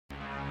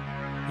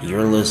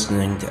You're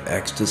listening to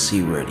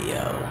Ecstasy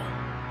Radio,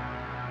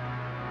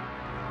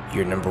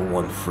 your number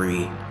one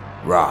free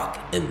rock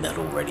and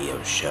metal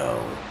radio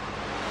show.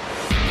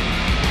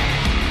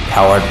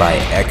 Powered by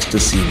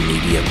Ecstasy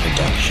Media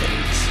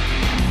Productions.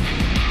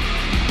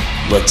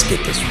 Let's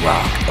get this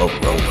rock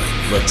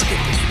a-rolling. Let's get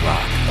this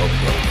rock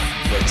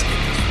a-rolling. Let's get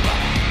this rock.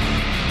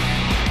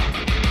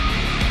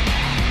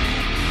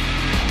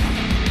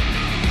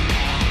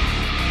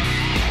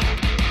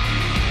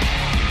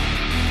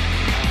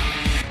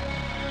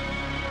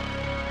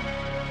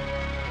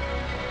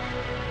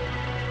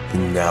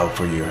 And now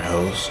for your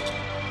host,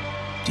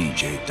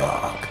 DJ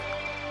Dog.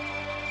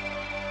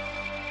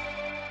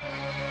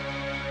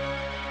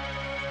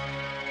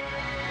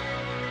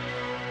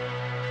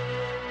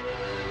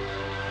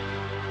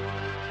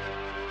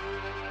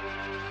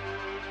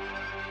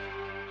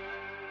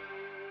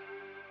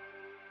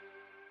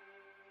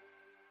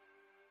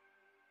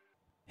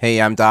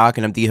 Hey, I'm Doc,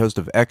 and I'm the host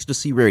of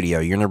Ecstasy Radio,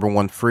 your number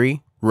one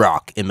free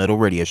rock and metal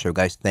radio show.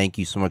 Guys, thank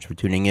you so much for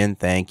tuning in.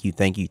 Thank you.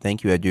 I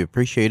do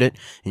appreciate it.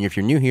 And if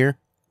you're new here,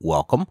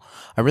 welcome.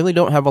 I really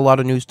don't have a lot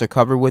of news to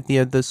cover with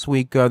you this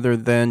week other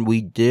than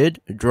we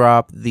did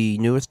drop the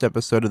newest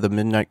episode of the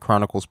Midnight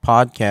Chronicles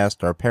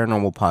podcast, our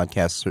paranormal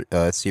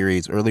podcast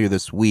series earlier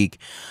this week.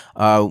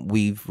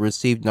 We've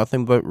received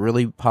nothing but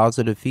really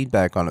positive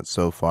feedback on it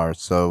so far.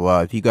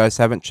 So if you guys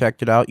haven't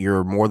checked it out,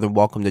 you're more than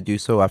welcome to do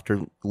so after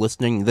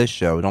listening to this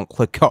show. Don't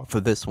click off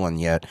of this one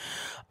yet.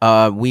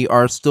 We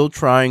are still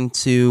trying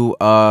to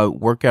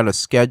work out a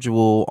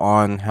schedule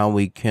on how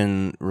we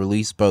can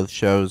release both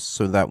shows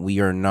so that we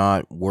are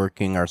not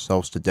working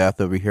ourselves to death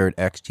over here at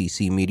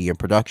XTC Media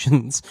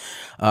Productions.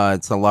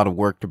 It's a lot of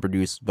work to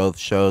produce both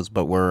shows,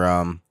 but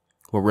we're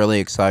really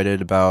excited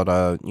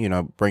about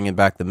bringing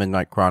back the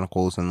Midnight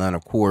Chronicles, and then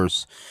of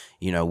course,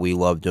 we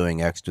love doing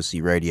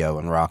Ecstasy Radio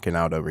and rocking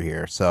out over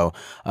here. So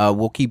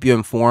we'll keep you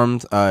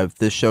informed. If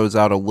this show's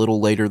out a little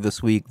later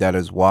this week, that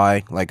is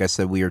why. Like I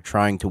said, we are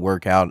trying to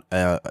work out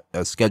a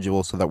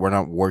schedule so that we're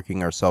not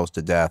working ourselves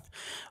to death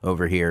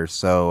over here.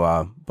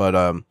 So,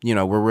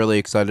 we're really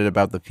excited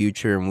about the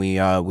future, and we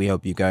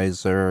hope you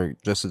guys are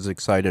just as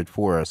excited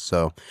for us.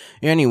 So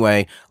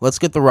anyway, let's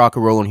get the rock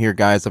and rolling here,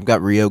 guys. I've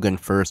got Ryogan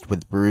first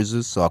with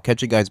Bruises, so I'll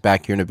catch you guys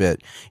back here in a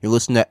bit. You're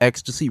listening to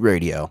Ecstasy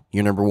Radio,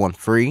 your number one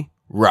free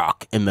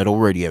rock and metal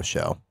radio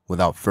show.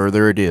 Without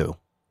further ado,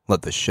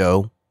 let the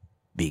show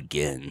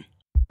begin.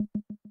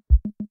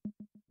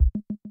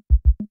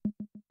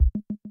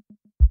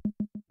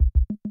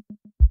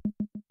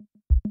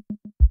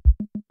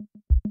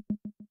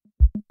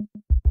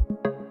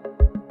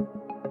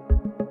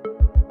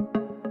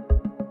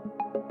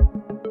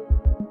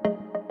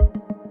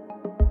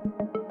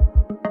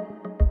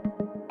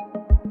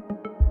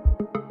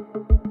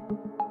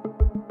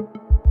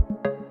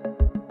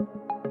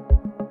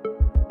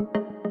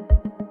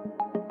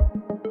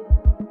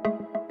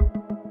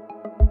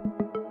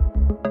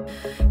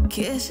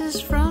 Kisses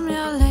from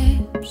your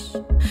lips,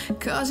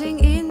 causing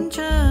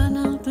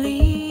internal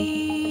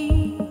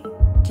bleeding.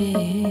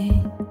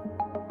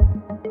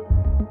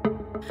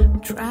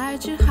 Try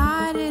to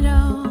hide it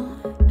all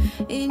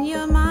in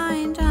your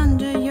mind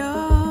under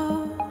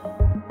your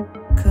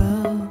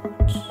coat.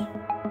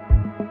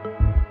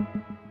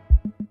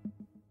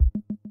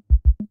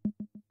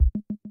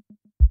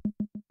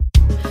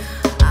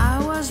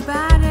 I was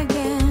bad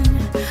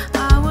again,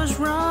 I was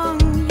wrong,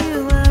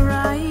 you were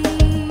right.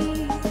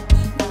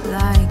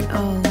 Like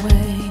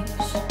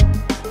always,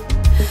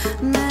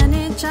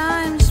 many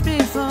times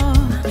before,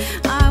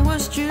 I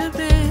was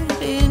stupid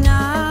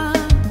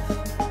enough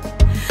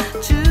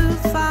to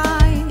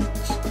fight.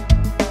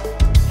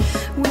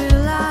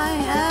 Will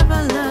I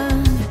ever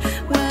learn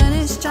when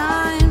it's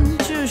time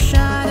to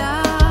shut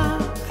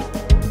up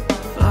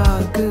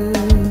for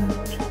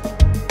good?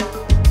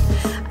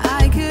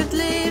 I could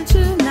leave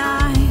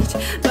tonight,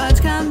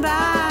 but come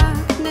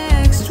back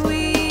next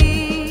week.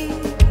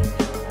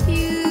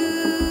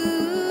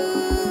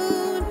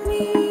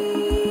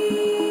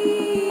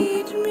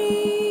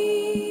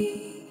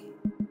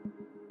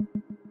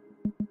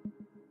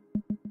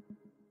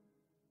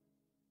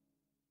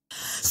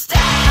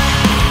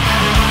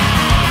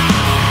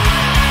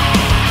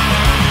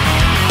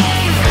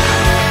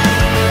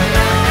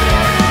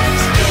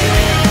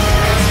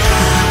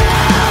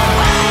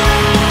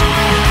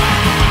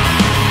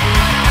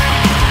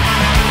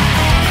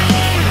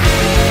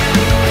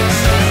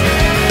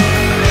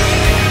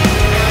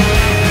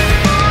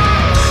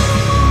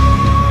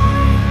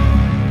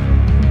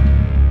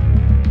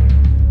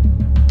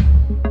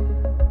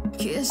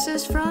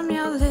 Kisses from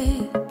your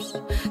lips,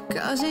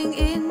 causing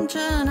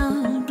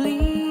internal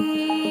bleeding.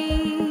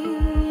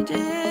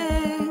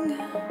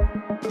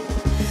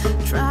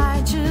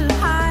 Try to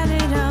hide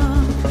it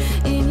all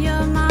in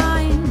your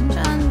mind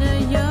under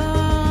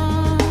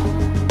your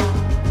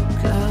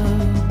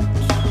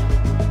clothes.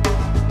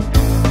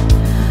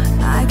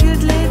 I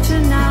could leave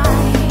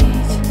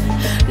tonight,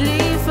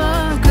 leave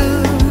for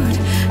good,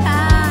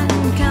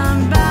 and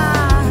come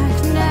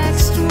back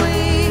next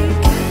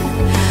week.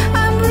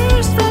 I'm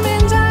bruised from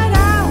inside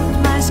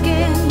out, my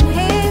skin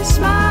is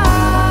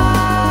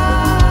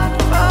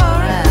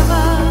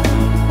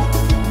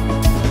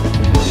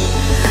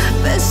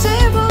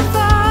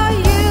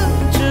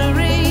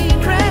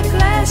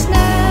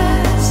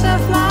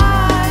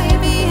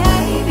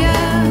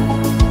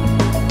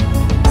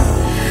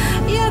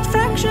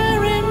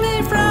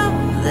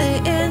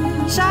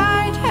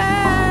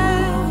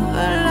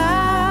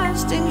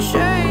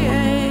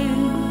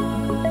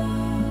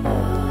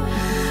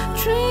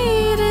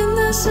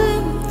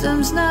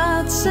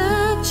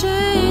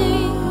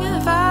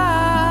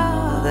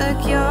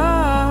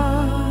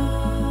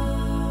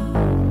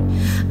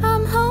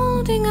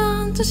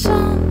to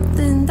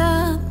something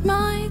that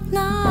might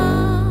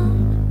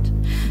not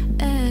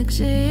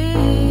exist.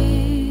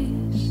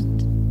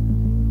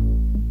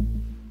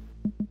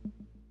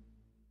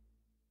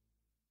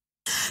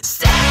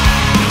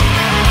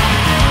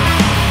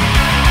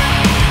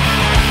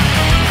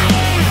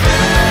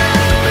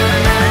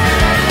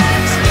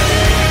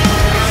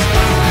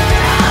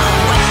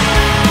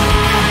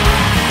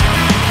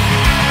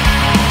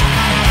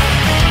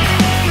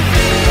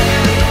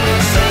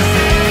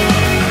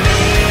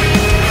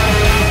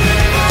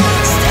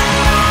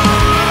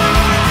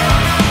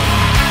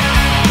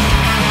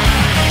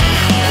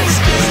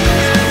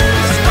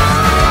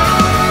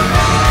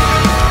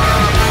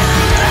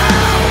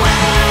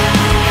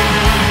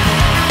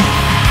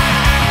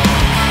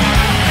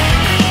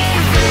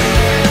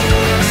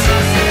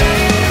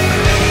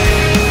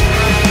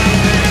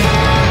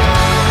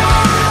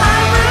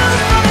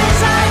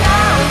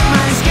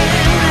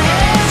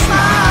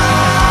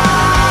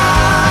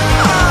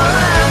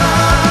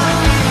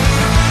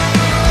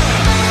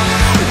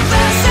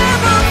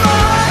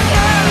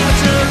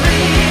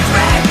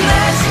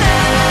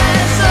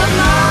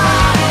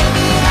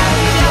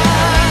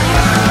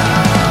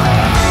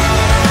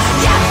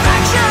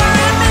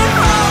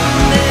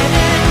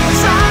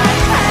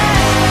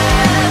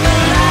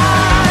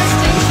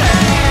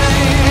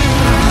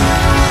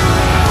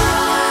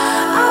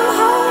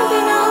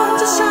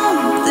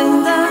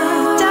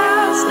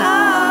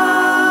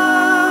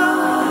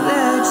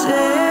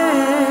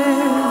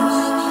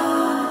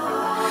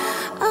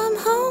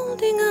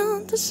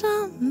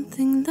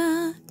 Something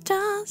that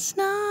does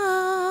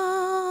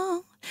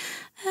not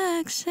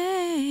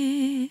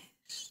exist.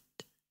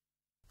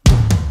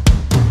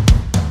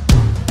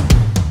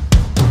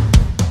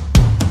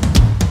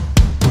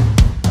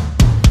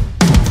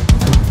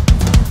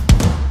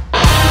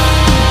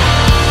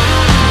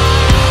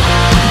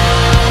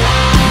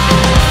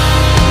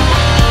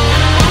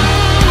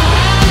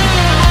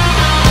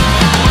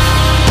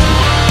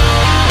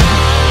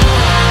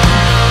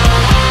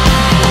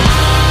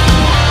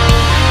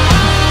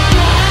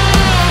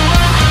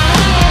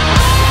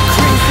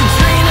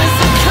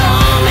 Trainers are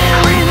coming.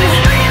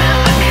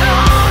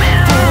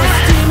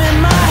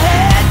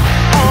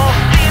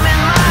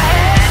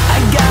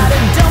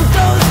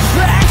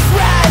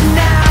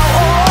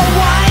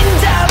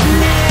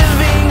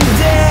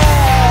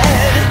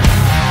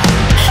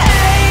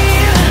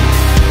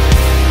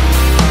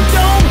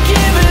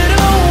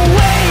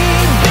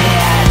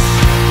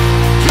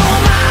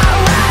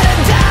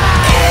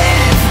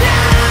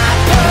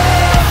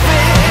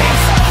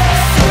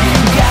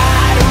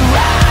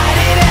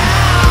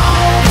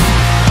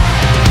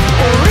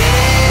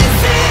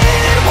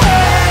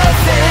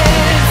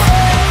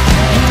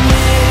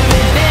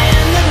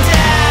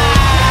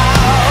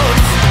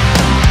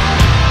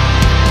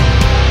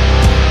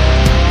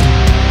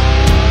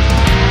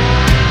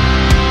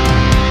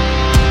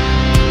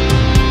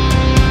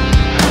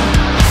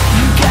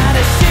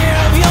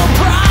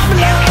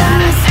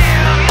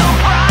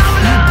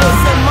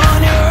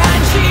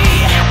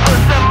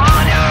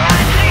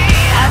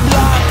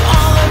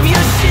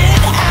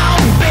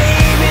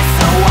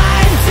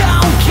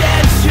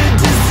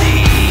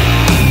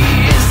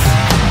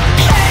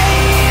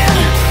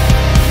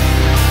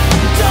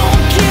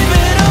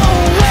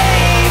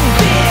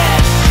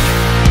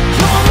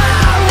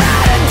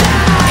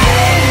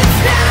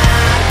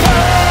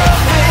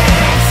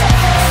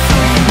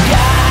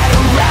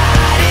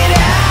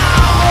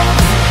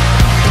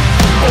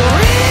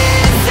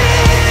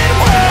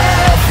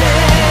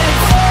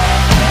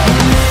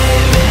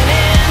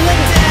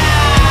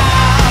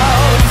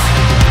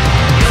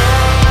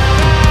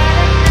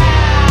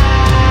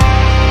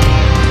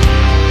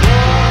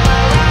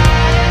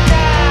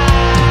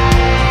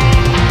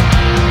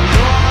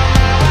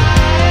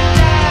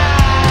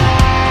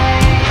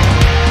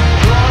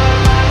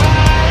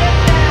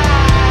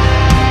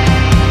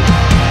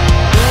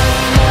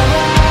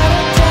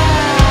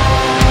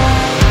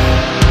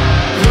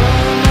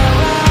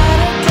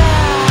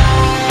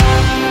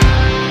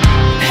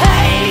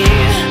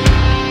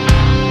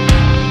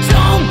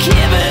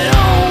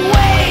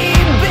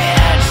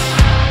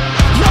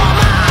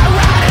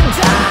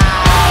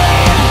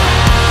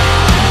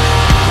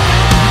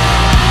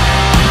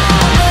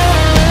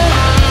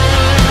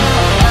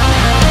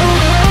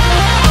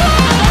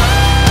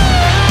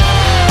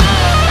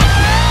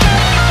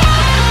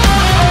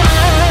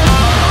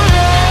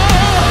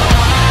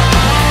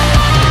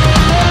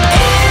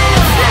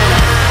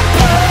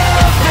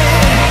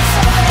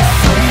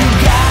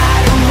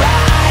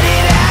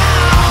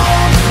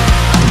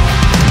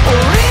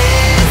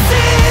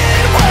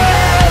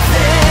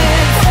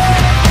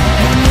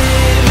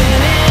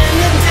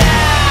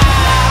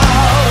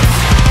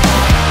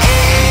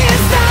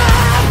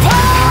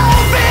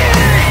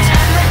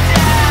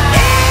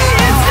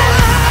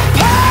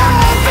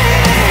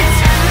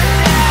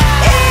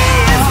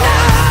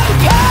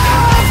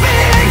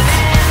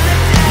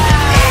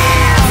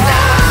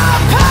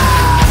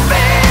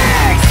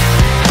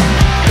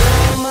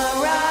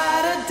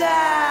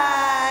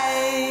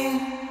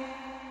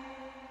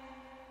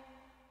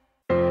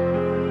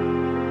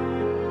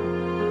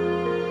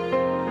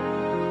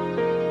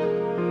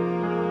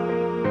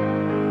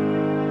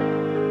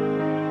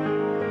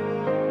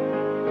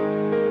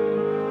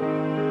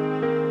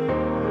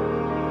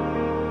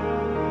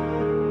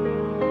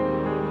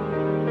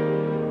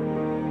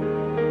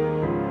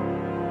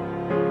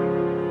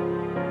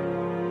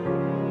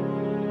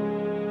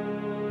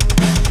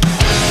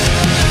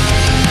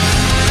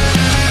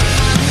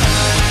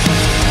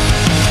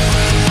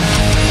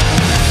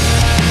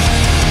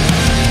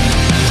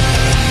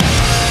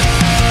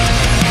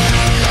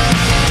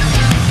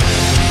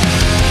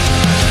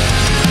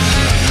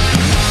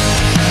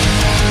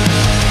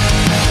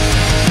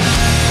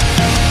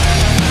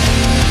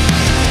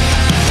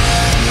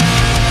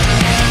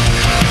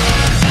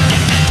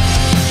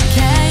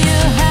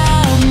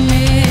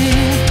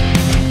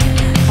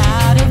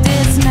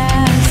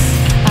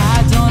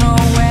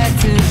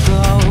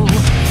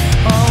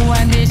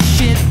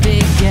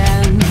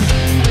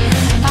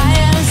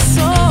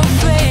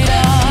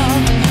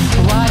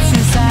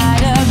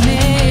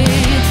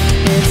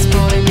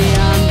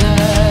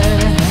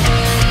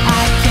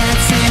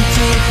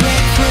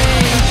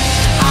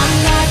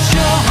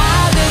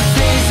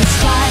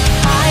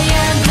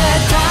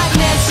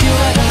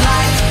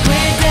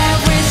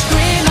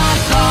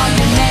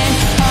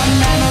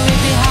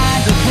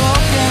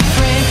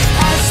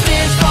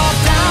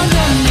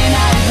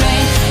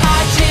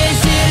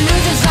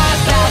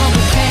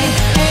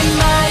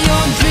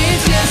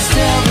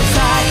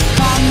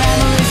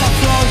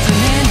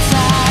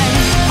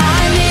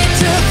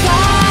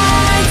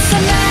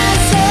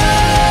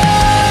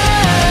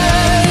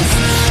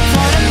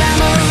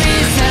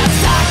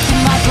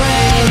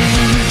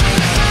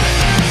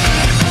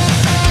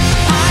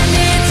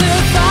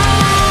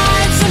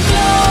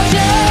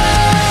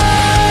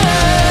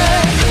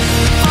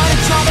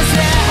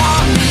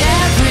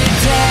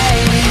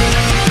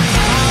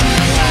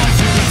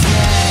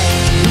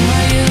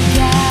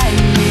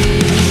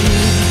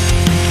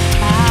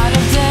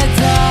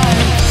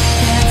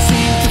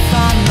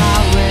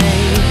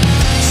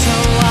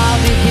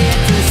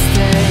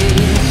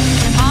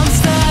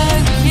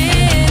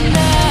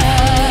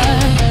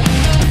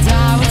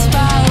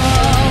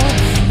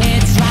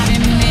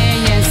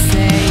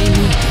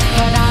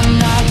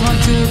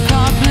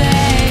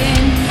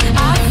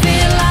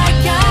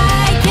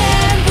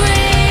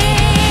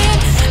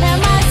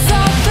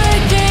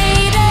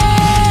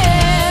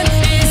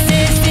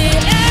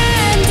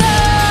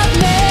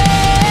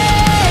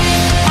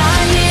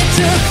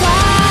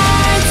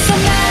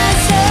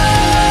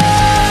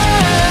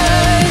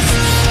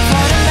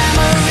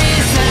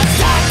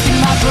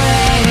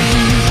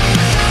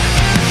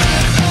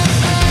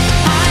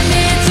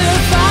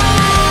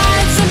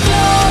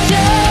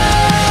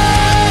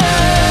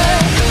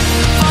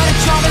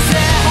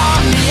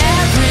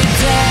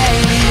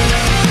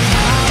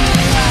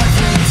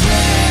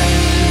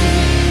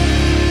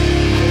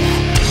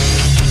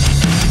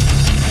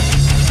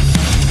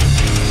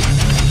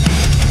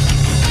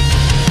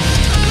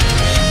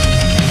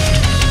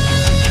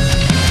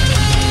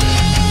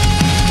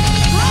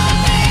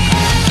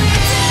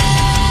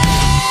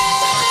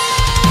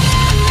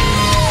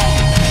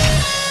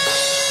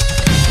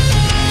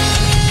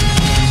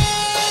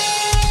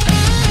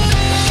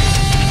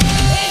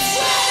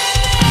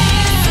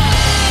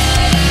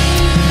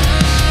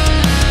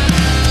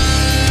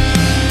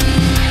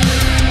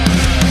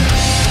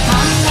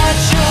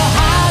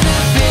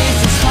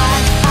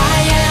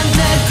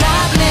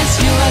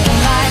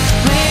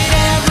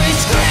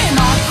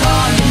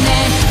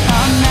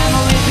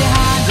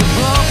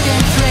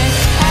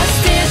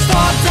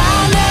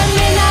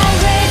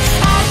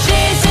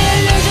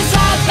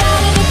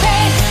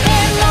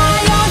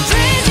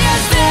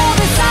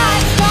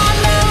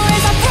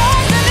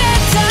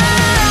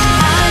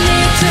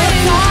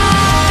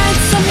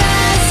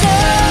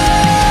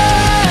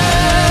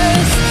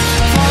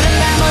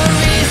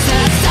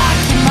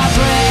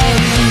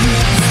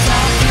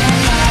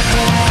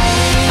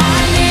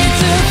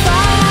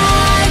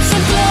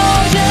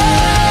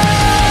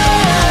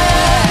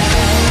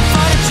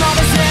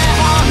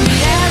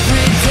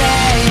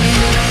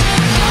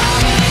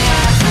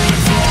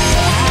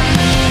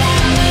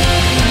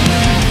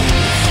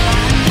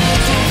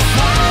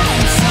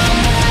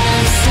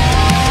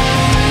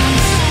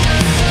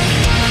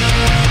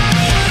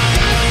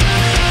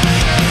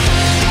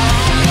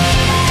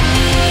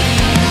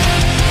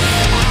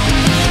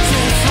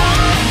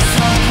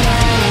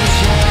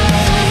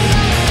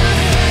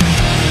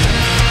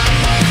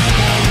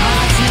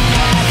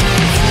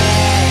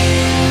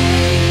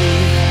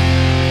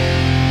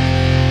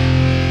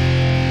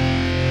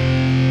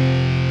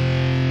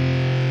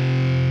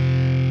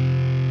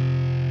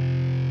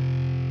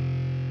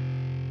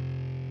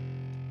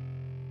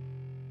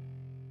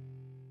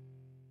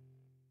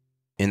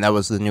 And that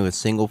was the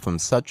newest single from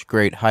Such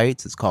Great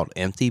Heights. It's called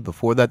Empty.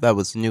 Before that, that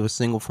was the newest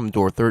single from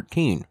Door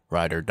 13,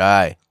 Ride or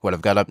Die. What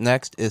I've got up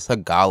next is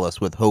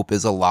Hagalas with Hope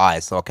is a Lie.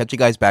 So I'll catch you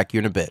guys back here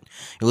in a bit.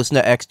 You listen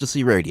to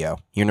Ecstasy Radio,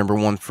 your number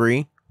one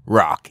free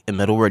rock and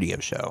metal radio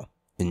show.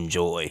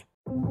 Enjoy.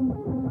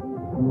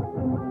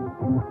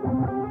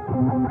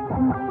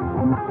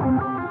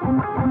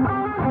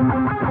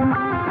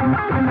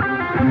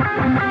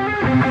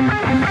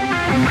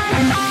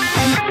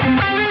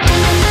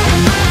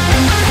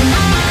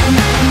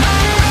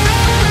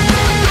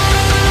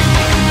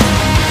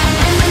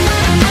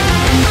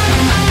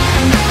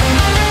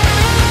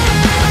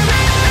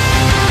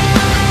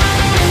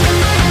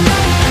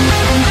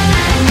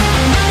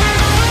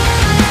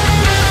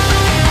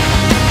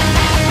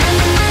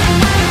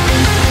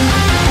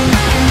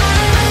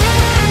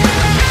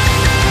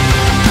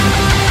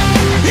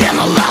 In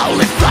a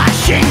lonely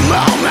flashing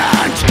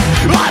moment,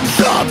 I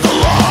absorb the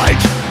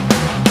light,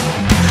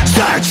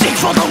 searching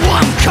for the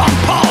one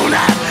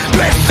component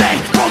missing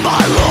from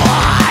my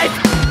life,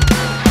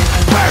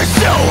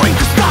 pursuing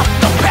to stop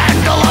the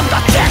pendulum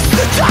that takes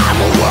the time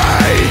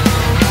away,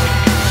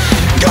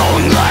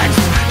 going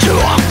lengths to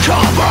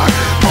uncover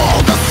all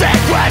the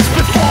secrets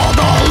before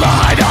the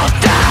light of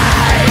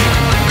day.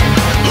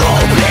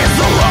 Hope is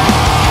a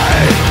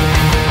lie.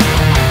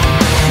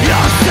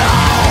 Your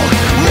soul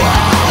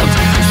won't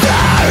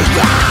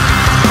survive.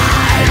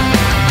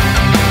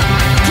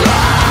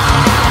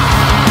 Flowing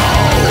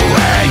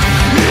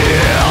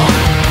in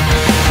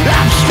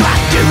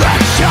abstract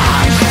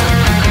directions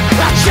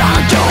that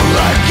shine to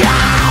look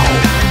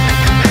out.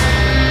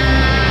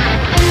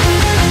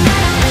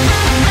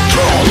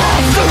 Full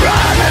of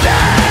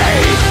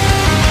serenity,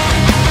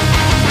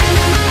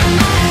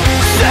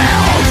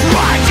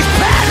 self-righteous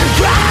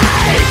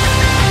penetrate,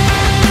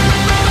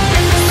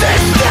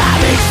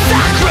 systemic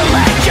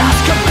sacrilegious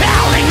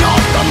compelling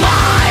of the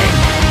mind,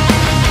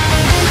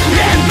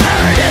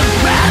 imperative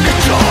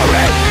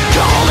mandatory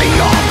calling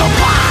on the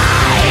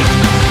mind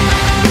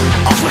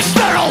of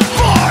external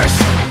force.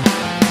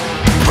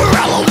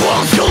 Parallel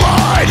worlds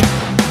collide,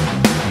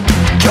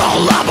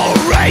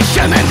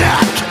 collaboration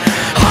inept,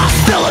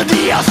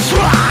 hostility a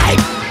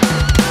strike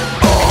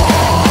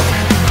of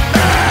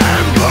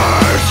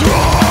embers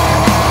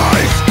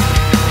rise,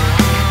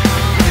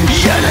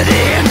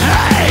 unity and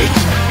hate,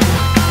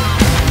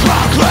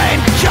 proclaim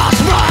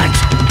judgment.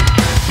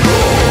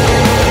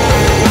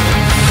 Hope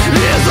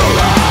is a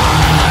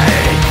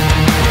lie.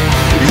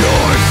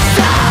 Your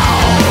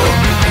soul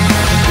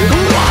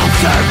won't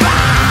survive.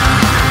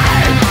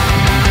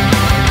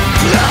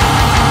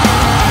 Flowing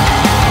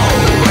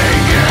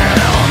in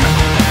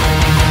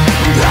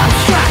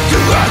abstract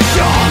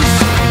directions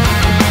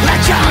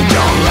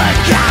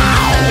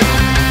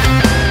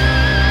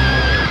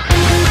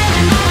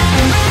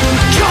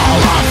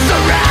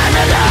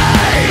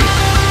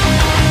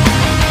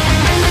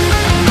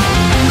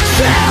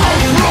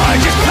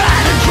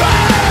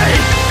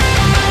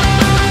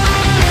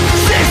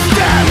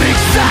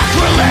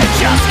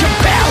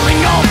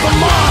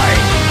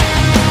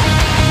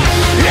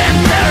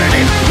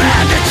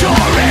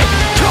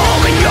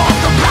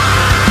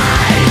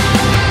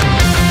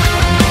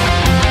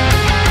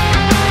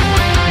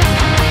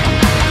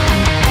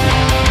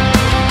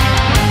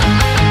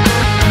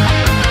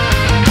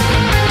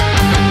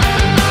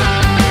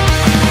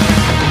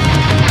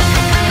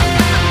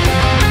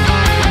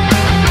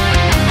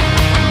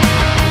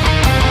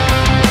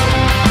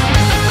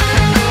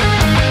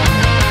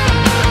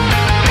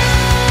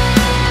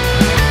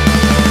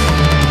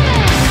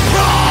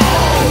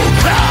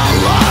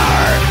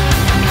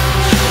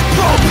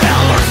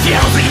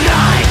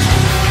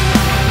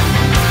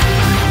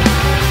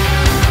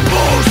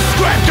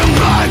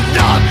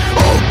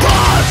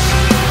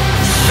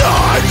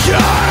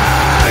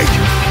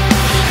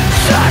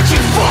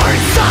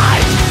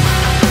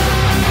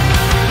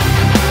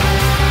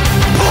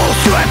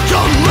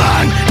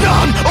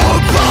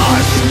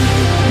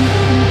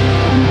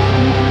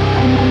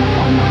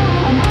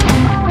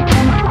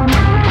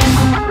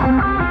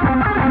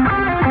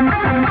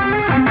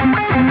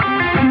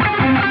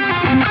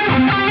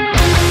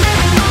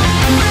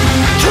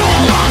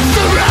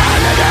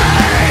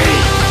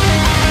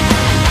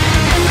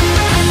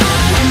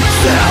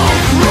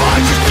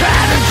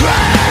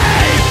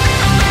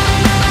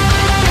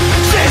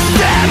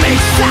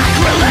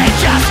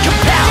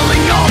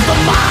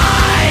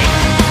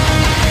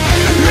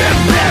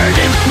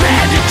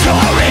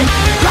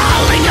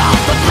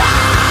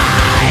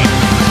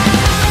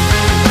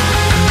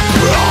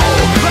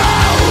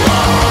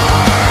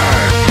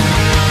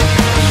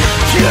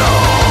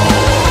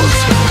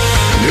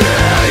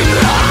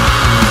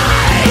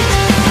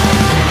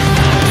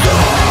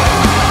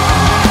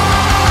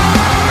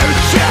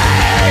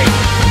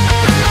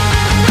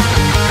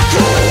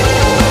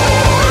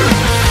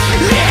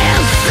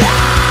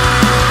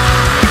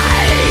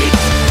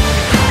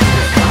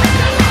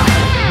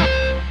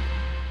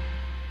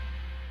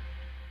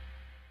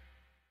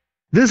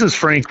This is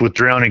Frank with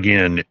Drown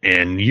Again,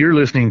 and you're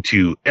listening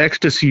to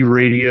Ecstasy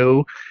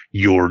Radio,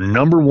 your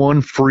number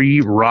one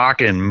free rock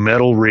and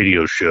metal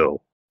radio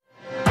show.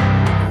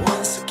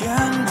 Once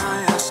again,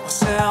 I ask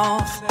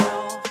myself,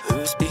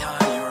 who's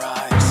behind your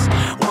eyes?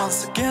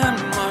 Once again,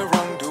 my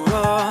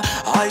wrongdoer,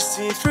 I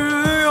see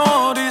through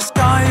your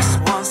disguise.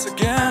 Once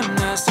again,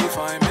 as if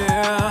I'm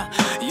here,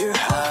 you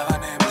have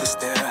an empty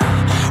stare.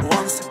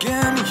 Once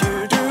again,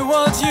 you do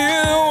what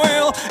you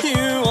will.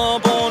 You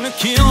are born to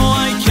kill.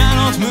 I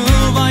cannot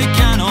move, I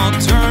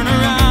cannot turn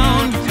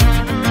around.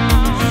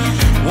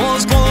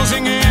 Walls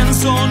closing in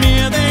so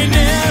near, they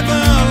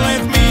never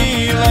let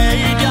me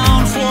lay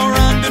down. For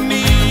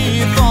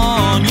underneath,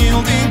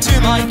 unyielding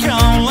to my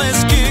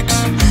countless kicks,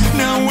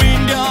 no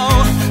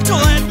window to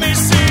let me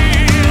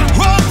see.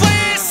 Oh,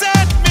 please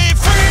set me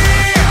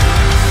free.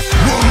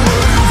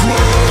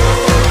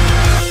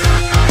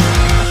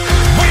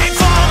 Wait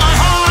for my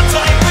heart,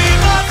 like we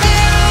both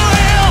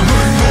will.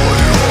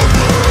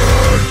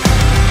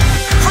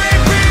 Free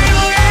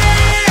freely,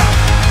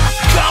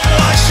 come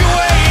wash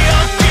away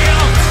your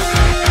guilt.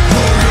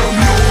 I am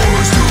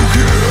yours to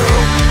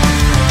give.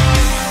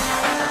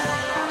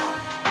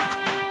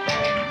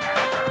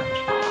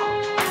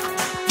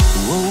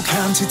 Oh,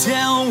 can't you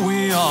tell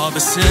we are the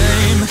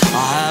same?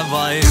 I have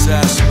eyes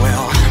as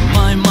well.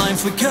 My mind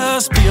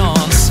flickers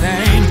beyond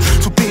sane,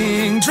 for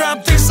being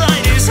trapped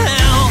inside this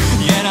hell.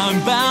 Yet I'm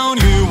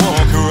bound, you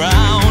walk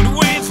around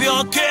with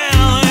your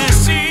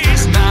careless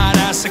ease, not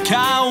as a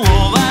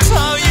coward, that's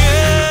how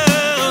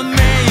you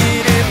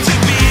made it to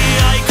be.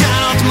 I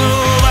cannot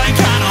move, I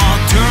cannot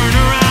turn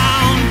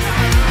around.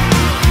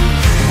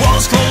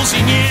 Walls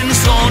closing in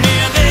so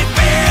near, they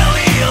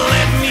barely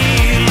let me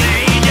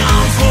lay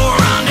down. For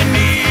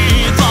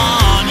underneath,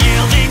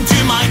 unyielding to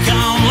my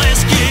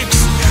countless kicks,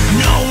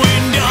 no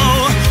window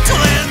to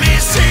let me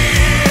see.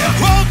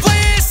 Oh,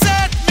 please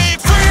set me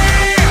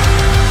free.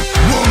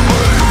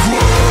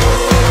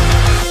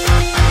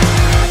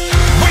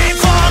 Wait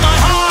for my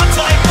heart,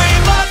 like we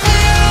both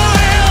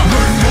will.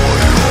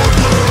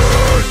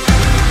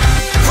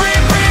 Free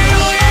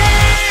freely,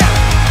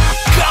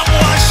 come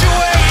wash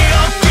away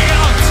your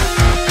guilt.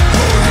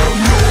 I am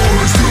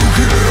yours to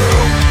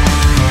give.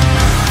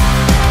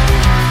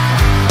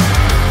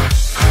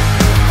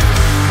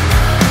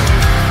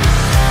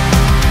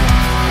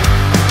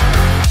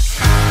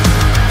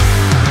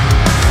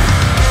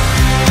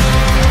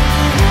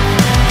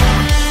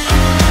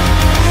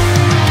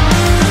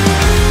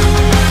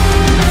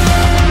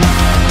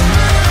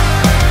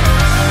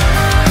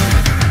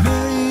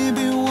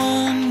 Maybe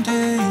one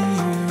day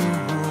you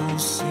will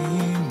see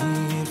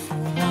me for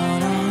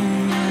what I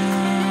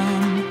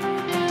am.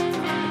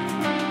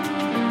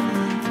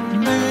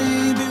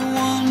 Maybe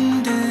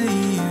one day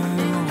you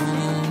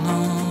will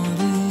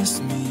notice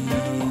me.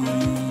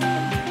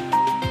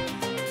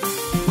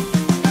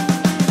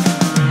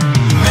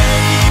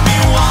 Maybe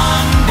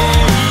one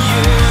day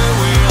you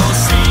will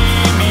see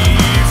me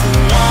for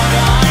what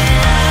I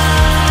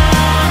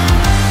am.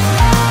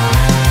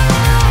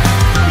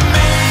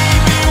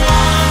 Maybe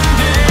one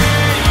day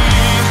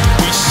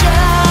we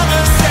share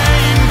the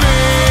same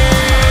grave.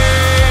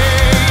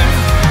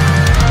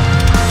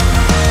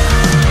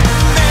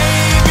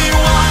 Maybe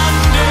one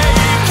day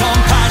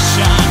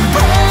compassion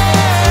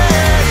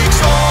breaks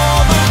all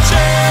the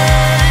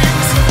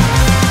chains.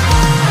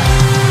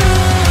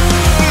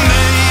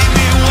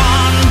 Maybe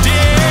one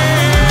day,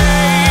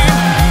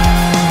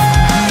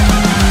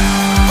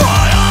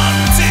 but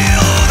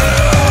until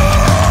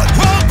then,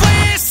 oh,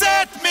 please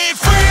set me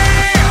free.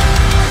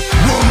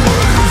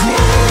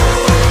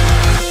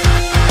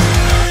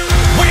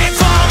 Wait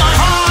for my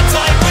heart,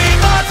 like we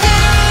both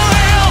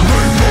will.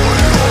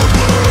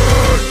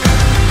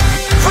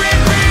 Free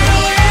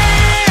freely,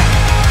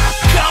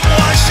 come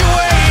wash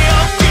away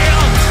your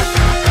guilt.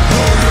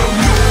 I am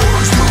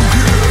yours to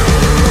give.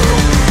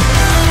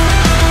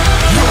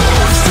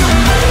 Yours to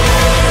mine,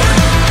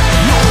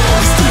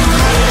 yours to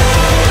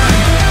line,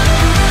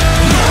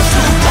 yours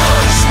to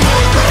wash my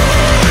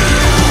pain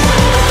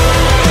away.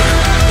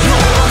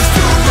 Yours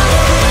to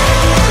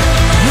burn,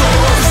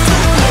 yours to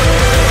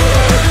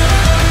bleed,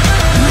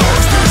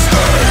 yours to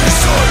stay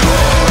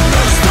silent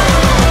as now.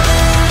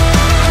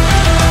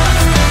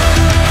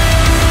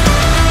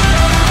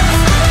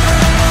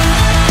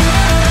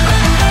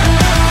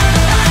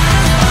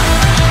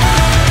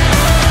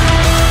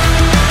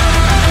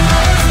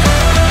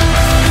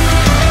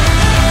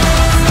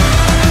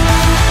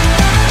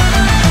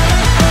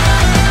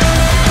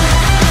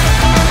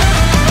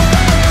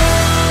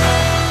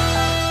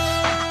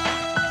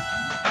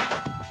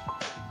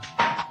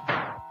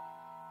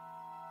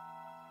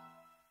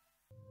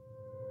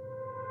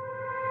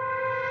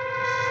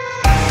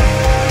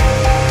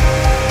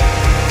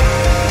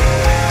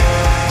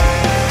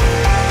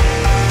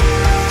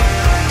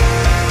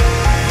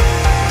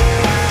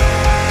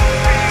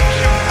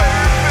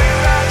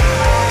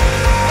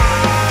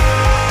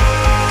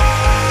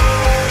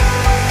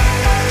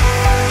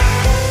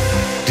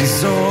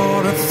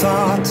 Disordered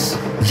thoughts,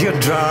 your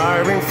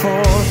driving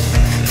force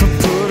for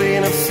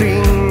putting a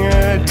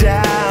finger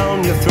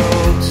down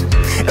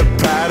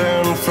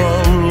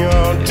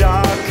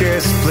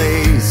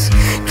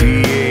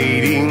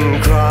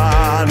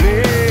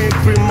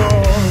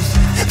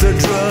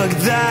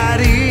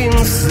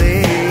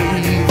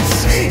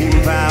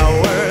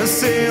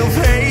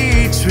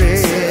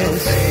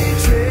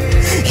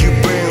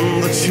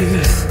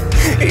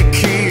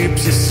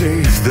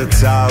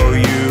That's how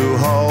you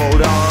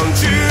hold on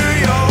to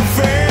your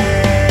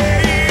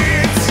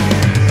fate.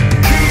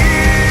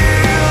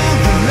 Kill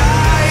the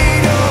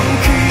light, don't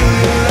kill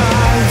your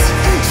light.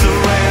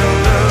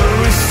 Surrender,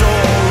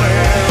 restore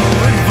and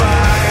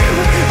revive.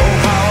 Oh,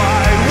 how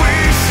I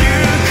wish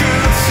you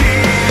could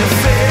see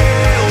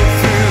yourself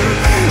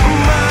through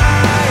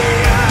my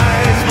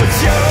eyes, but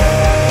you're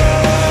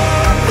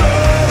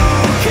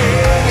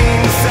broken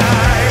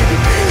inside.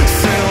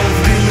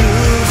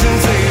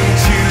 Self-delusions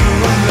ate you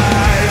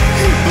alive.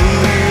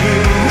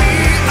 Believe in me,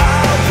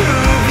 I'll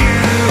prove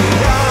you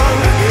wrong.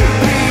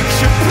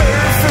 Picture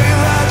perfect,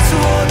 that's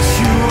what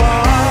you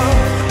are.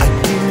 I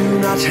do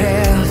not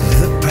have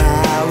the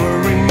power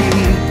in me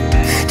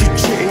to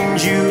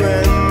change you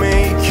and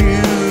make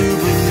you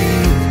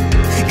believe.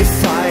 You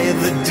fight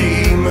the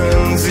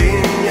demons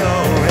in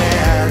your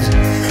head.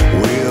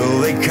 Will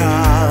they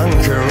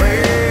conquer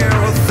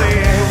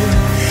everything?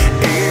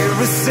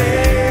 Every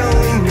cell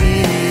in me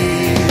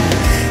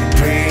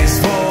prays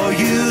for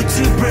you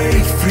to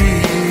break free.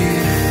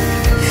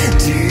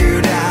 Tear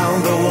down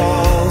the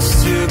walls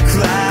to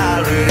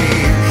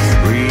clarity.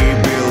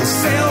 Rebuild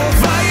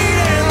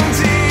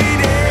self-identity.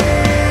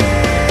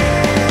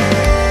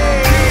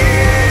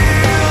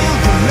 Kill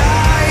the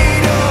light,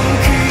 don't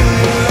kill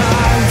your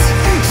light.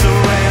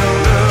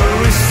 Surrender,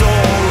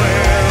 restore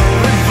and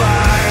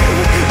revive.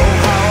 Oh,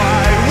 how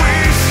I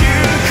wish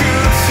you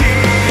could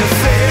see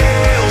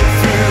yourself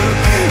through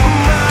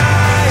my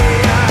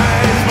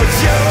eyes, but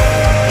you're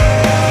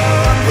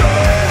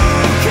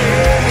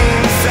broken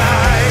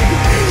inside.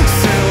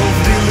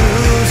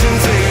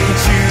 Self-delusions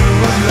ate you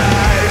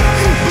alive.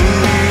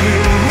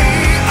 Believe in me,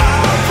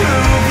 I'll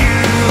prove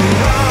you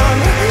wrong.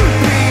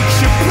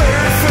 Picture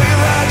perfect,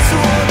 that's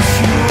what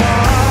you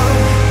are.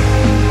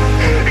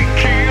 It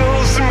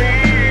kills me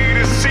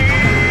to see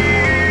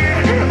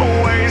a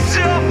waste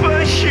of a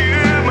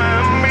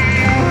human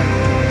being.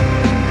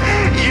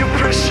 You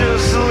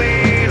precious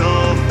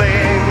little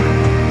thing,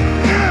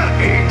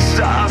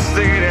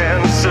 exhausted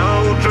and so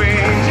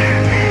drained.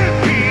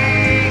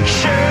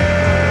 Picture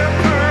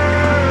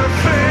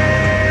perfect.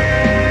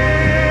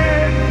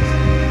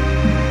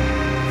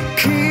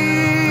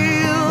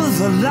 Kill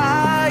the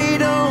light,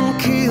 don't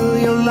kill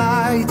your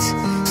light.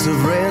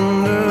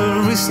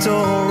 Surrender,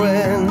 restore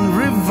and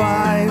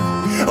revive.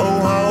 Oh,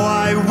 how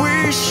I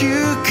wish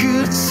you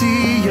could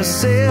see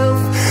yourself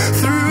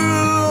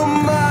through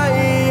my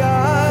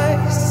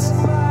eyes.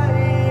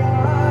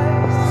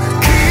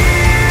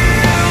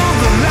 Kill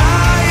the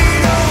light,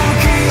 don't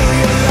kill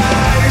your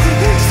light.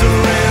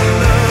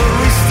 Surrender,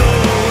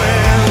 restore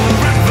and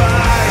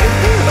revive.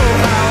 Oh,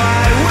 how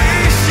I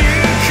wish you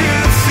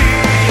could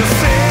see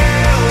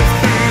yourself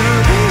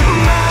through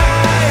my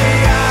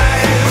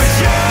eyes. But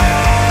you're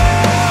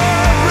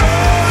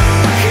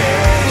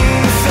broken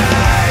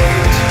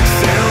inside.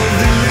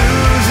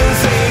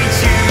 Self-delusions ate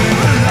you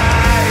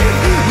alive.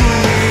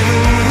 Believe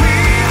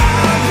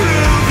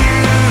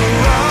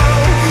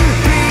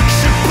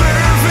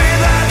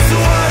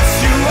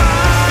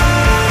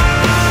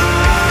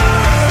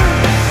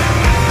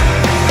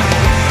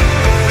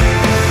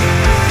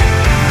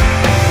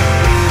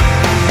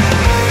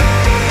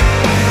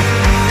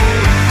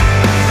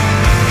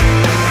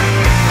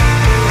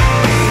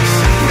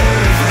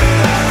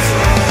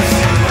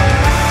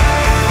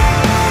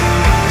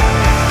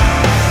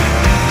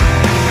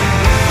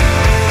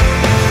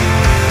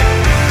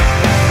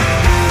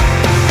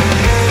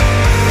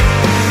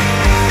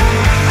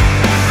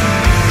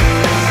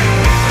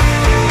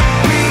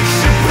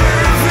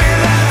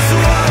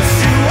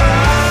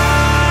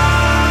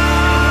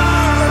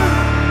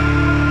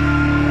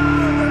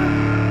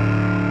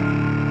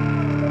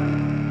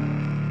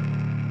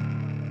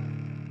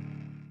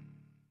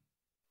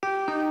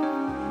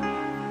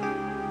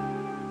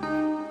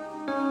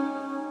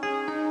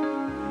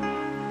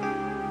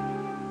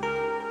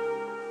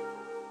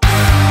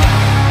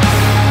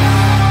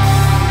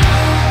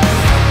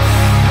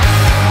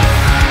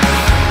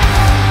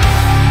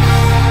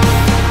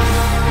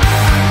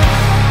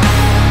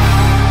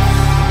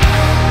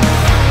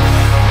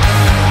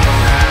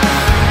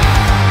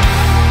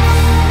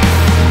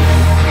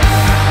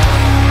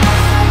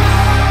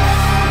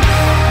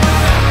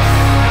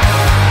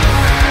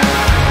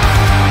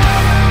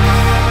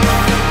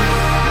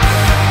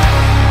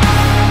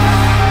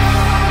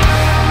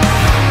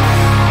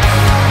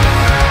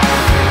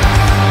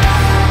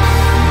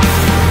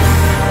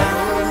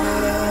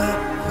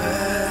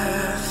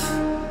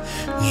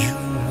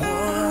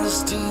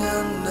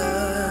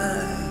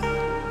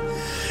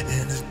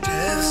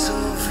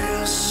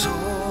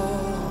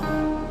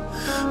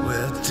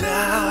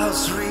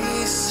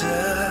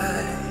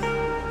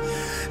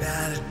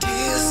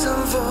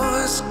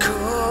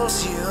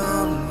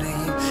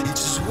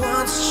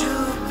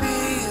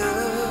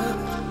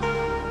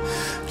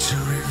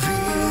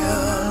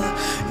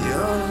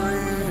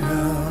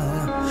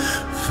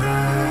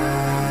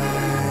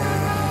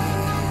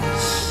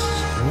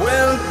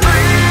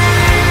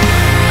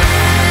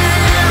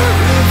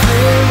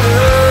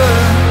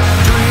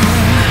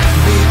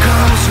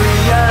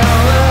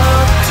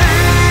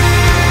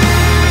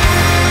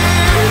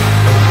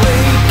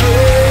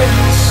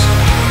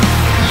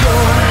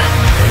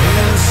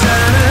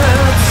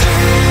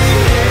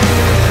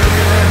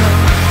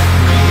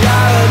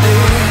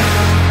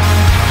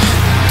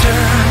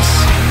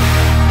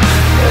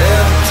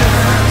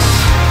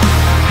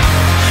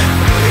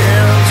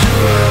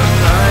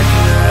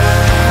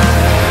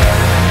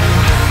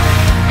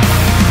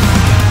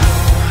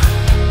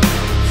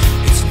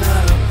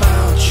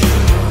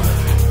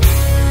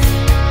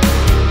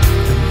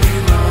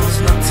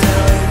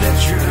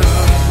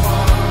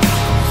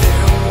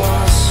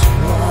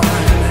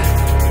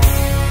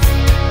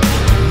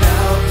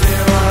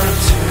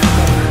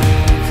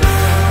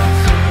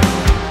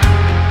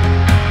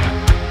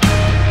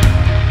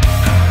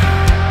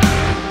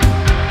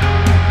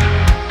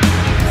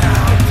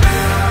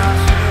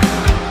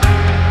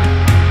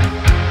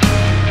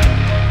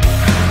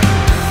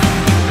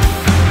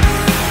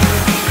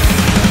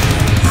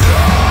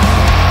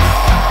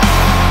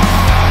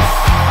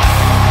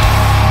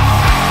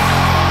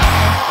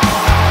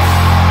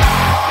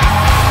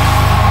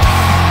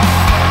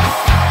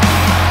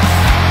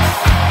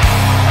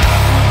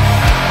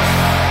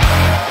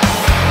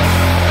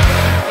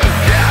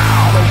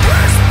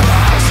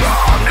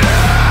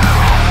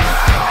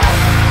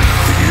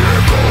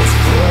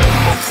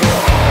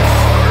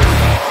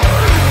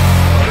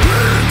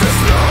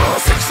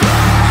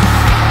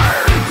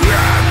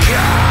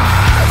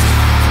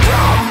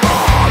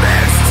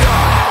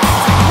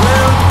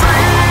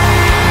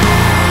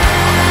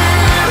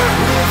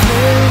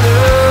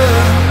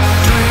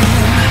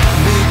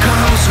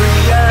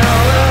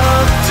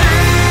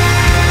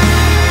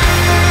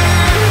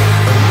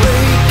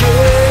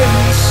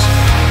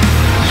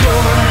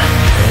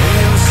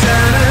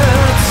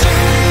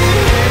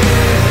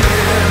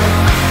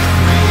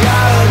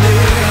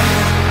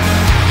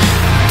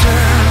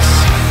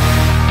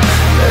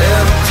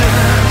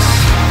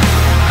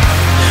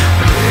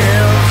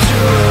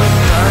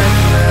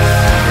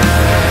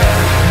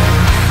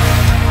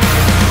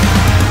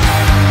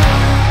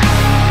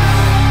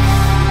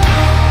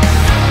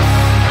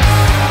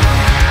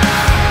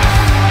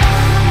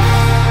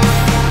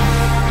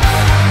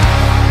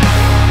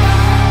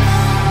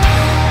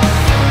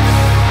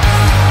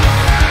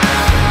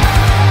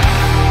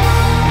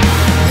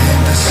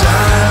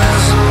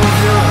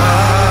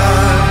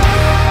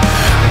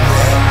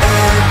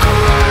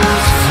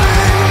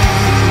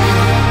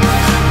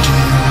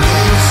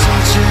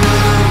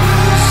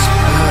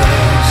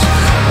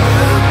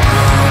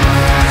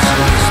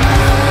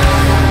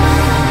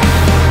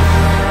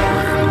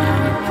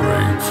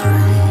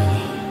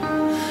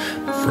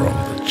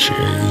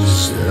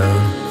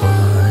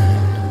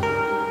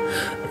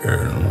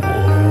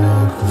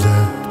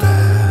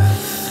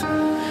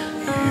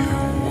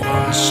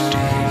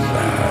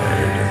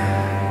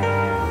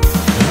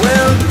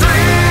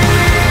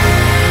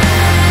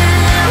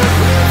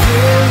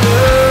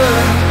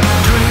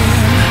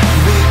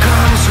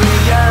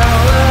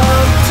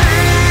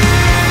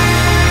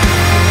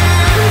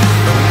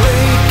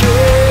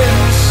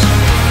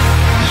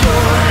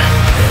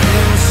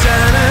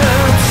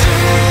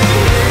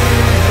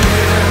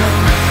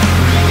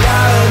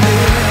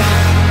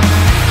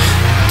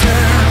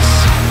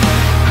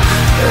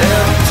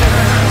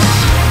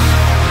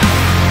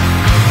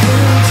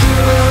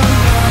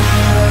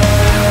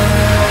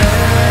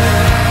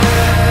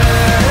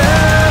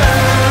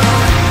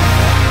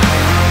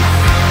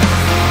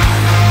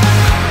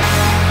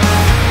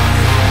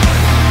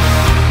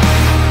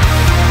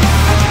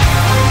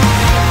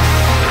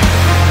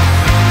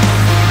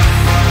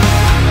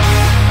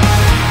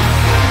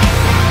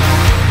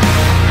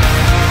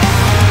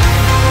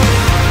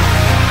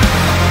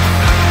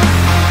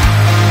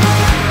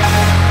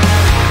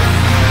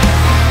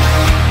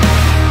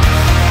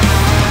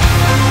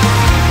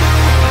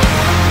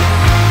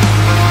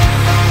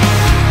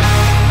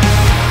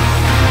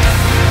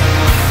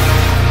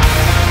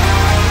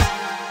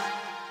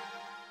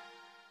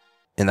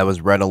And that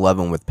was Red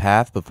 11 with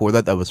Path. Before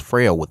that, that was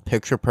Frail with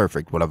Picture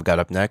Perfect. What I've got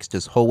up next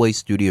is Wholeway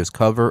Studios'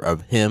 cover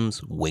of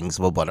Hymn's Wings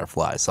of a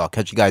Butterfly. So I'll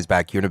catch you guys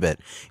back here in a bit.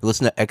 You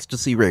listen to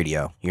Ecstasy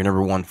Radio, your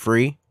number one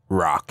free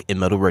rock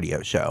and metal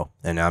radio show.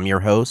 And I'm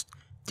your host,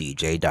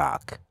 DJ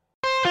Doc.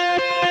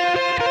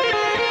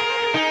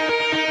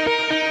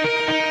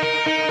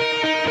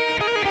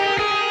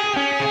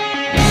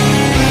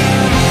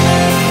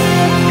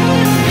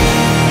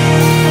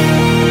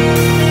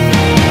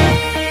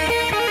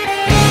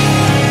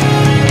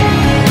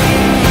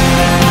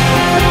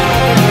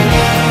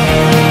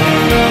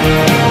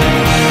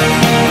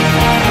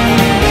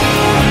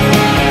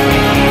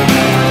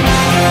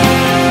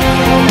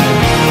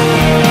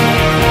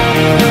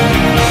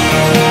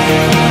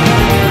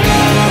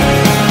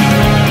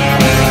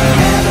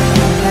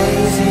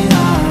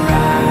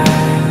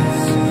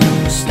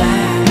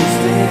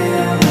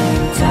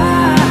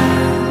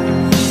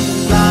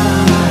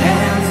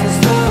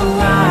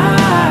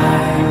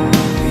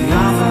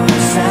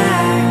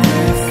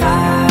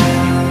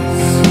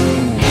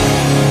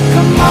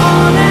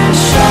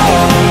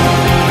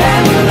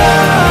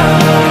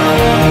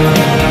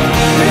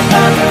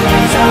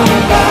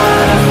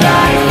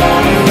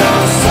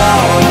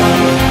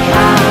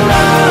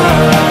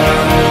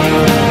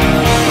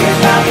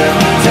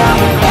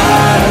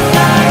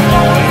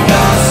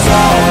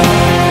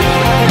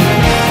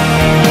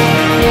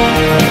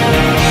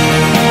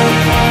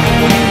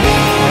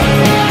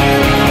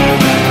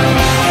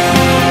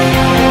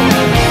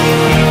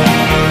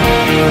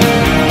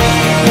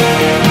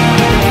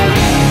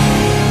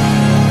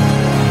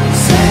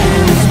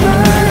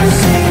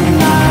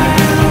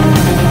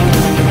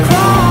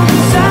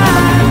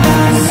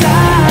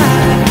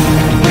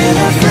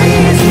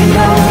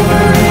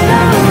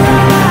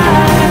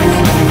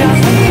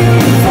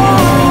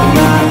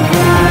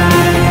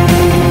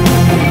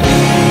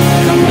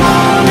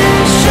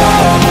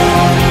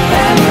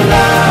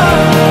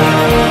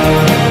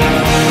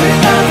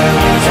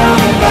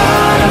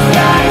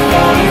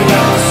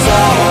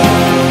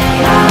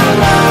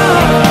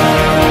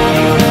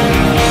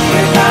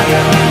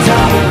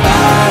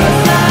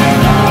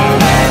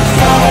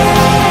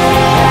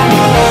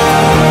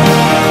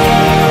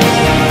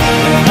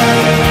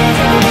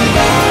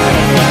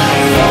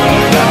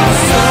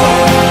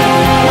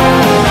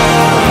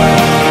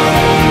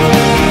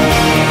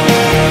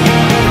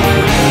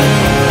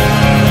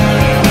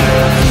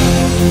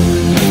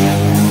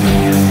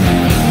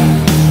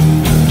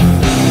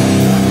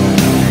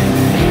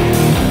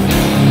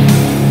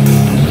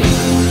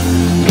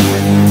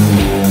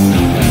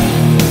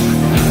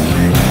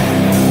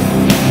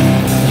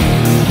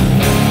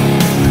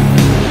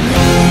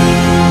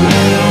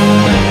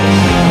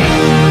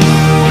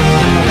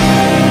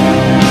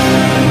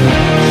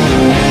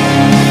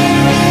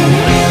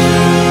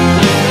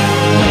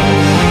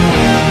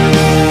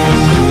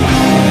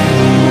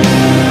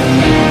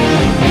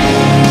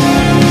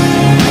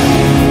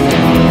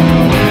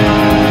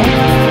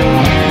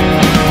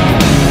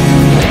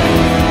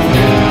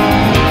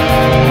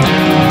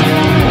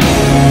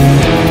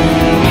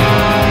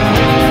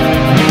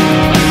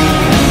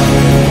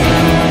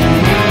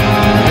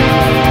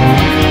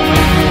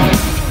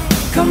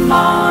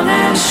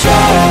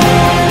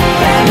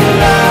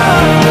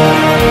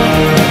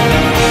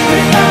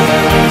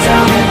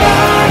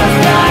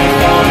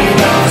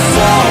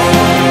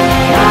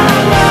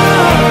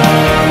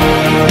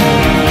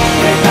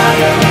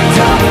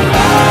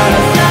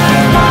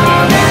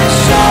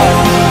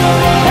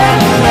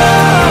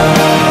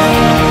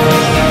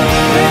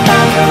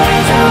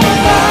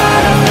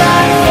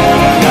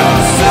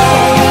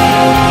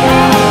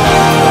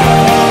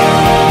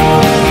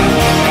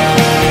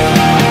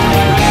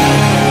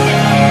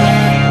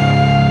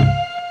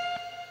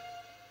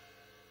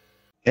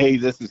 Hey,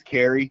 this is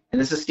Carrie.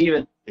 And this is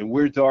Steven. And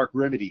we're Dark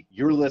Remedy.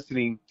 You're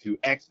listening to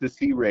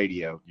Ecstasy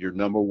Radio, your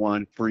number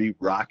one free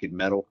rock and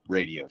metal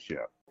radio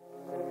show.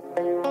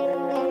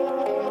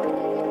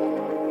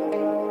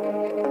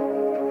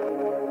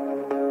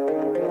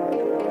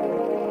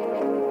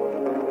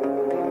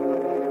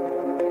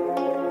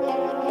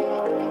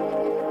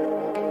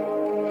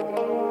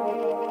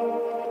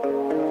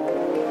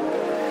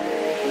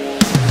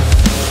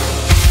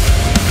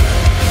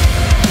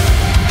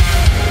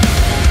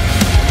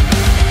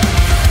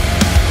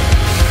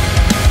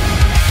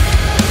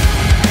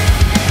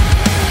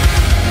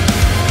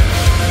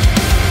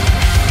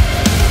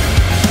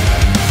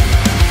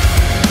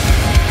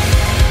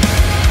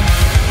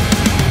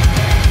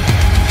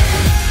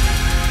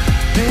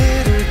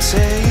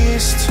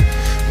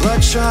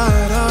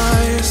 Bloodshot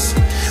eyes,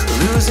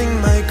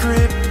 losing my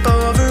grip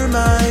over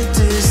my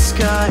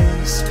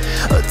disguise.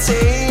 A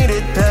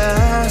tainted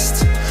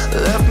past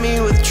left me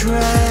with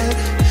dread.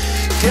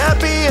 Can't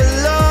be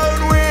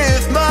alone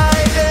with my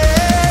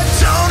head.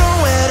 Don't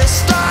know where to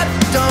start,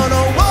 don't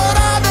know what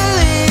I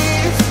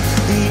believe.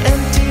 The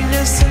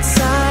emptiness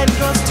inside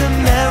wants to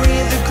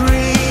marry the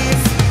grief.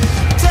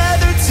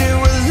 Tethered to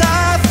a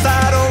life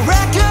I don't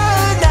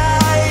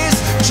recognize.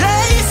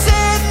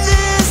 Chasing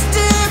this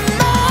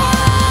demise.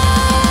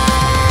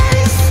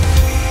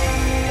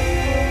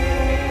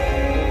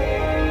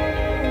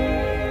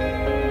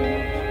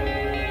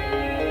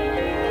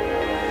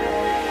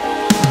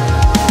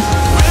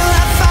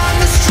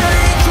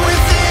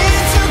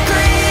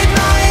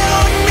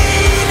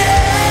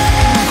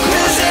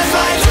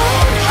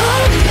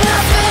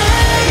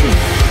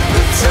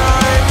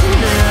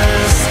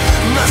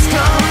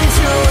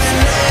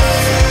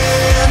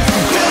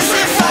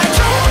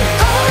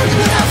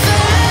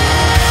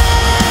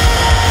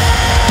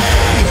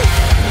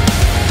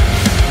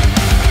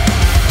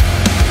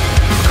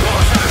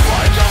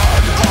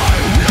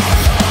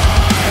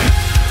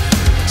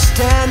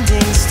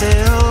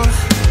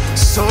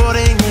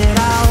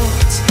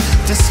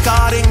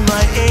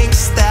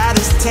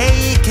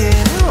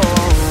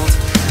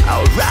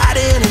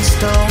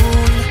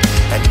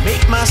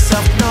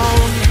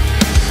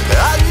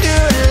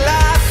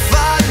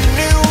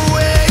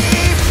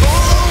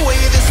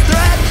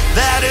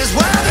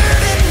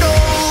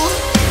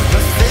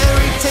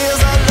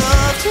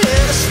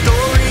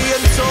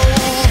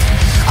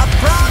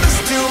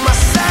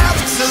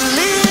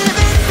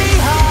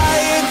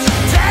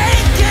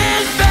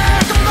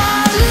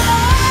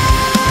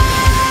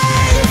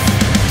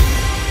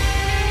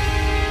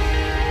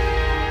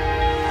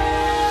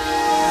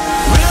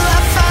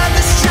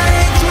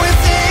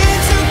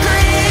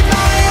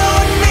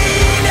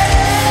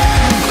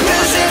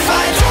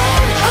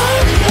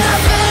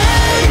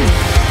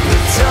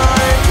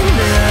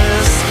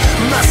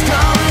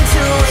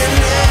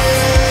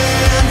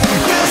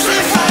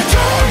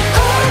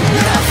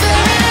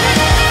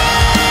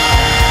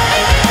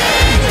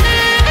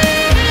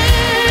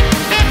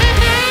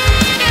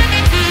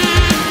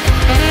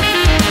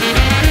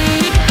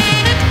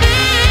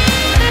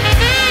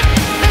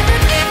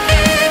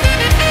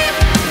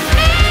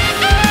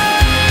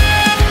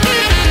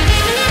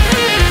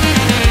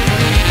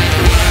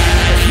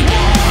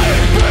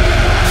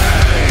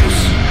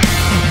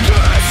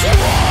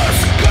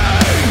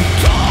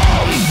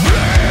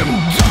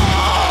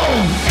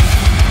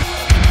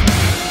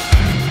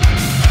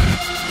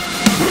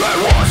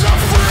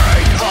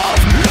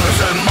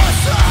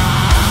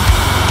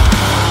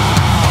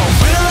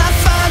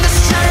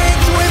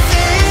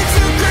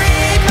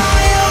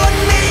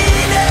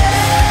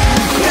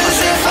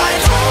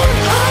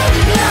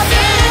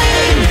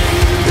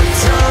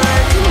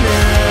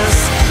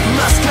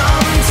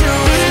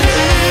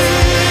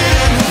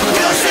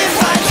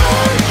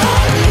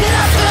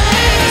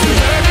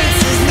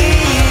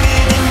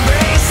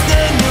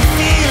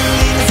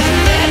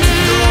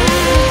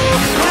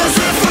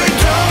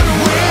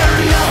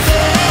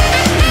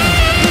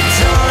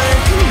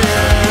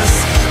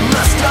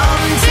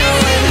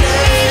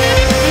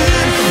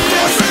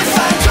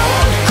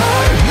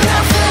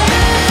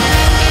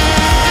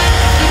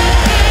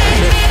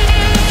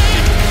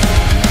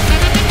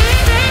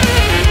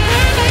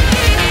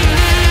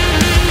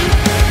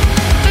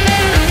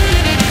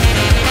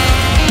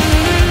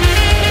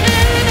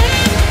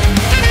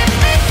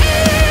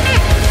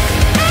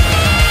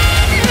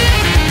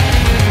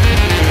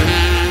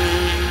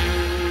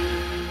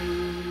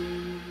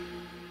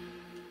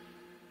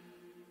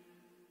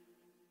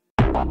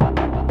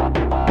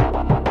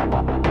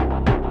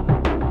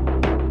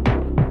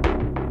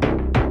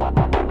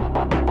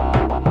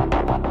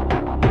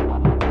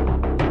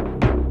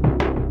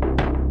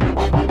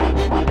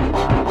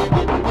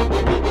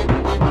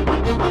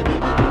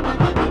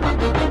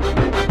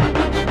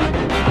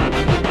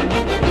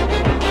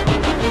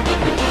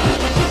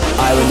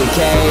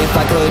 if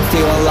I could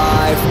feel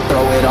alive.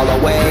 Throw it all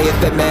away if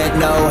it meant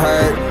no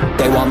hurt.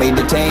 They want me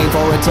detained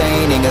for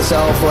retaining a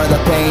self where the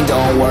pain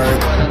don't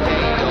work.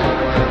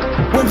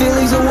 When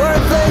feelings of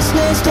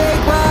worthlessness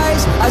take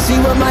rise, I see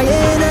where my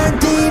inner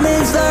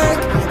demons lurk,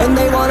 and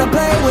they wanna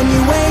play when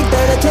you ain't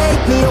there to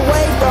take me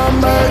away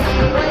from earth.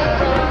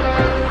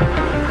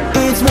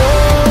 It's warming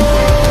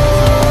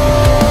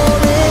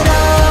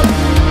up,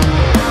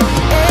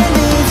 and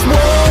it's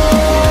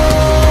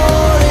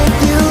war if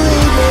you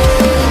leave me.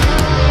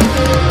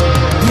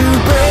 You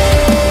break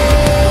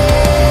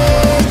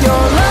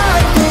your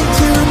life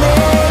into me,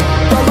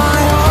 but my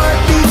heart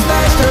beats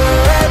faster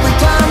every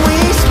time we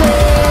speak.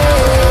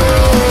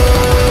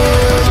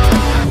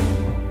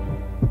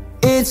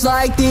 It's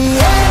like the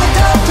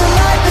antidote to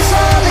life is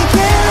slowly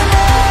killing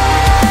me,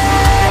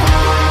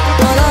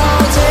 but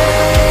I'll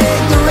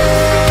take the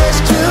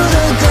risk to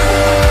the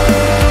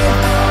grave.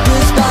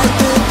 Despite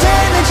the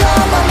damage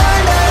on my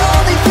mind, I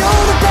only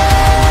fuel the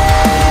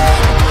pain,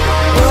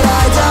 but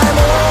I die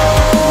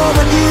more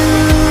when you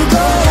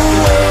go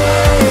away.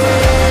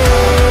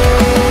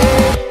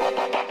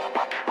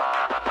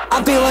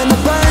 I'm feeling the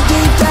burn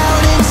deep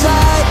down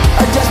inside,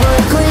 a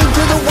desperate cling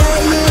to the way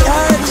it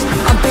hurts.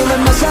 I'm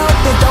feeling myself,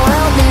 it don't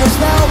help me to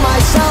smell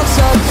myself,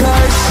 so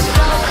curse.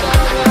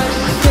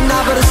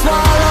 Cannot but a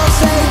swallow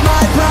save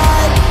my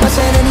pride. My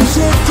sanity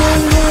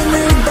shifting in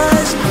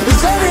reverse.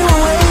 Is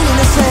everyone waiting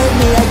to save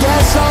me? I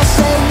guess I'll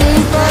save me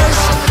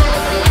first.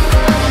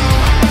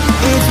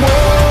 It's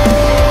warming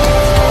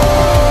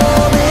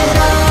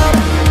up,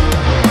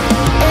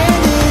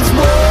 and it's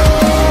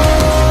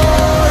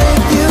war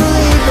if you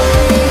leave me.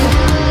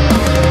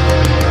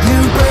 You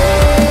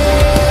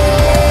break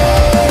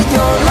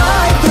your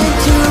life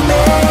into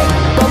me,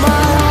 but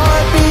my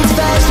heart beats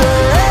faster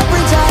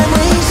every time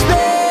we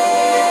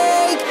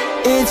speak.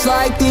 It's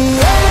like the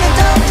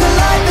antidote to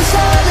life is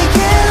slowly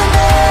killing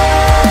me,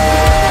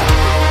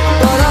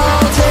 but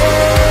I'll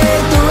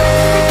take the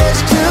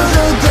risk to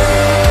the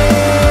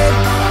grave.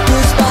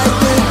 Despite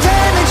the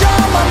damage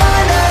on my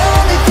mind, I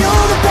only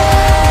fuel the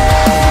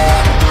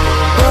pain,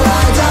 but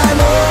I die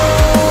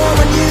more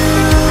when you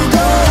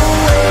go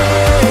away.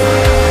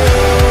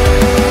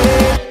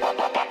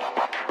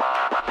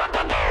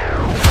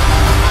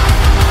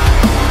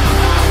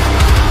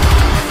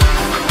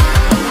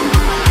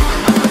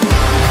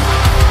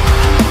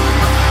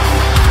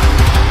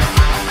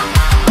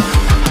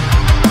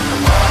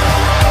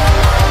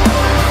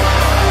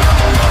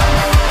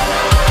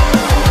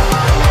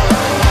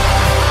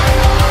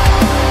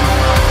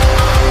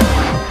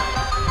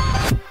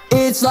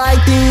 It's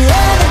like the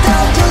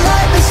antidote to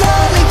life is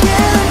slowly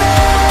killing me,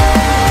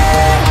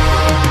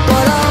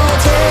 but I'll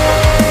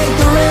take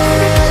the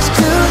risk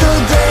to the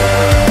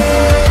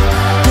grave.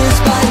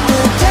 Despite the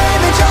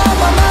damage on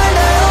my mind,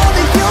 I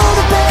only fuel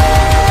the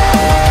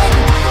pain,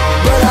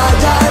 but I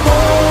die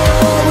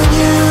more when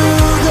you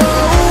go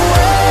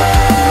away.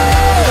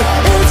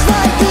 It's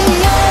like the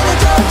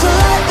antidote to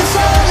life is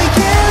slowly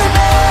killing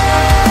me,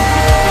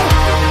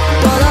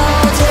 but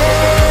I'll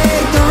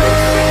take the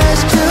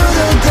risk to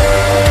the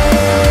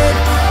grave.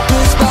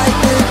 Despite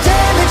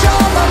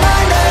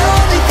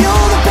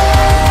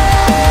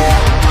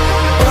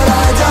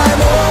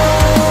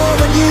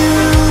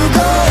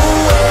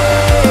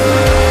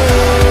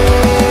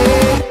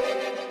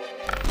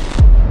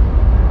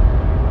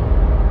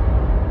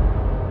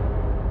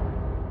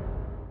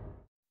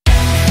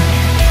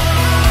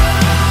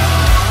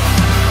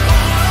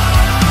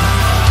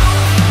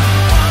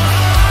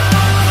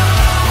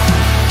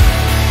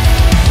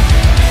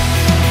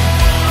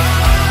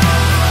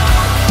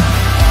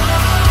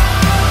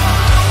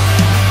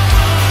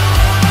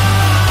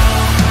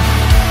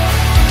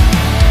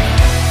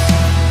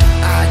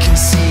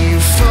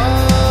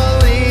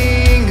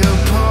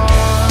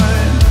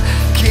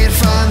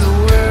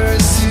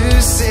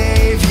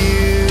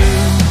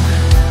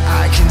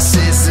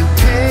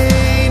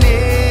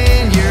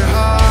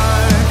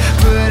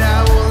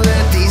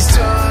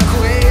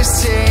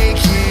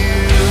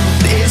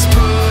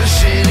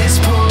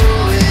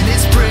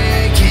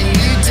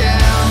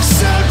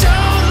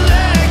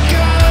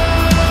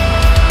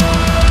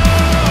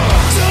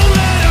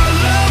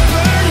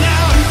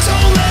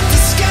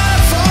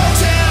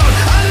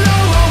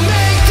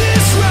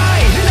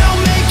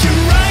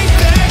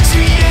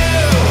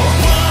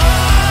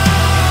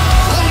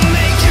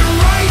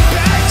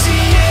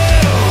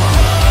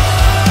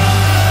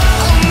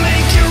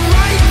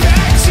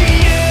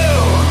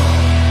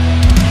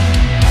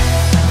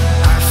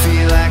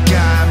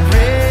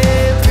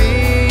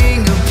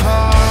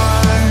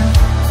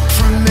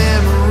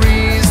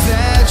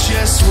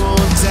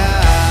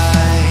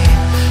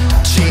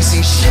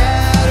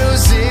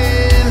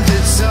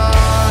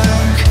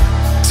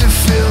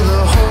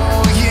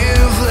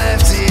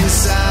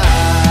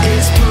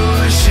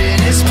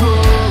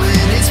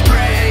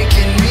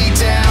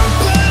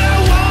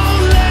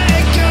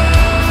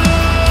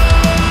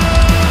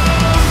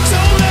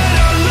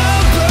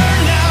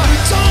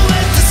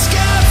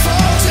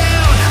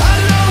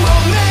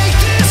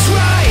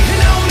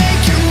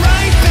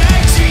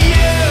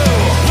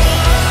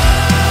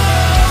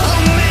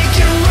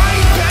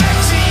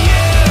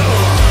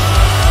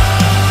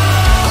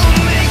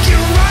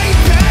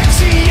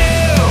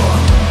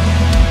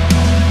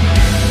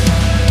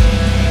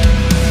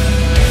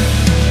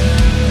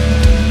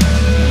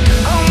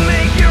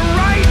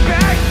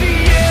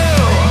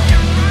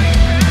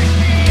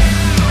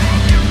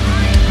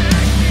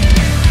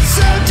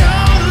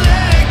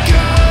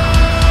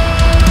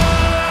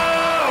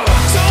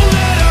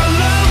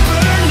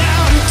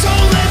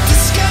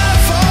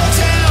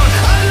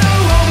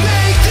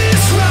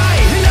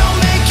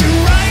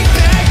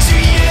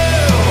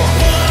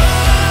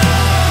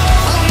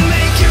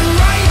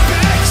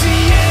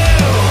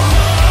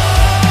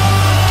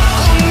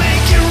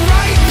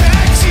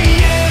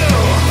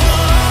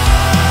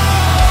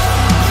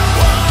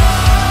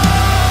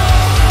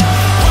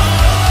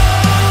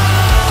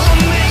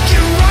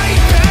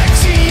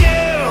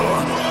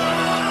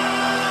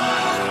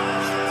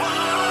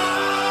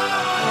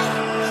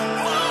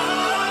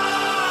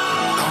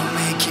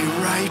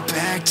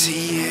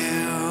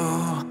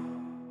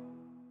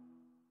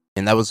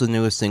that was the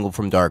newest single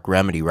from Dark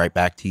Remedy. Right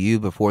back to you.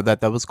 Before that,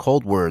 that was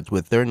Cold Words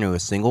with their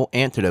newest single,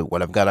 Antidote.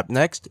 What I've got up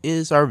next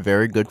is our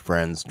very good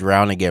friends,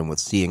 Drown Again with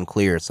Seeing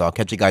Clear. So I'll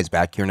catch you guys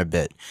back here in a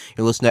bit.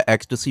 You're listening to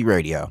Ecstasy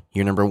Radio,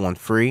 your number one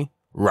free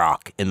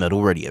rock and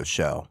metal radio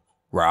show.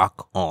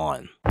 Rock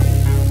on.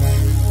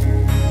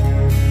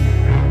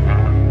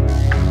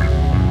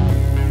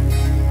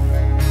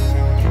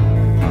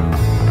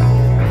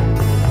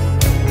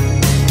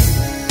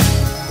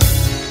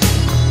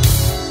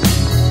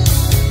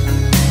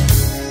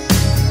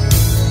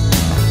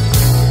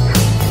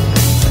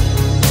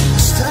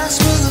 Starts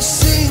with a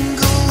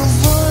single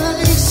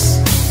voice,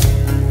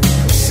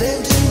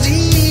 sending the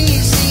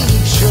easy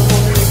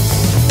choice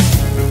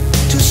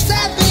to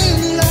step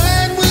in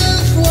line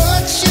with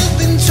what you've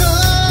been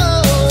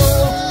told.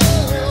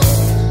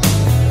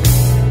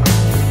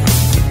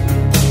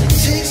 It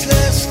takes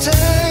less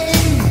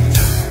time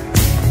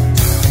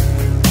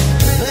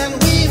than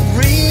we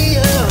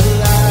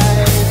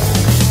realize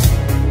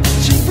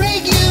to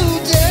break you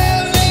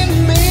down and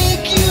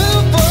make you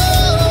bold.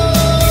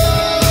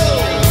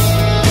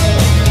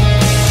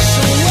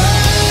 So why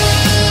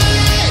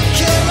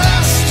can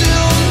I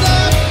still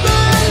not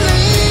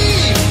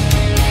believe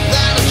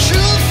that the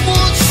truth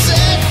would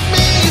set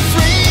me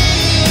free?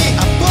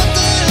 I put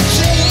the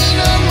chain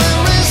on my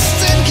wrist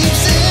and keep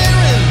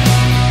staring.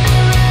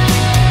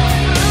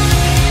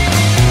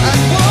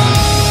 And what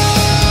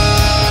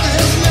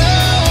has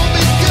now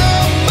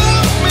become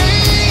of me?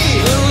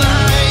 The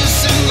lies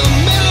in the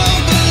middle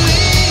of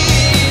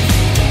belief,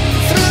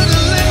 through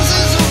the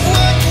lenses of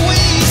what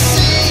we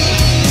see.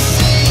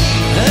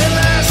 And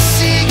I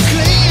see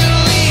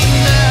clearly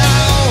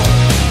now.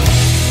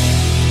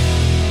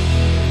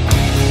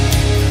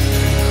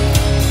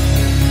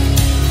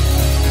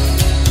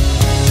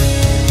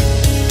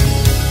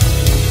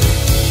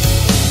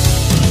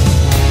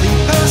 We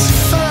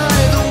pacify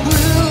the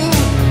will,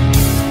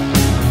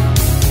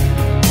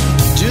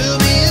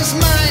 dubious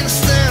minds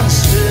stand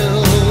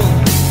still.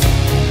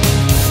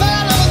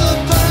 Follow the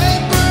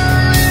piper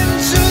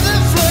into the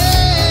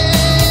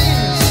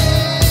flames.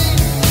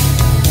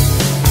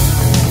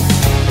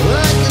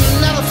 Like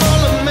another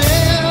fallen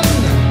man,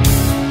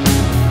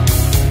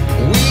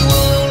 we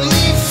will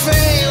only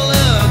fail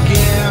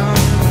again,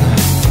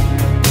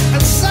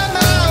 and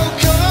somehow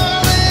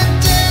call it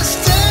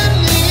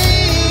destiny.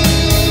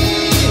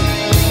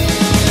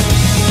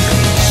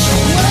 So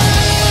why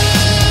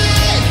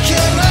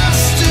can I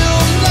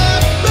still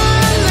not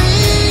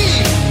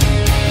believe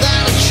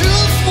that the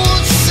truth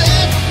would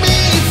set me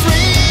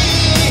free?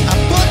 I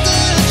put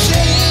the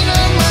chain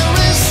on my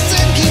wrist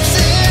and keep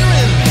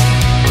staring.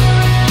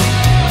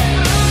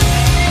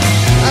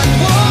 And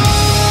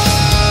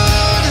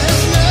what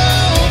has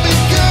now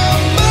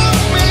become of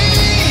me?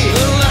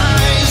 The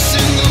lies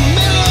in the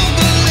middle of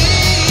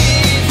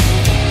belief,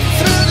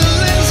 through the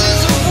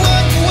lenses of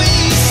what we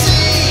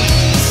see.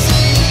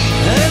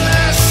 And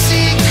I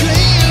see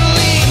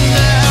clearly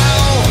now.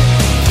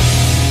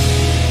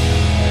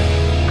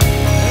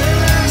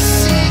 And I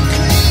see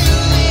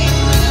clearly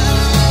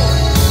now.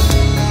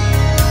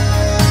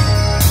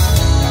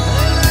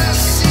 And I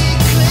see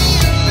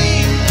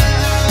clearly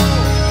now. And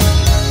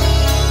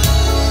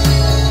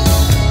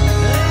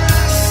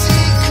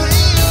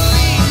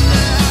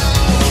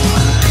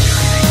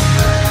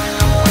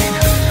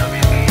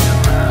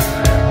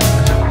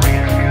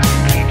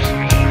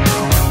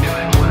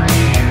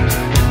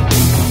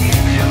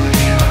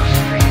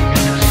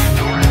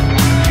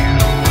I see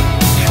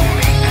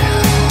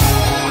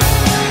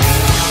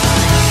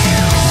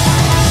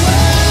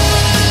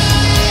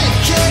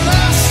Can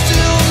I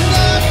still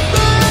not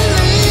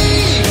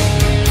believe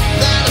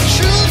that the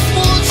truth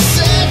would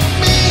set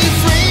me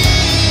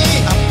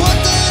free? I put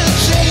the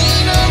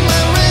chain on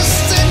my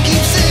wrist and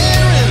keep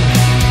staring.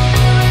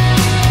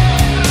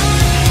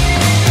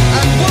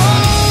 And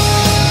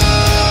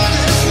what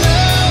has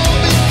now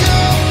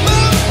become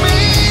of me?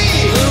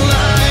 The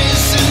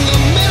lies in the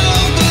middle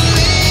of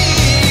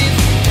belief,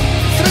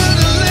 through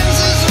the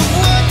lenses of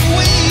what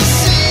we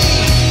see.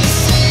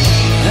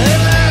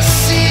 And I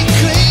see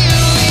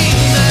clearly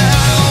now.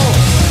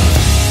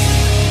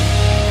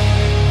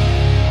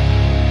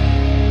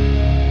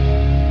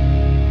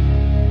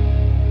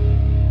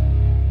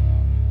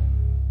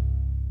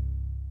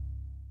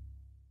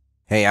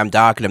 Hey, I'm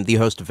Doc, and I'm the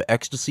host of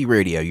Ecstasy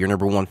Radio, your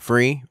number one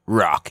free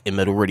rock and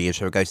metal radio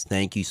show. Guys,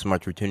 thank you so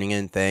much for tuning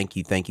in. Thank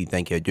you. I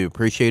do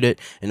appreciate it,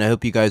 and I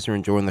hope you guys are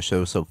enjoying the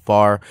show so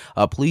far.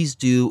 Please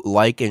do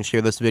like and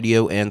share this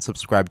video and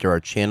subscribe to our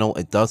channel.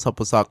 It does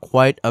help us out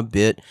quite a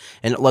bit,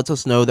 and it lets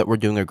us know that we're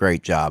doing a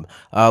great job.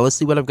 Let's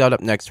see what I've got up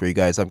next for you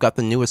guys. I've got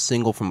the newest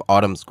single from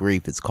Autumn's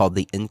Grief. It's called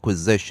The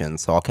Inquisition,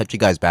 so I'll catch you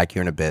guys back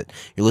here in a bit.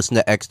 You're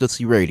listening to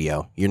Ecstasy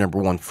Radio, your number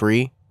one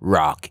free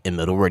rock and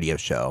metal radio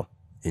show.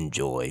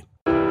 Enjoy.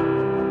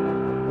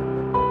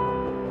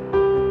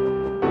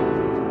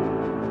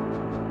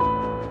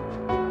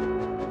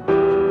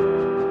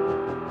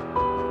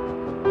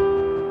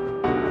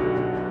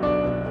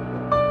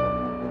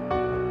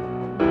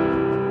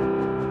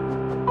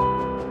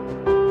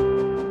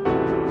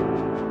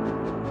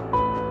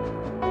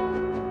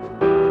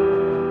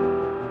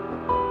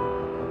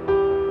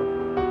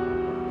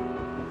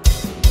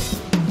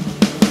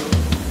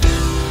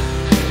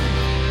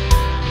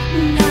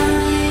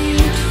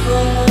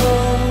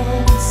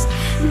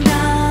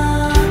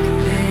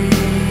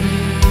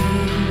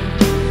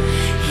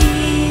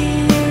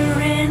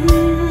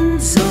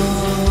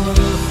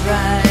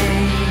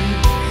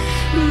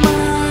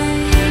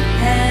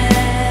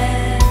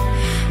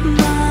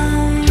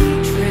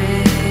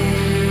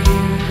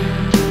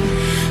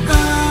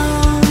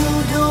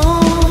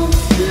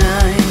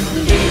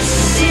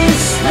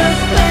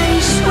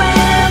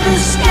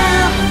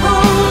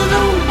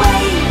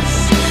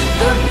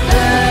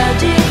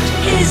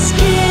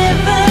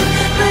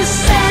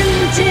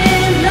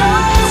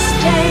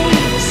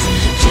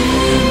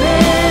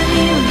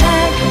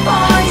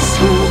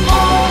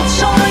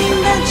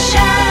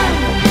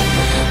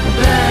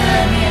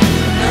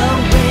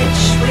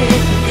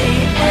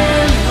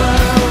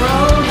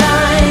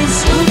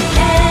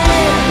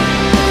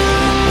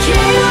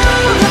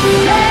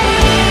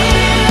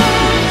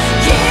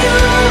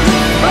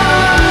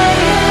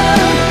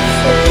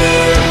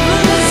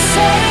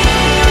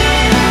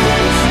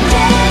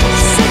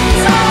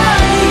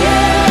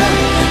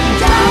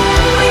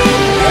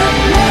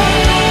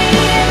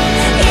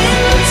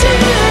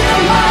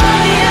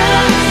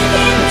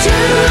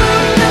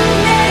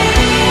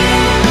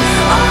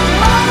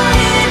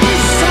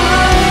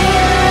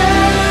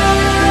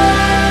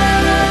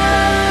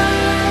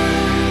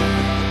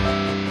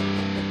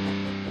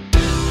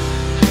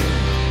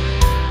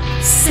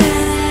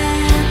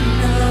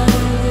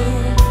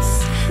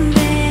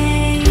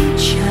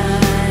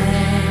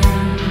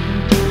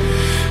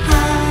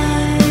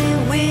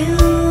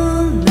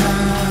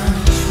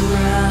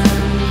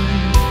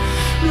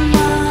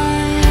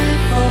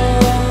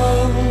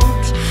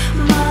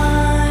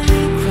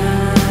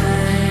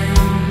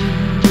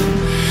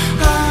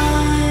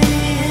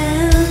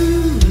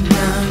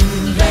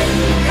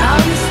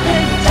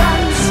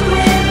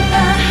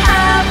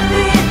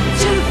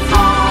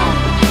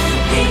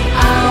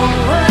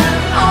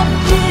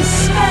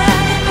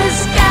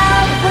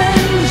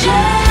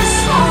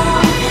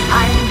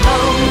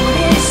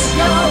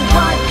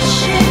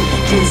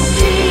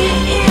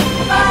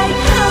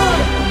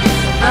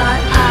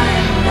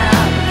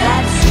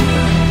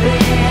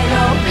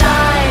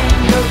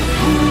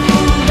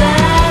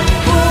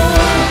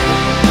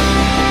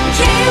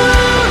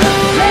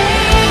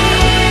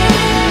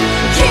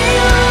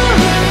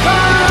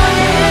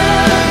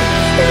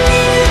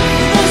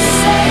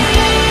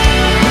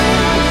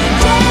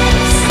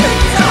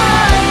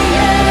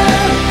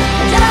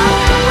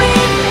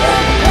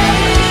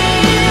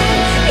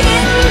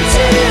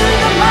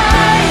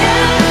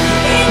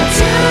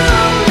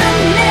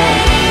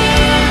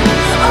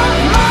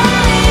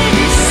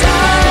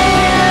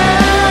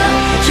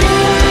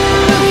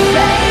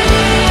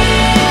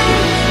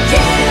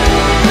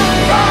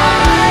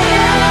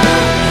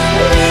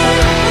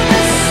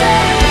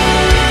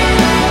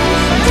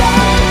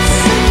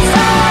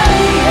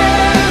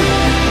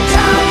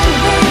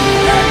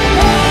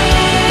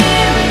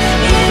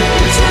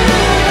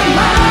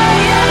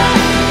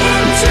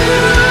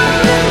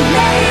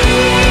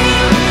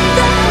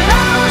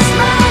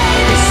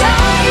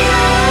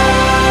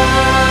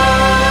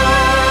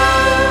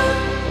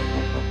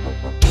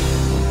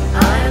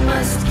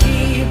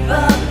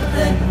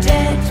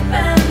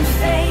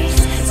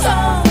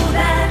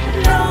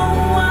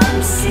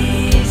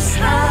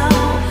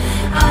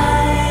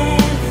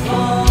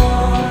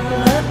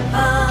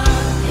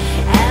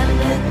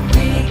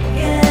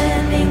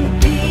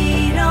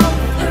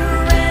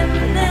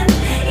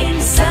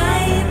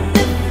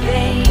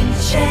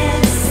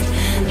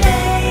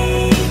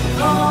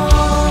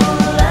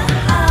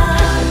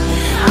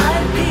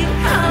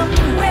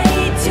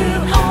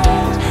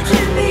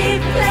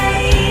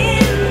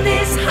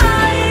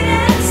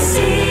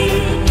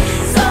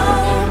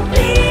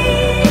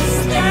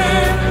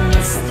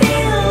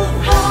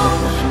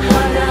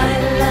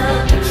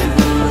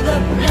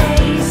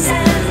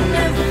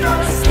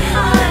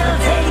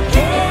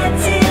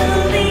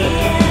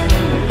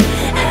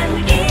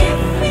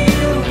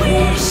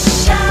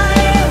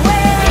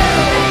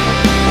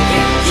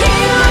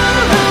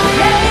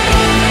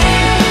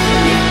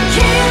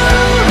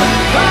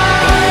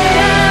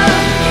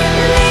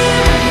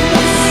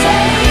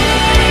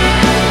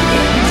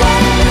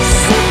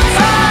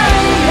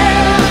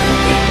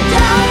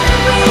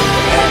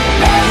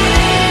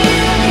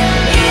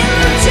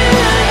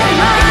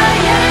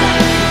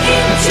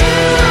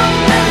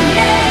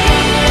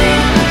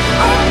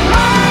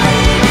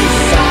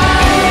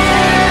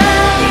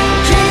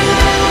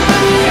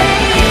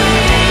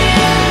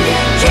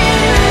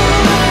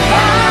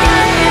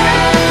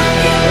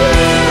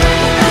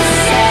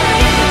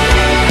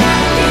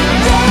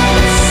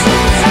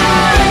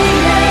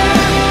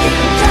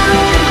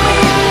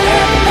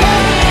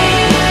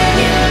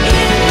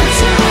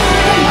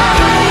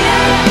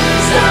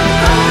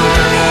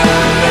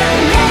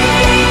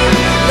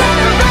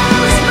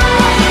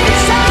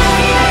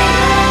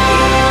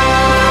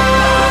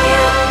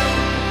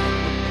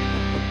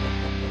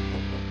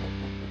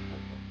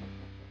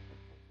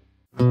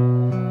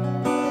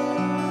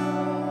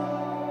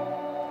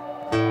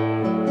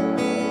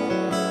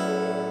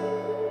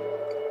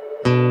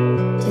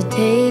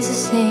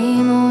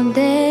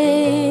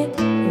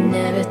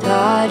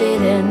 Why'd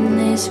it end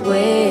this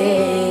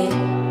way?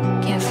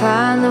 Can't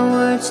find the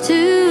words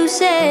to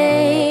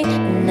say.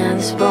 Now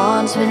the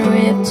spawn's been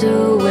ripped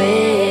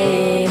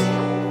away.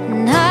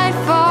 Night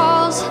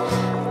falls,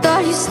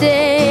 thought you'd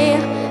stay.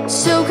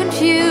 So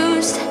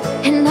confused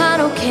and not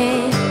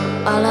okay.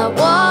 All I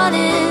want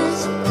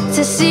is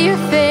to see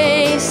your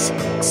face,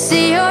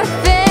 see your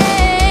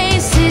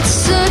face.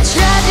 It's a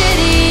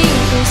tragedy,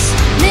 this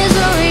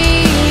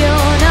misery.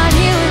 You're not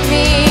here with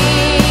me.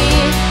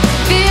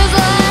 Feels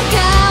like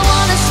I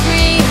wanna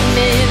scream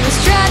in this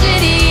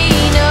tragedy.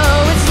 No,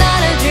 it's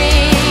not a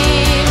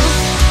dream.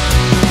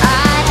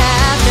 I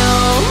have no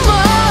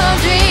more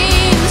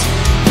dreams.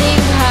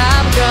 Think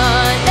I'm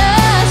gonna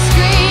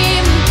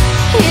scream.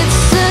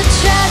 It's a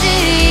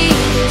tragedy,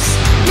 this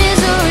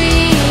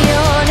misery.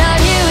 You're not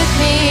here with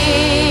me.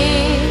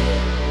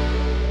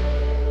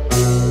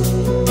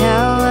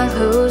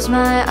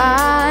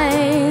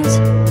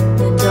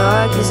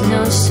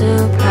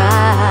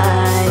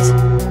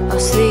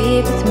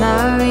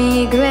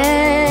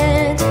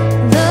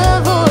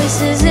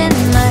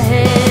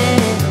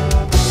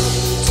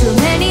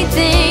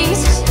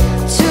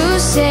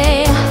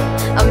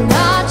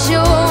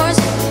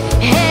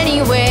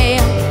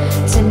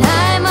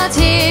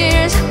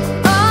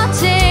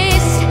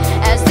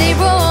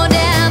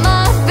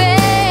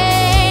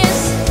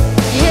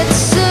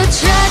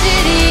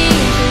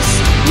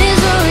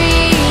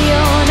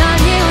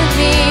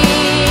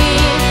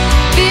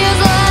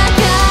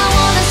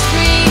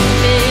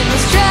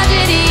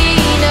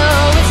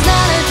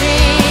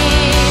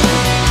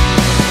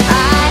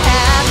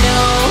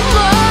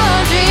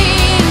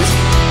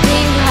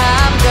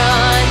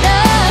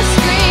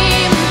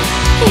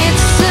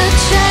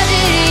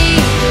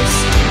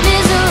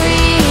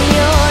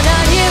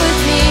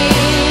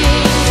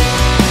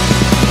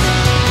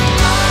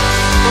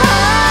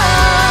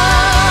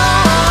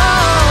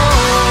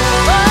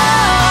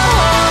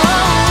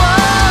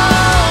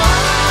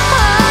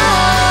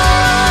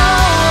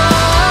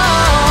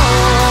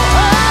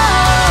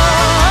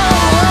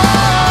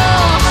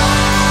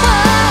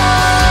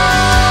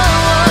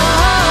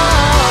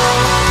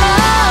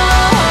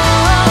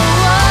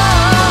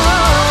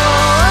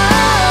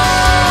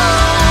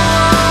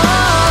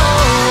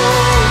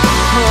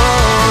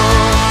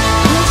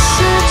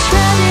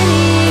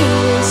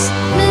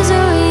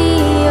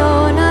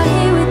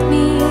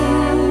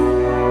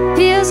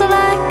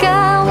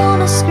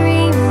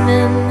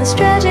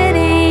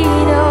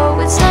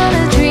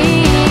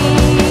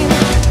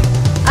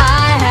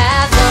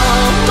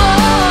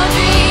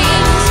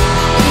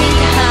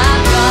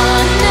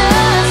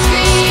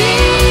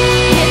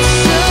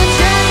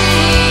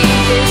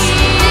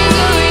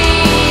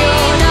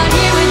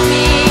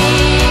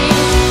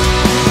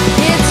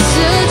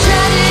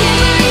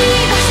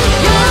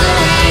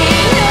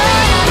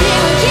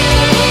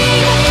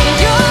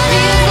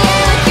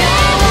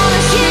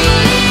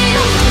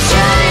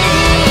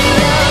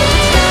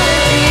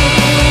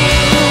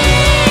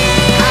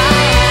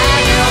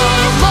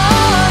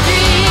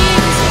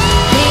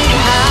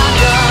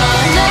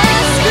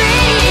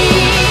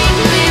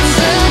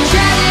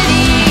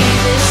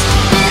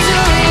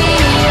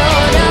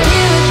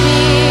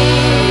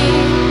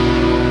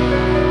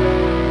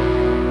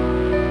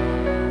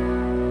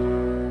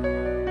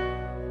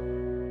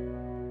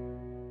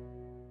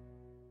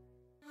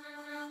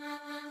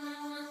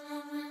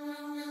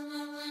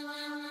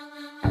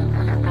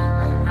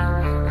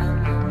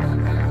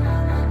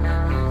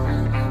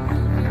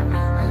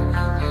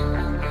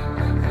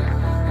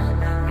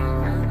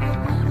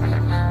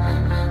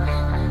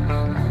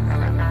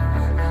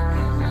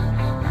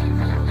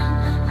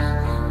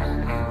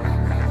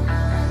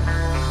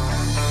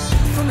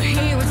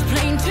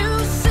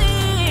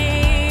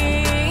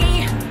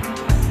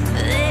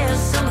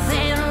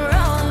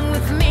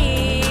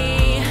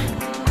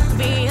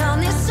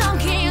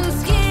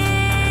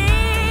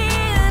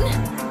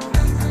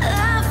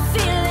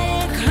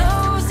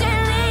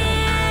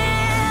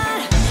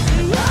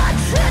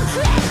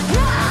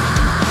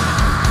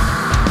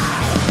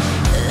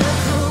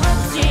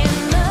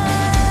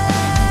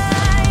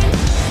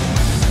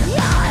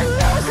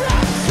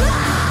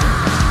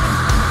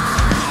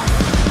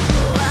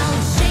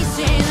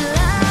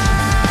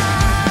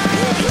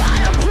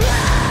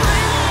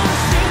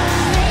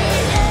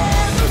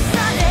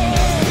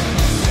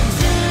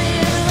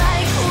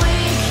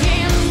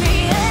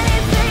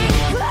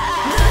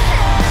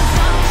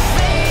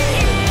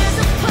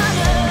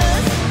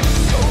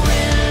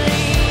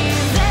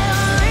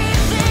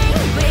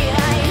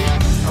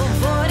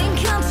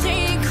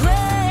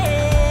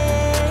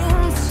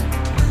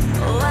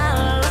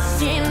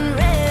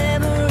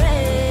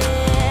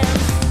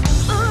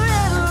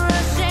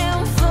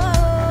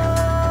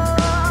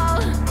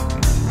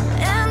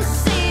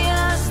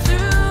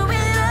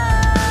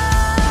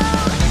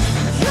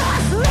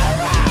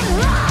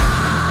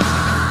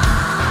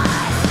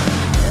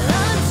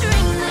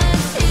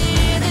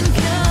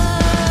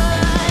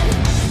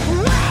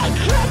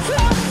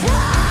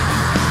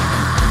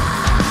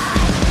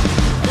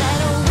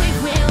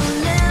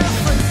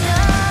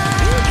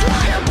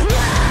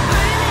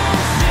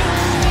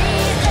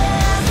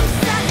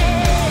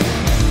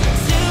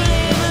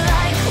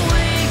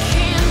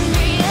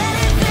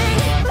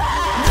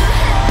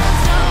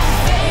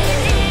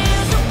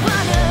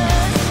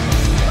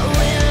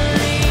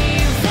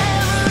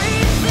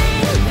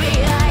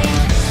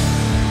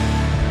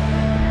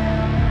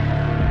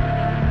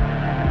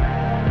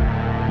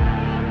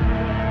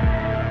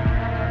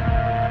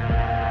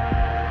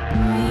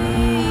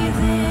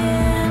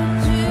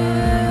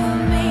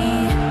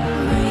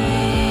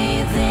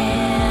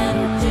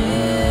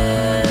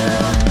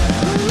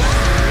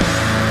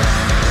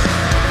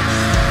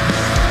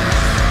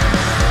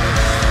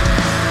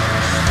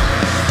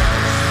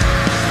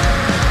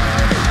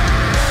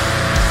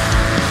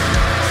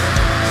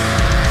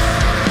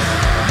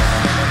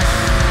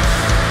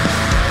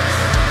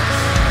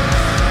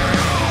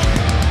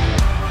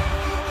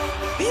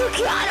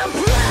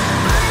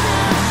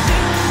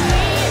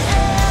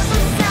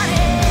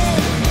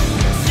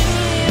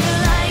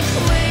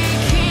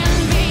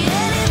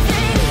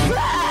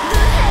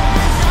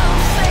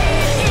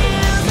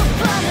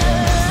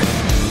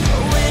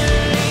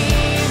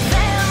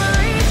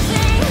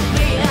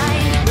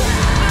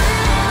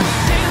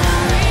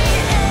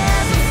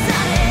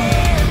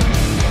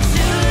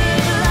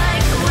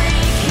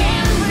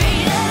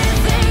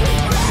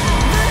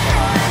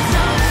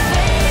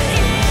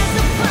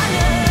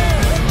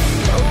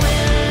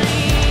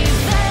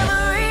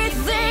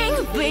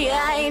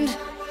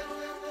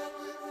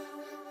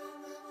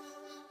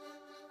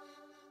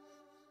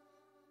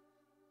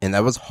 And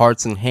that was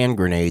Hearts and Hand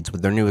Grenades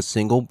with their newest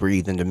single,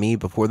 Breathe Into Me.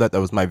 Before that, that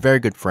was my very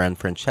good friend,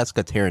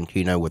 Francesca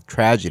Tarantino with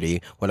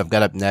Tragedy. What I've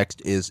got up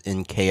next is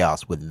In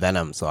Chaos with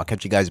Venom. So I'll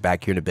catch you guys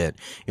back here in a bit.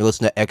 You're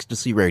listening to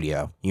Ecstasy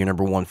Radio, your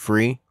number one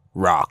free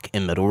rock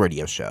and metal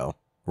radio show.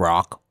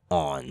 Rock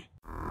on.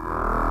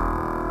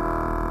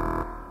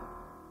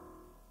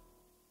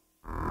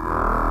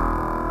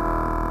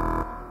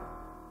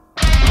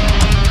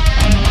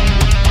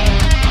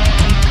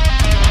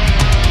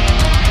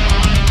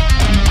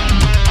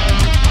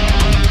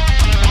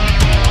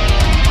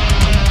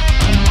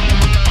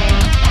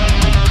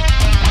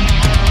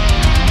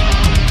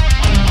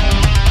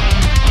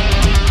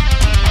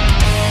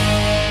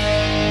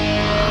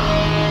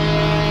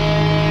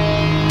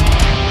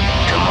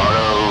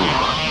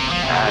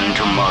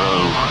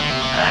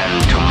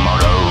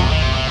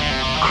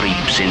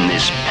 In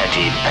this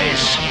petty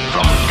pace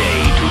from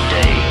day to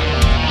day,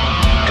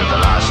 to the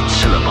last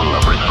syllable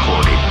of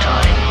recorded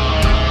time.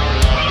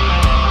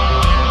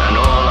 And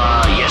all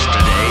our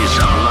yesterdays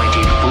have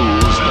lighted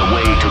fools the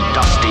way to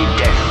dusty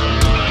death.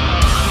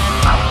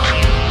 Out,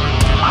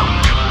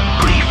 out,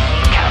 brief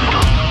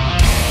candle.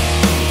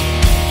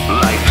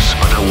 Life's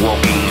but a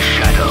walking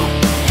shadow.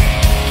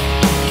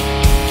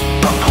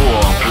 A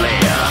poor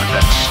player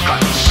that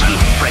struts and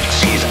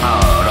frets his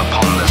hour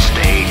upon the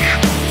stage,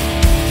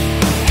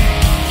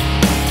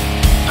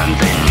 and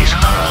then is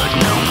heard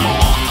no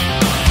more.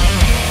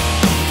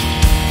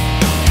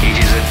 It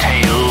is a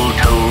tale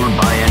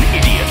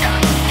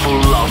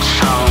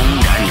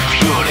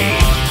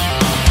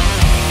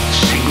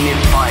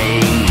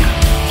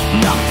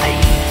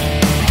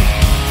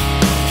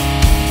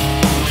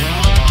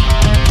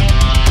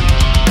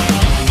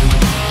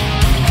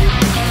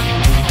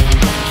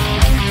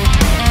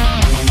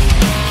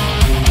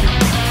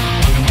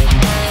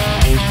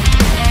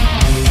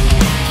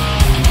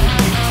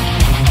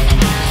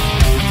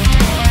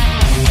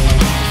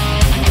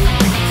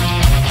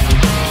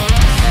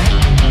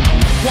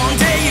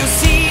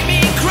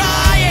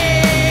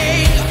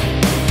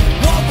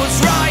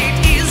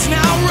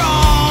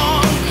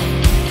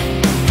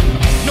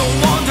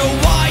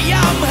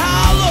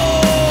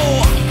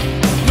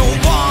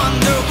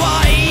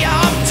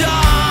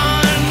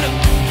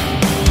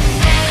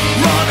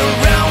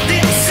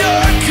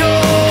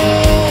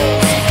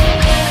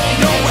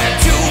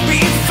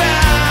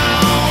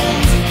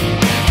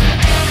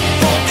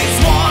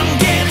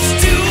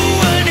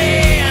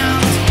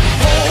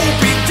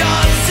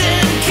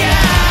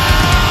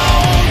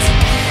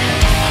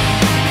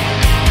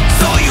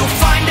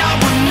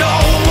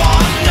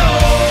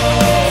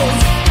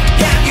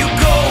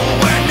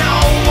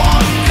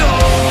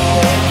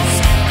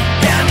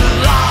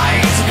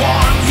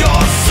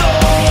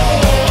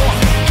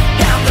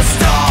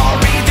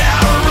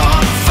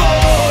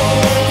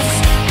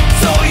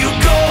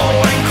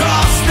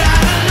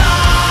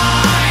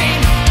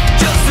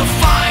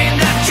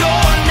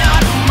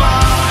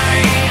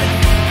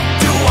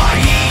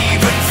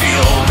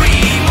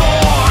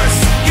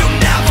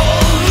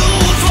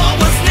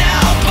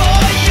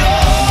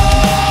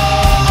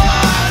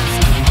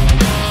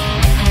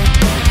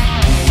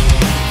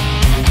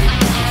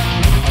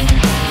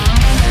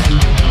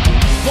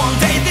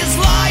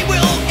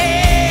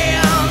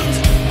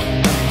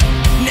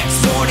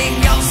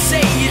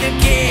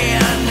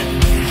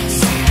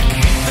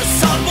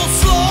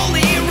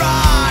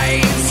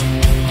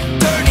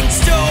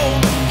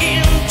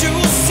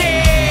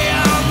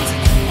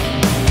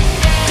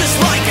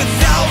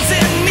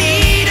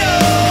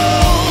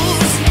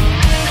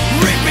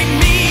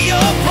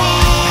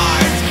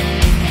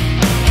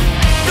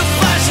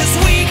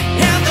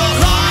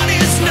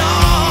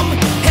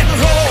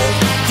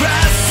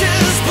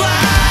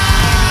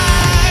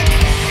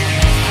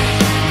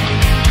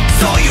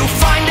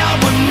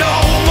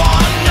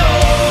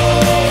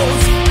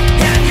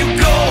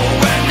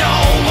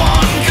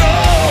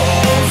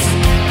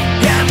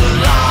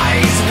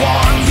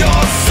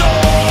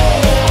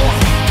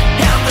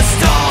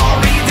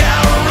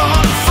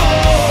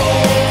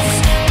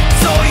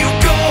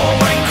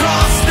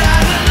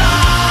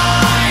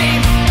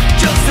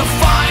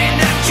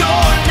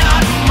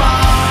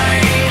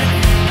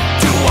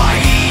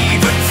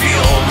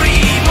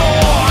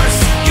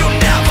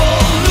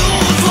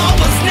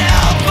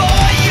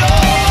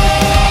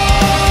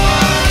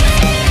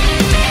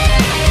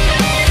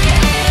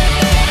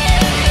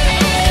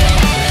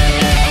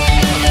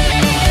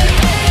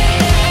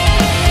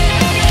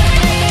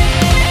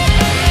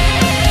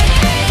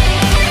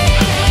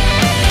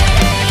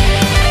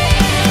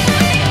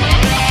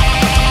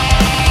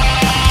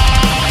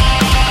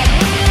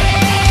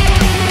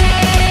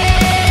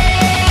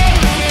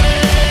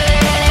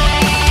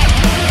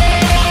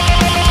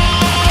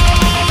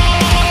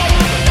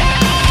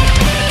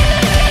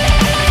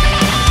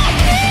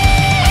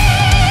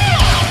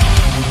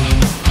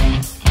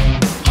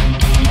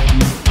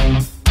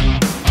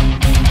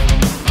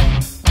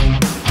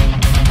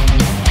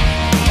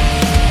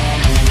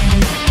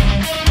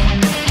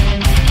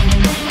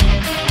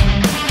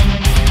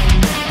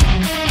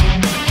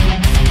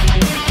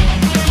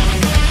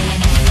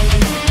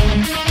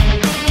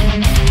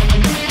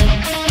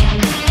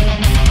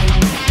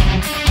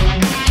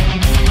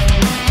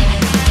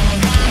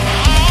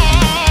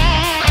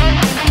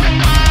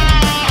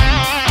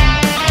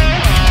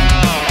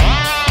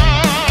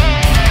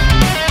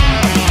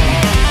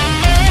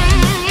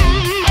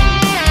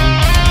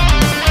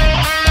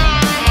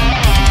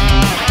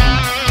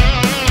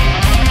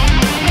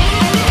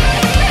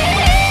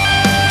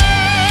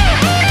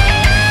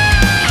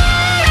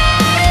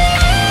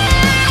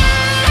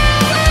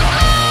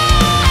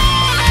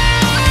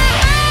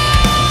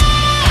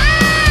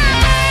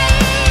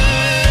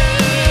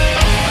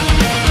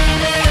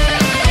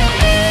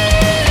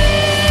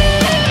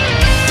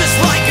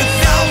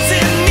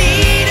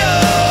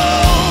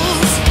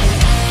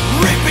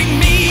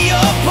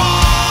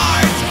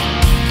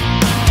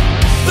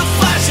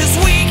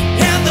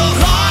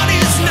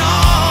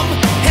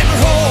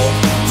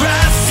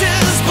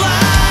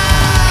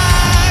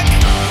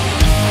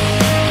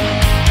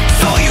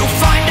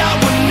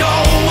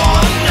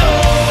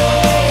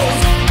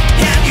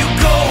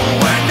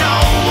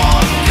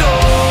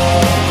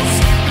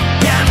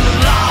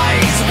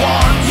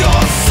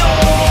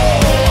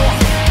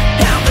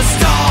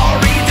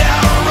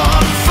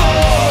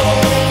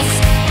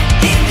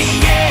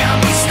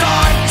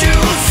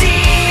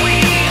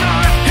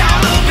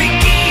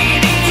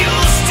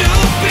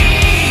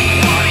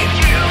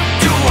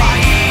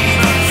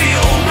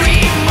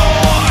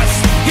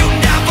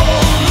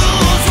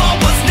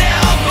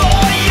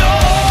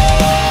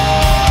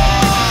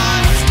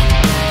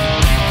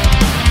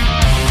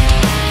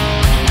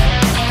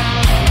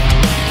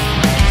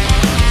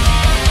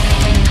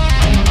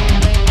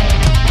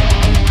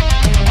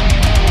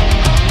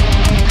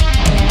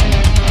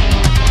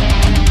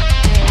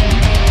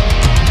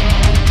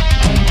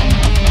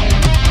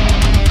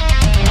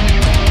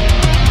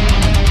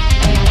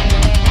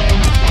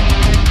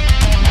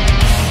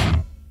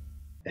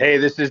Hey,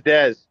 this is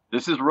Dez.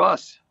 This is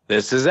Russ.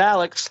 This is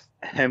Alex.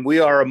 And we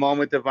are A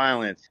Moment of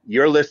Violence.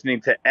 You're listening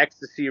to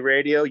Ecstasy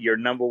Radio, your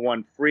number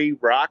one free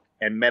rock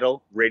and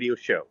metal radio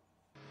show.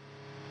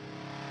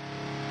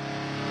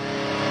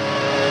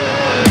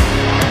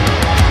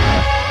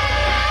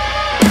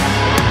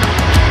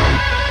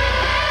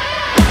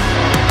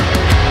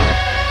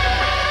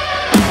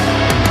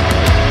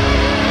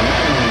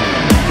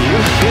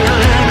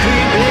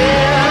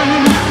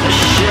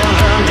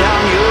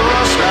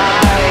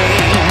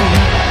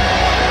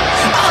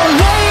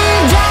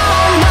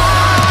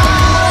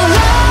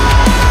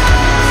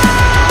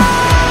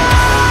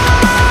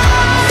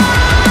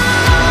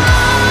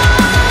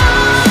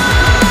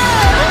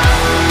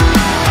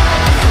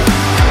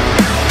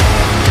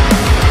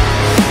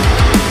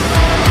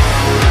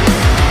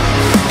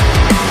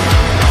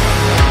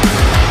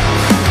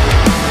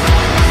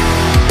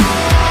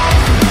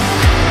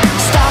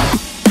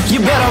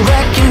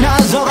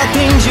 All the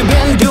things you've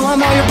been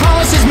doing, all your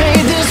promises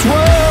made this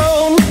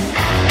world,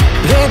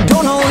 they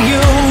don't know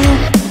you.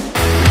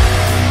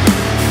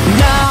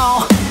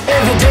 Now,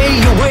 every day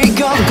you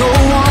wake up, go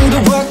on to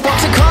work,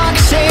 watch the clock,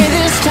 say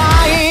this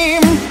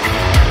time,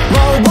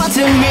 well, what's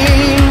it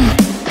mean?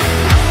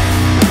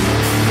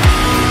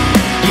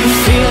 You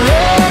feel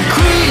it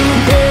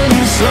creeping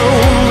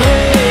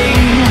slowly,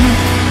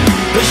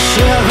 the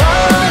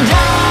shiver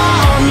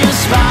down your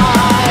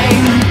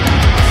spine,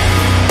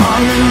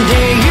 on the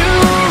day you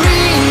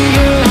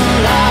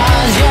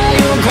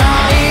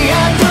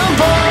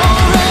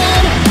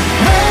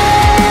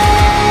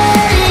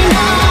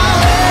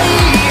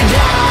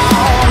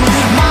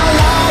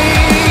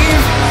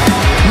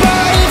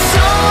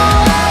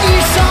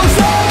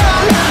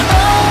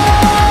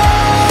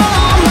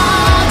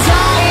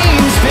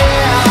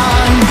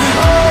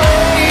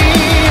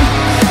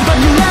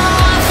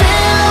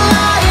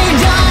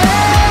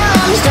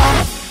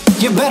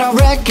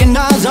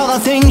all the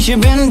things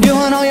you've been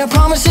doing, all your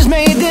promises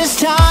made this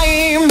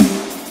time,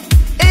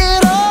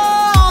 it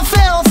all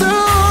fell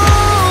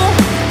through.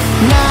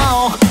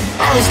 Now,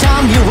 all this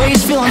time you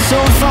waste feeling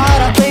so far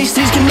out of place,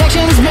 these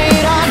connections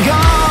made are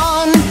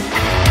gone,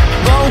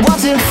 but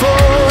what's it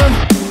for?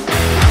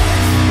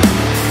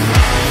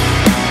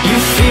 You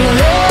feel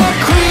it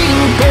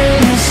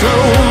creeping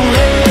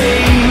slowly,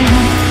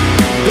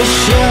 the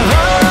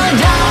shiver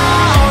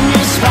down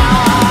your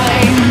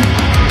spine,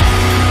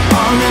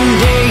 on the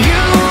day you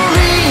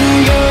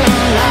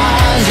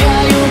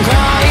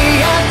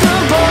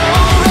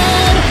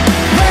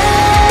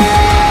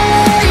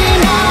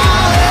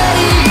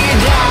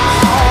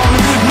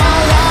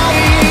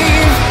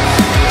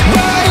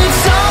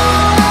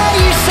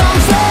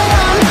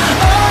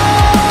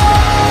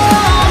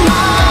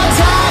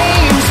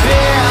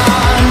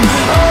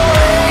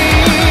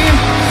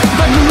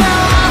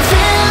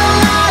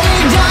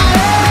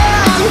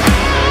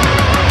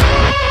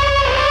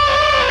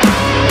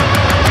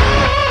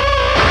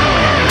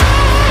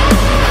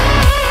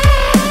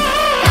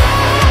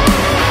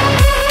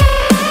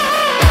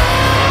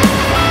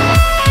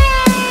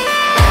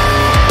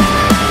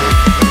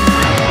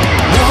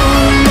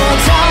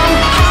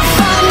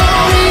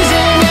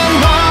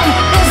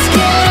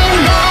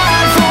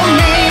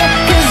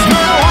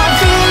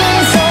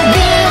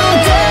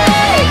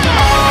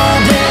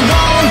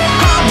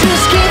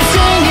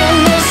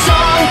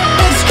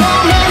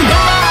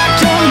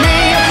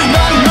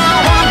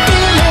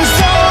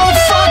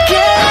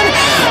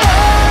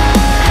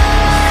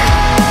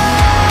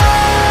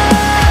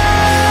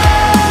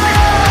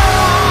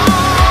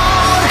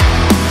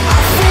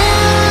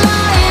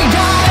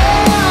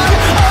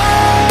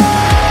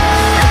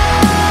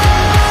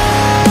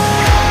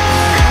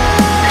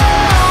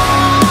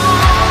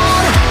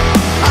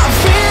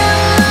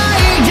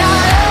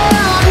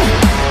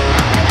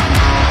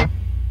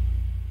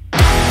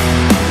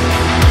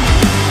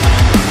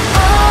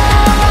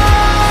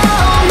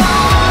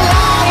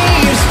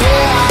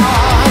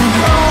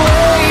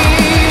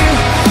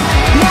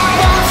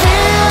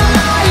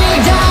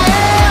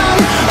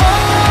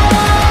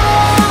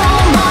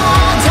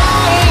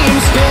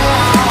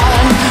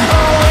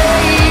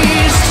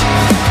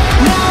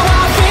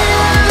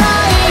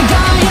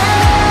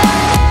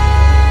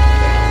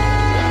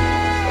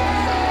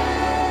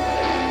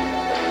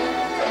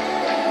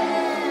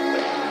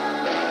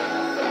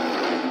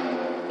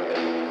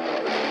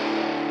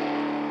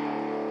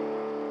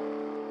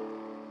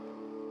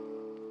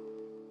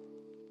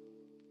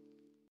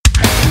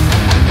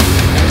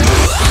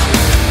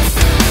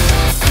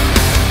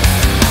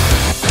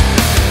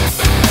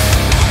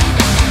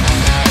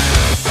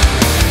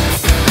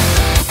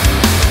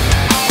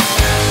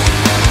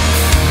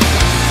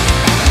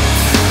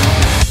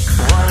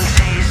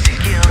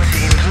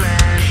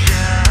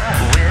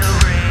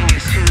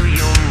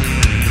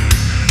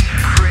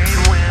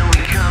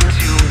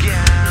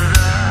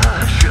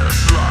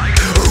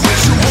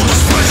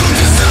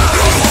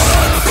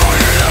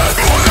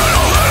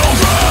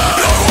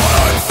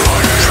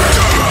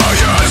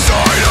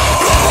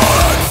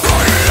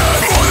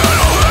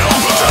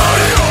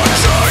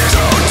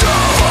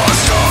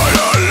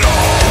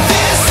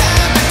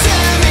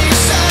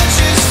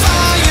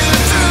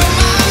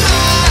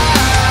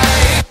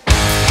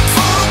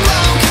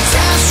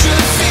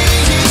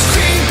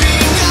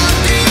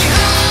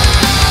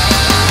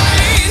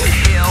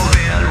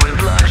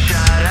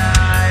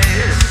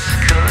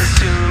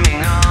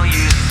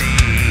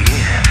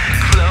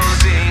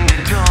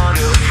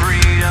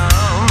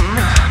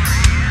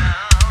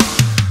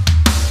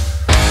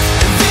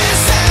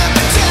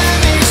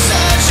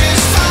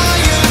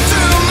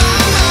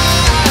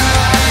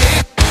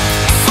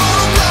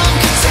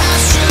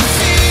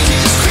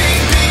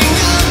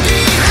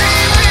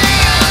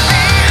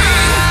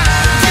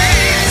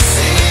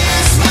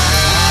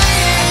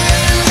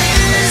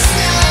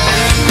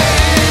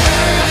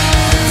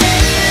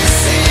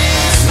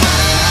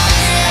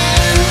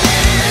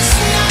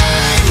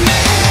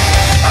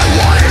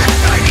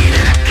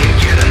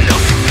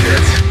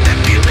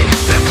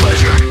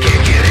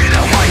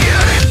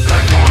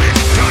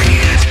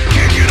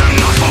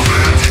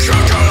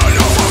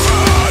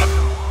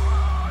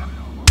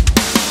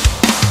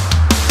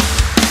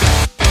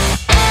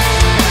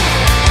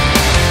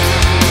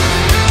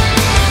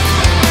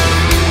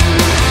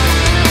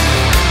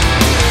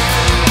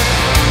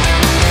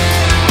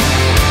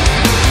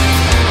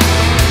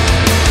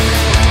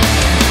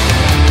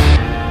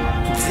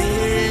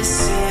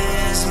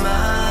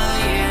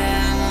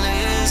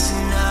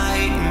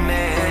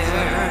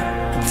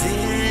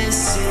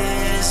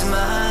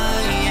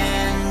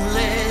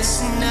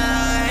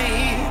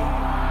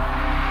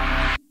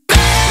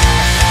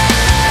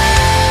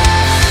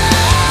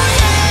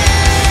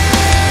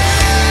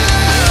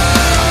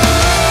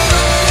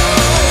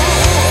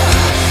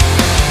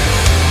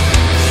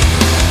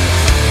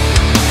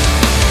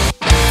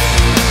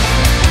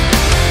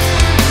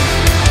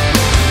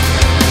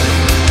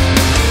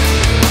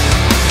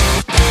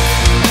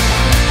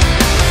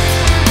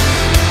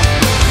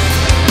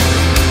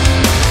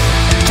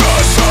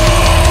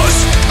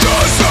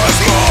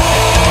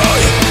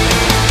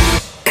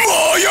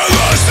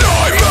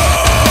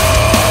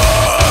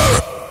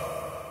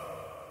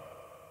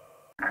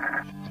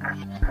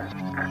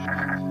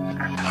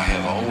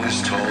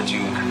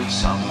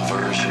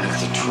version of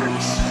the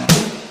truth.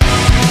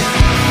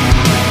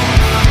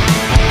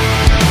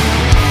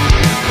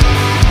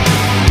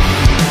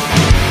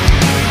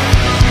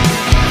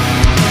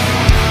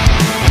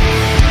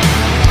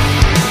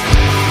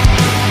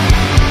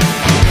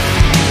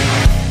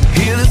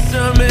 Hear the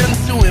sermon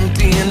so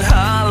empty and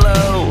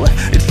hollow.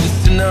 It's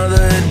just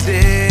another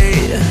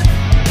day.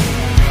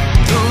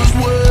 Those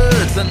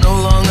words I no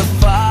longer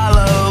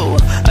follow.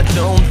 I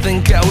don't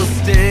think I will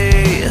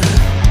stay.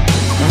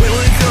 When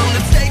we come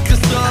to take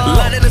us all,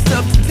 lining us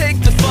up to take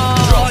the fall,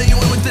 draw you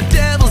in with the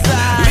devil's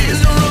eyes,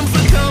 leaving no room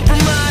for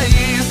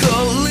compromise.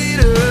 Cult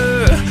leader,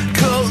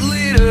 cult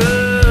leader,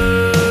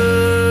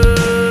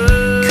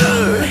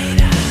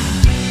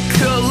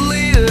 cult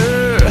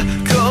leader,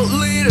 cult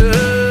leader.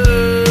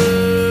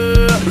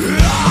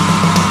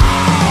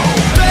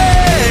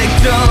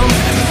 Victims,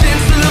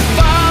 sins to the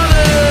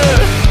Father,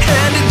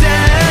 handed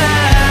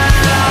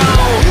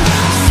down.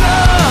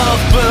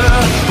 Suffer,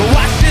 but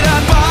why should I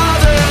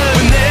bother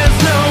when there's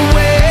no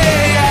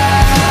way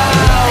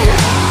out?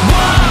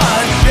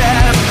 Watch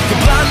as the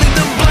blind lead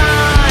the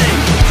blind.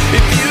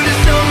 If you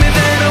disown me,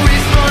 then I'll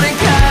respawn in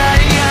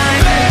kind.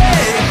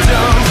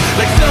 Victims,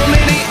 like so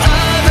many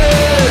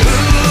others,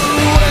 who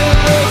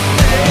will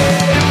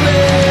save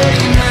me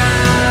now?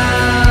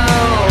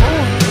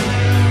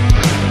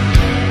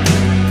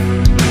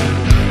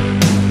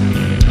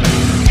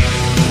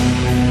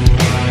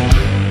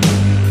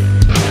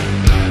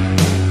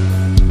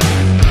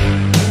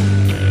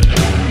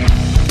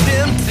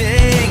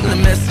 Tempting, the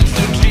message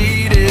so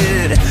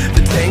cheated,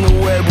 the tangle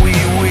web we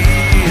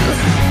weave.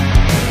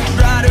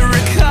 Try to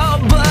recall,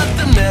 but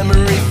the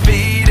memory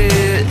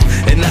faded,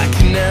 and I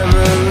can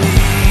never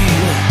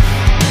leave.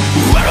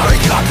 When we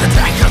come to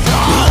take us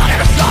all, I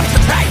never stop to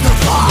take the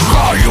fall.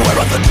 Throw you in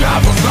with the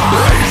devil's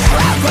eyes,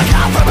 trap the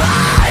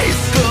compromise.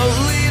 Cult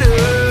leader,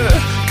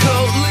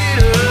 cult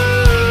leader,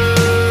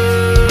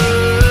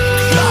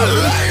 cult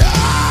leader,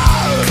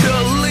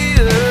 cult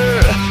leader,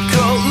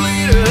 cult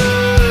leader.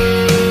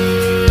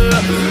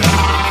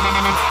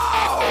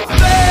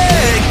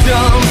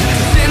 Victims,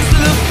 sins to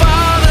the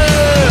Father,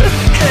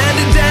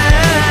 handed down.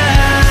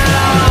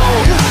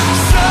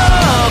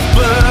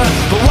 Suffer,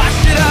 but why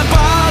should I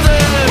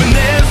bother when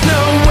there's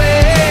no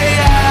way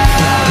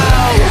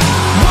out?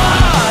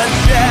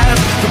 Watch as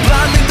the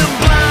blind lead the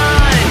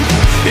blind.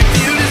 If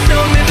you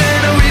disown me, then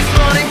I'll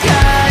respawn in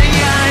kind.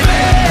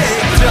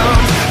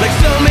 Victims, like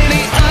so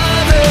many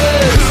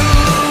others,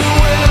 who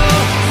will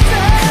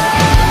save?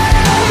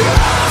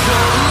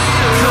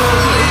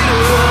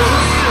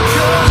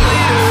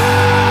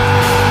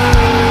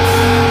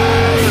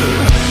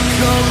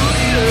 Cult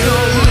leader,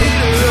 cult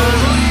leader,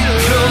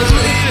 cult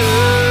leader, cult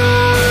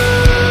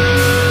leader,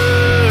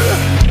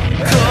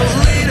 cult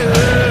leader,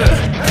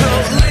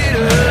 cult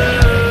leader,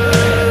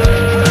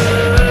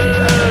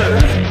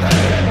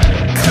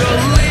 cult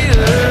leader, cult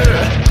leader,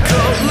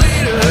 cult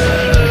leader.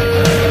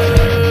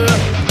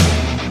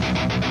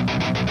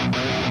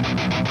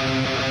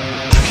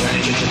 Can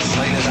I just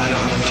explain as I know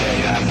how to tell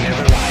you? I've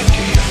never lied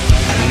to you.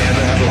 I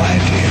never have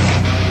lied to you.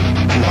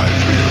 Lied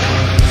to you.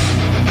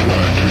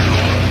 Lied to you.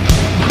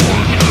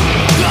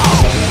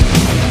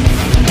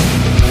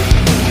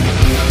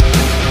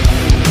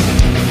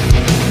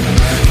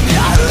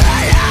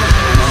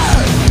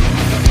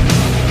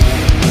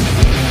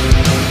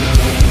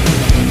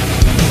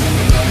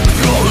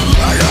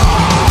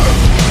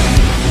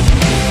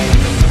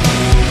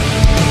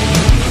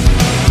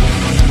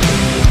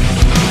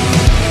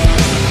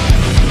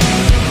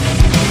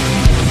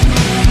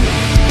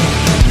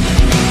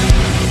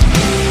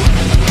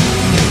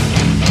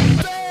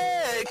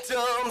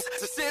 Victims,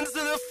 the sins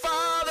of the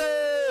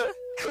Father,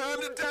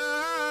 handed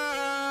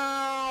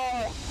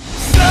down.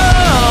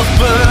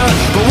 Suffer,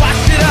 but why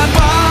should I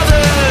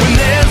bother when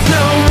there's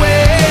no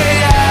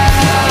way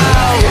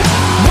out?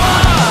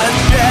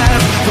 Watch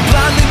as the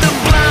blind lead the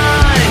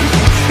blind.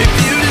 If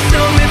you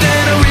disown me,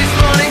 then I'll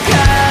respawn in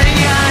kind.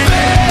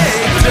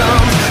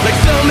 Victims, like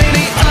so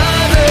many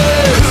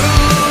others,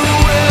 who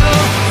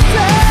will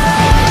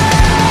save?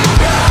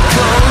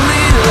 Cult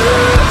leader,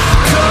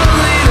 cult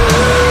leader,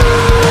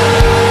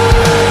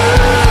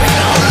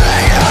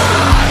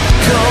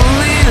 cult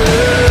leader,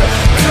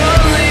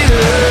 cult leader.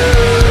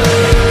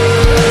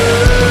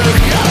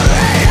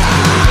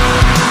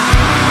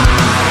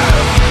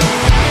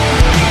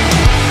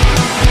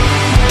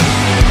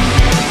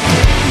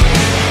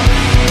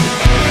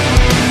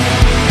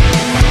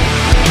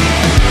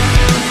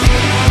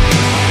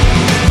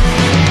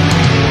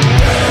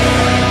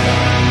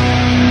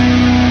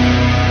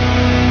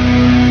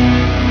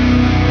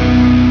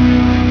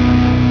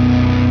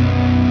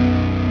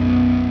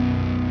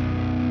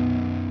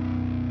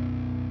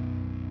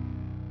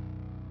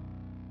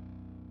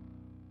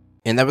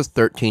 And that was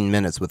 13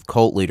 Minutes with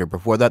Cult Leader.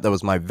 Before that, that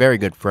was my very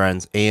good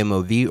friends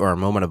AMOV, or A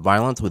Moment of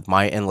Violence, with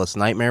My Endless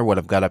Nightmare. What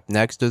I've got up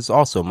next is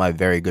also my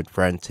very good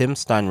friend Tim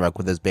Steinruck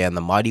with his band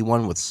The Mighty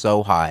One with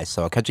So High.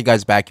 So I'll catch you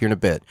guys back here in a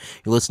bit.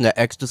 You listen to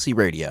Ecstasy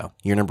Radio,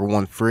 your number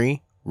one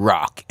free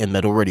rock and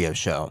metal radio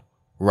show.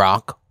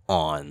 Rock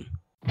on.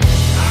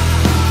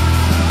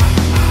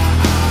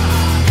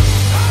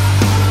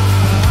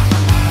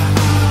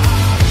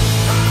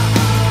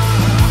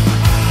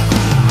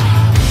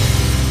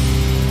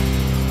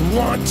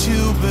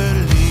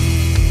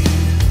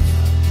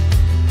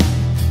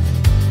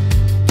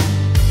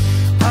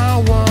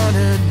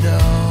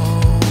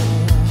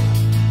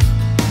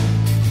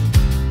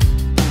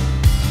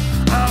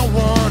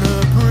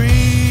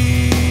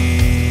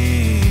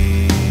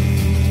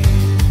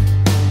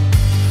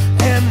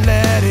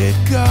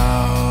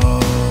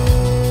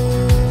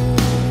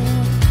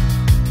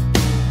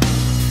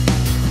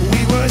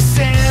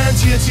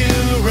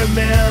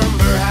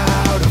 remember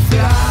how to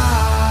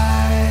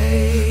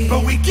fly,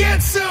 but we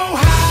get so high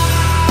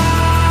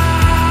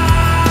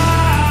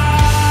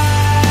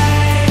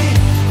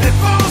and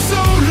fall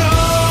so low.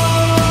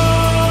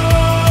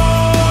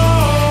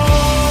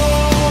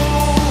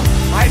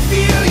 I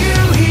feel you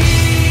here,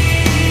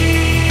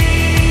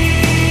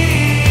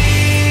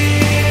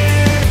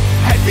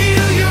 I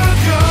feel you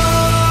go.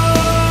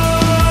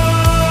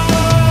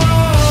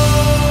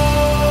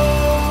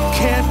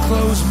 Can't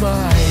close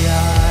my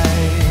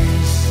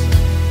eyes,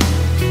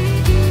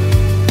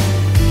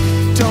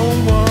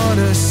 don't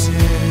wanna say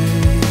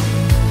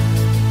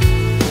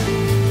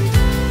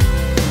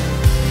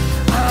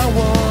I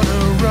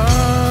wanna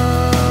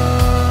run,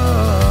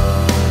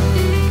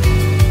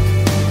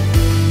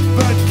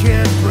 but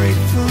can't break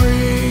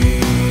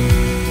free.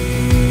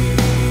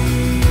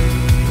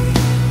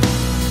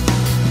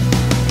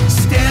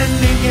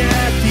 Standing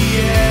at the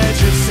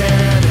edge of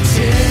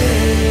sanity,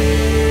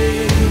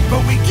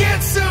 but we get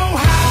so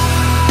high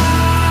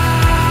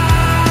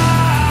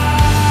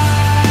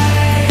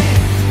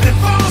and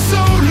fall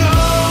so low.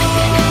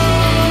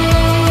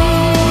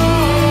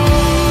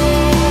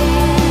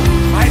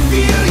 I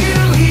feel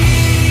you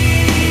here,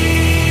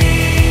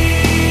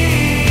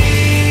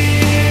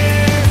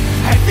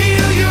 I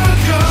feel you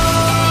go.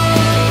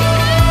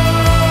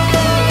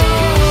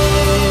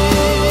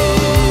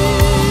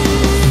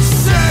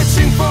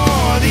 Searching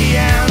for the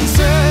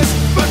answers,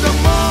 but the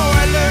more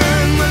I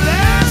learn, the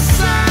less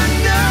I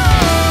know.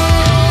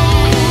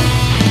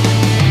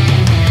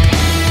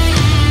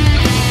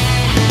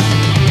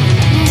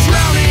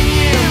 Drowning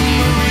in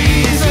the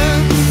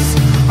reasons,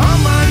 on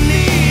my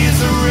knees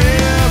a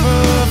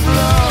river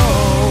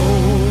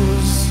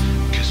flows.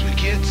 'Cause we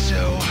get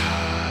so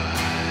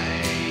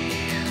high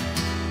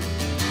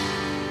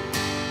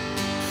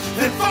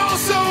and fall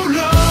so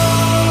low.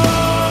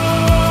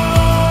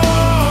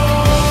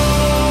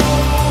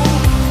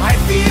 I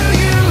feel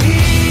you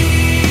here,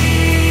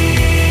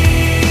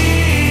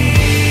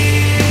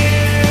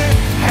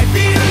 I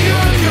feel you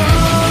go.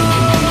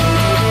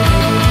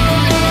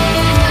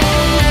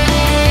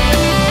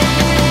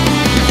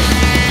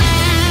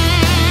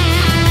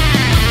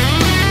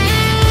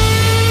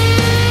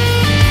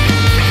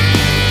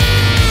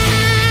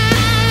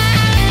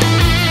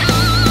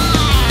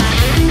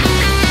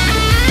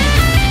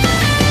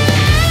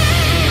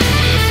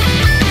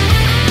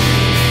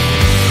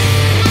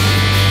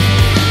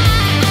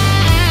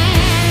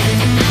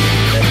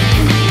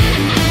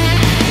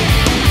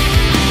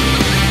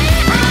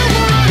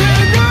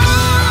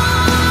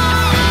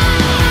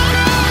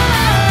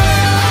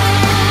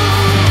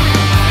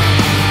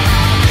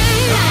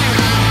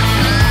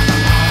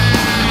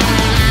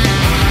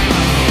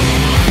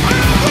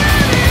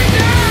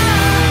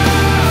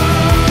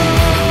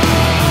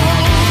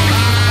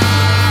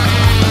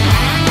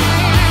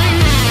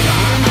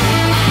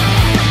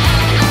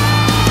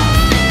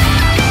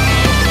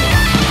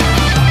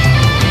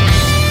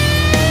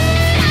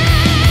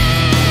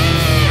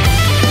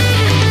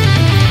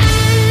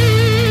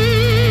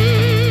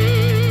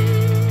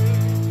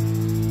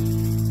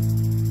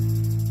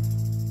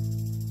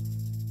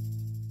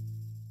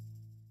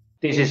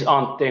 This is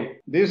Antti.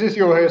 This is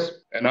Juhis.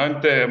 And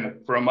I'm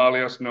Teemu from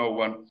Alias No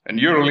One. And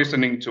you're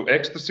listening to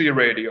Ecstasy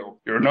Radio,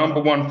 your number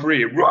one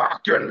free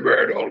rock and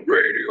metal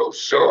radio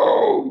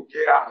show.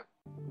 Yeah.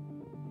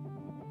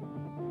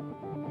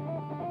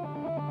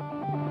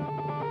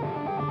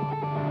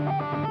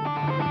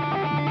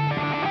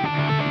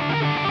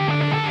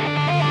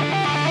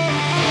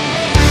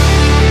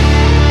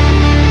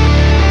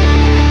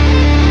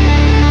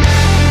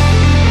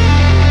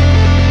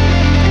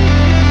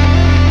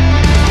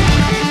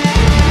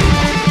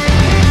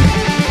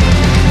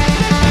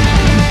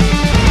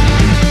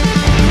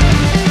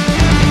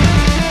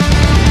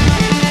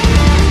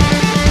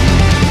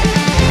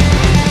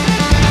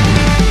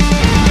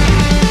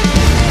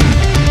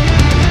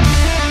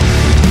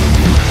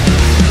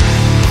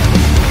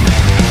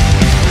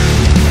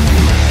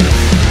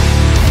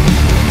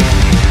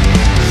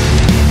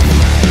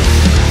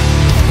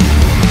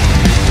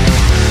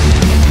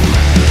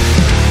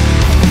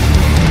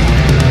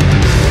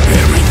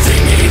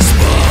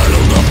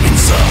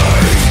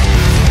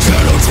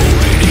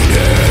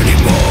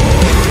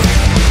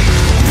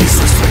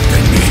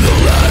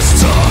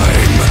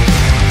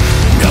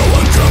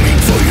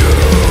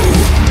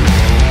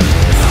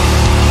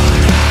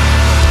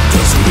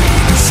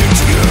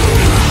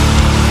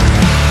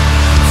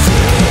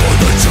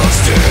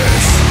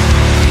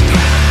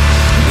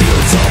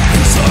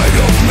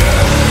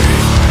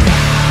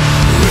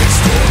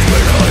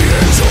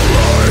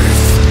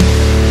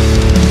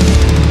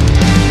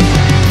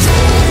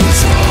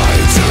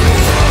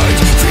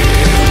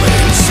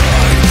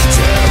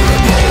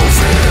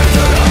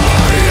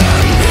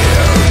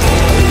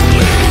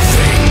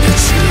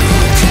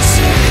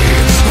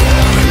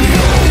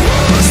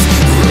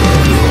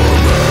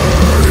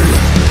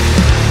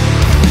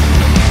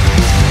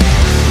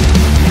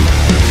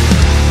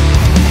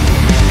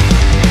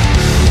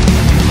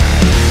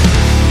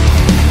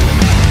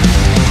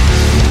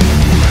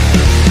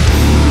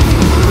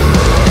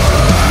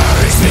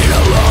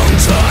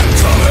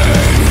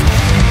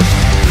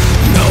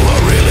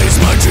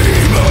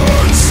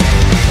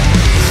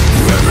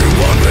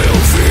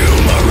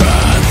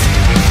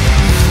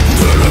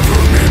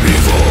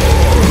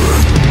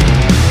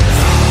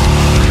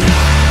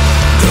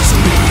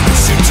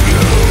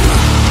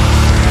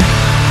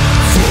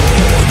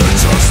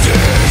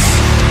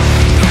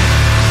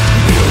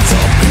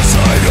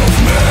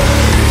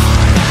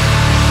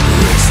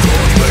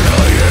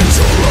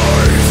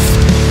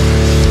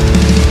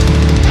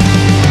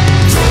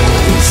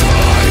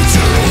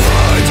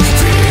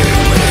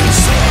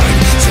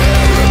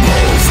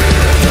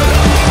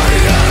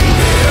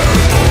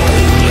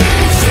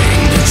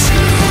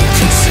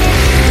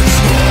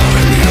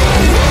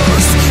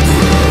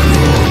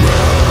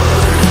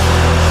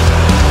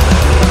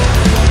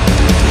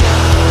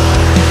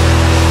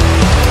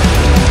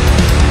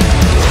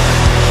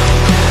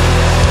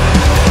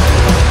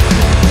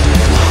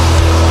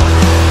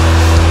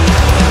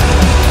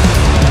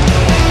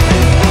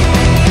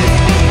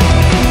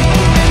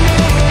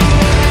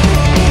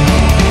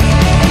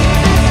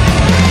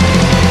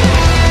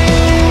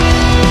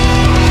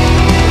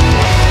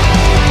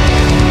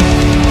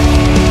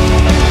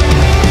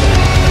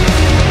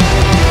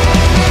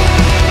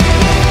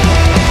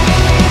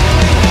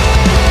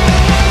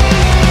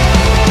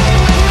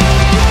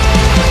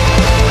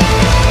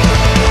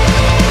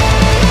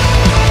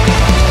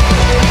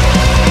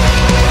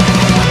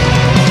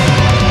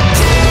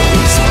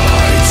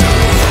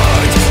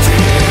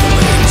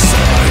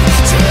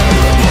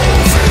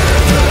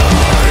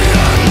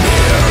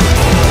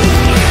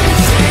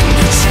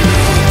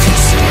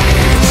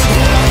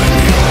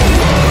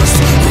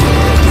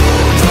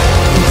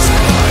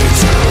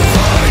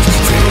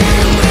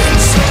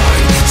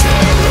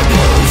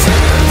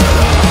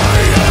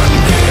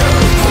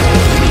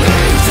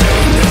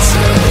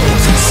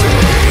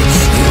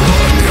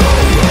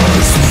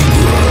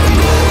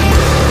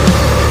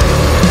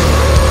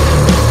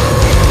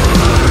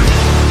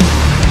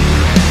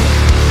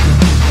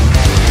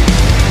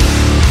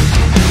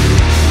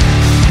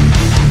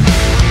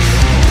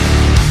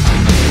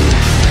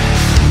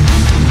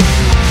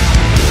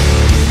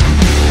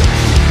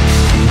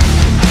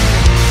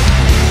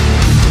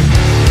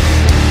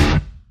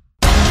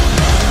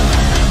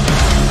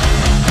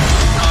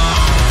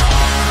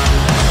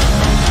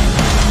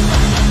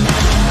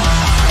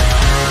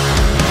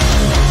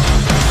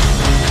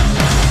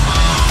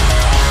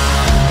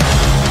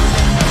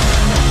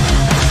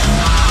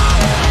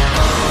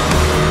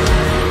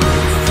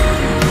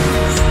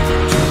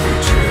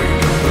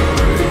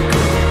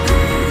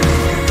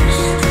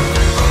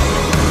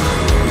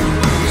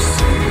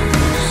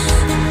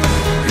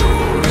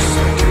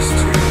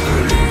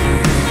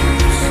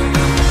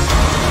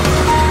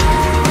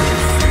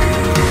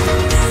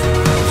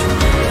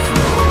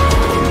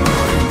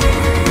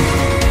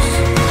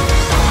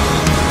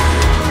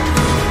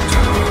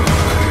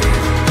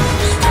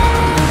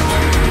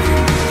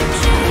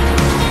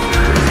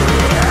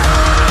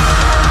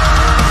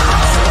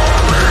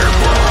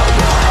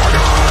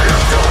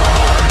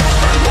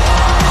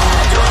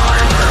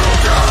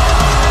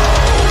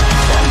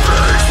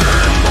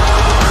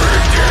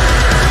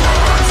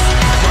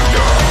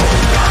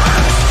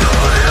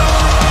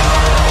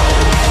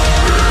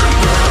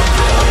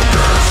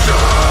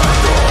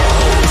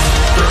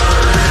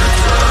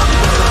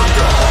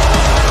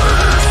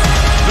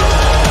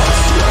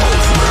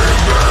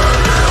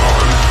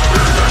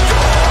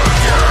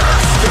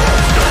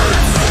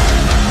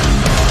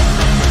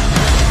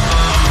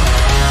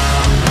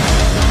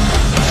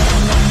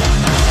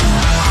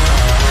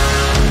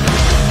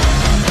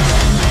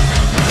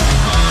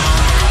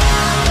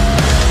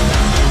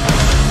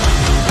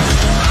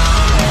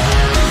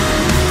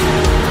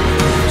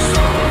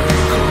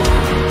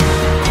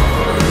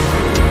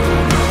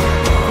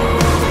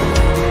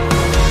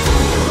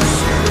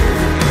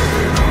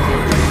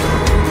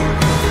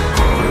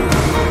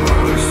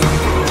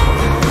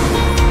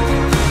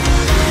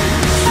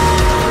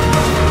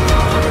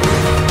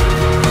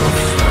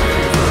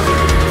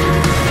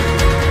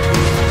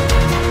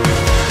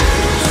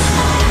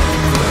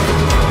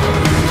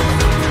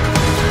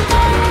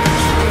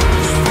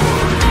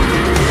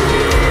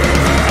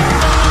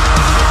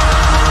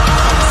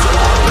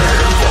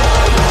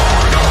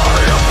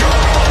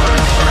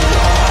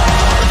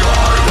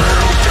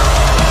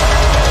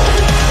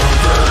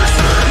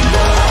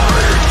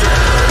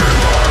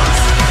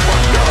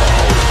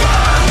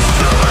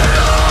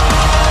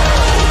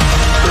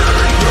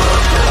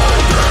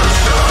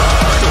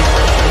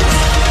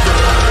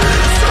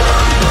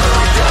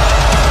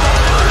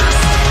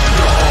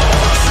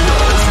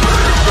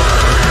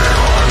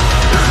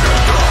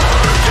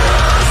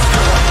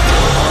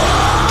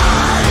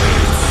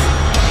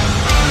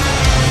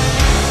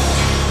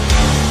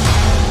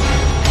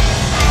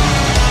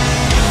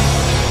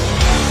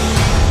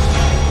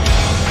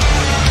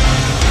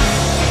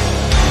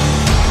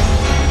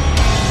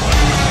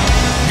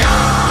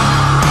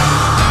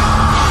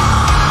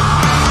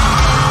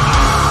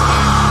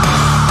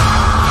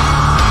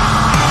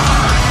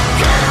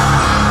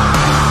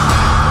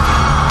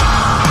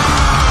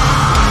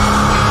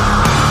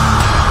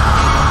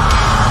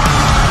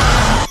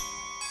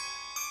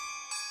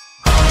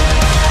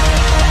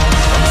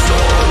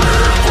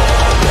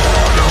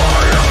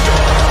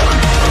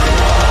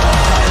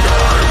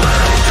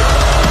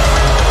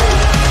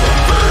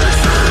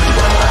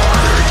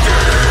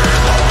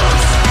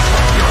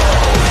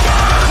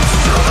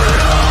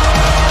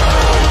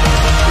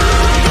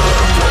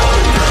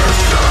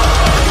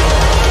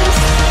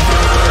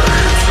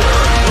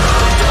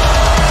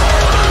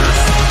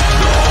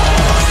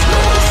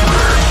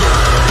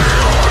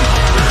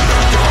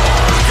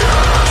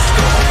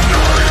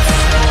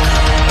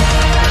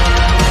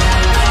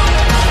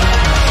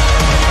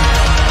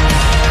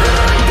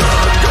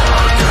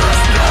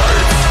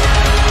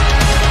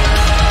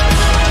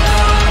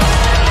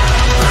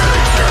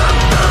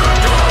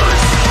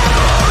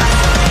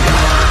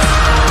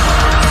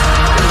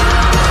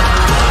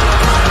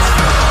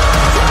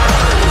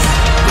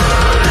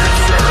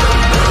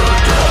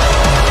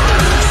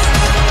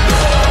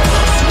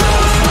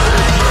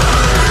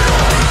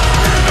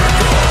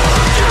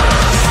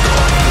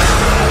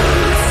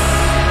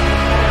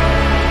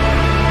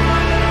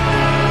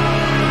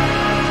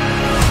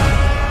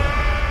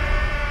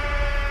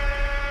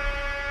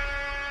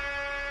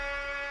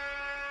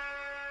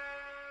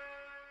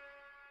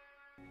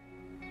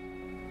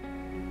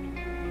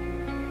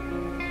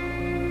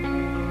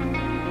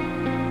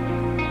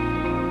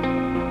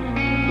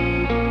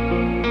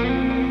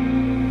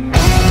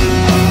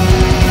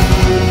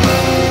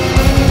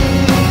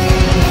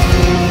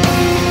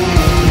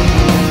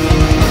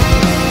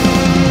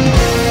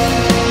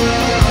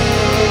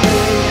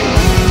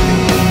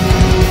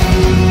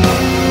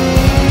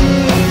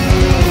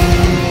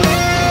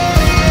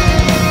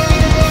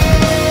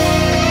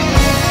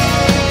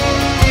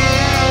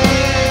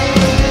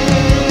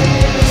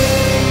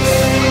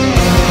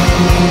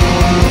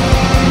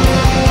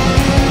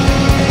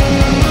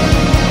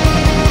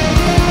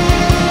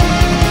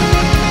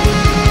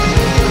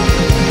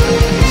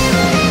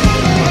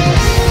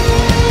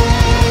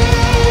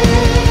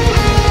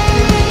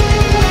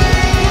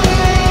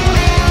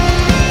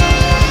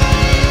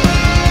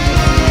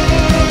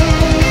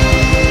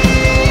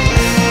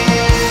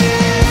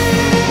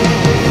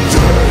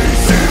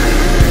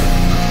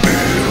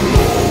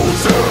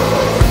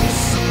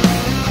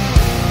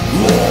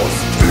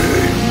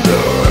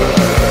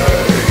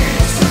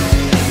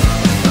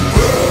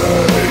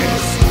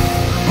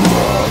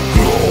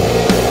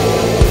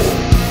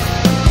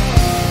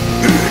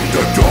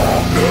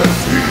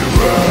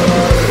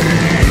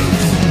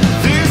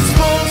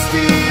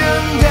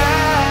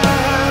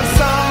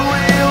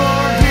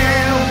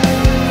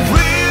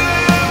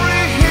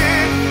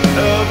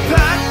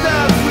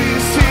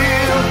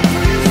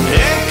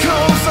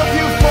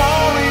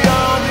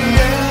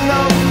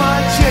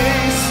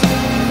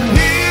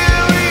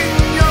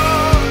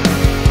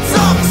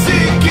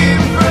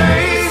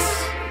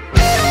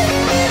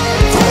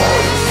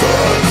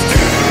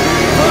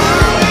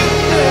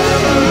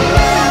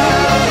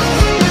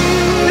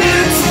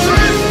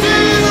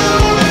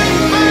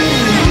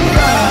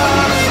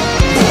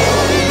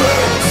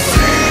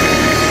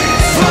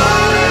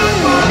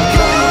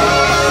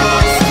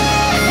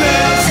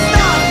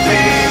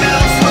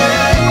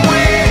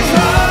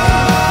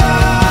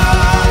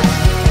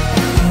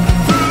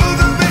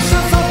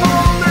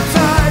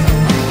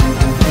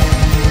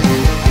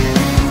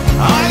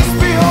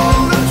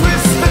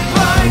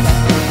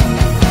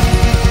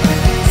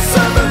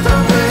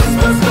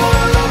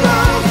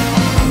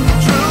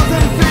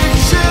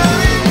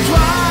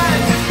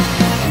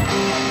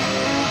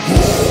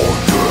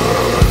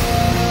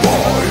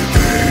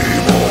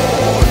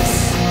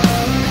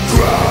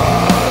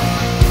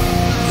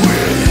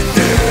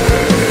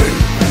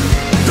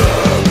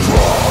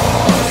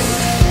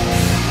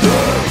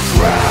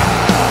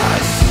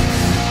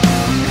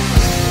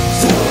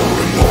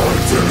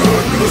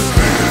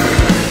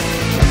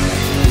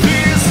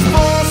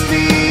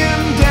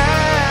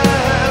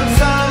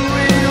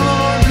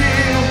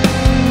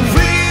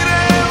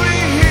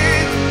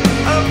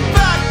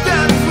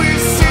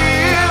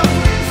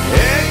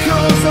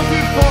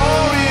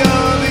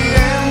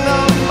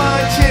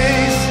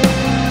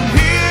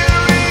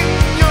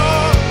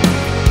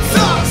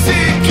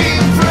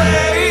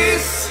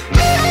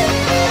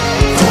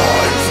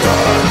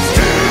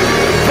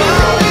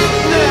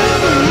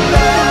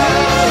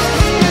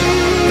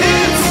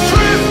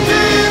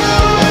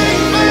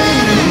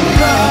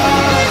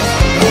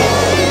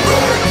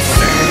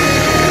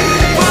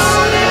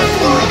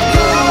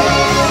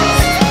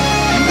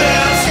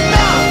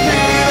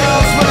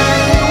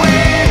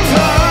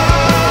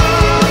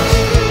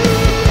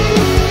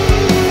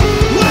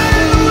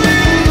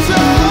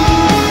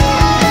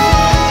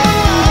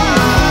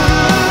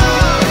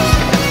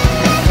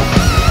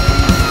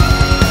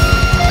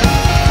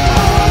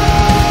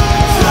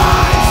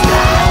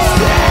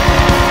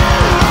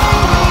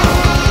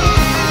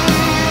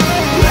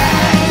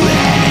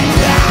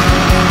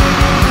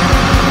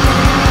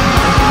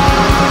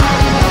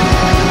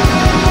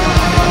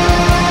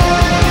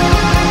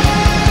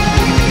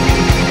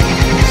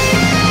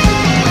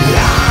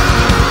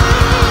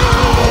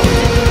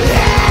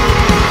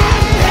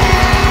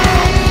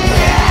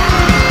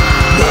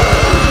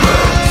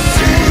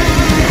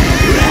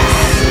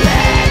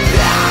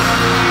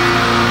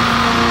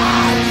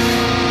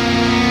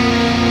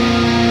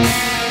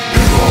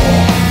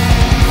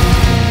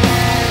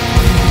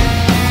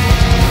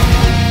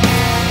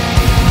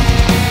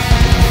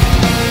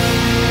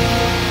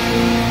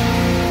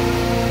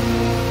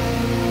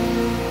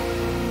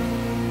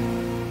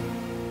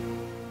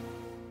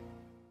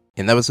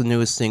 And that was the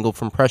newest single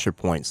from Pressure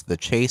Points. The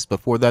Chase,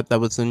 before that, that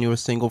was the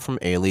newest single from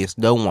Alias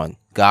No One.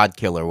 God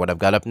Killer. What I've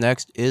got up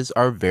next is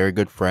our very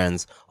good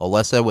friends,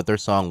 Alessa, with their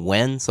song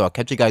When, so I'll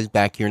catch you guys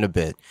back here in a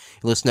bit.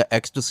 You listen to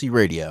Ecstasy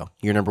Radio,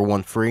 your number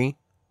one free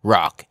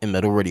rock and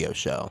metal radio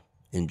show.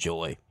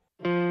 Enjoy.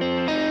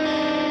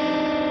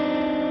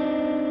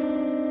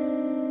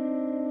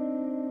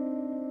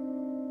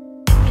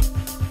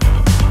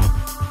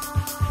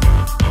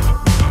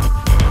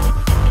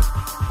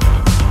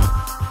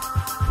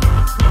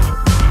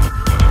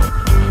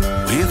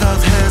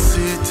 Without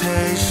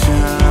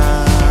hesitation,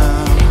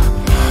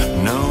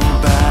 no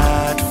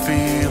bad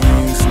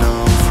feelings,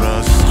 no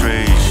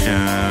frustration.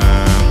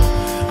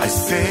 I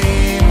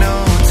say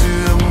no to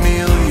a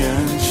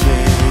million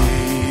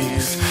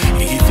chases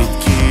if it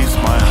keeps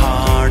my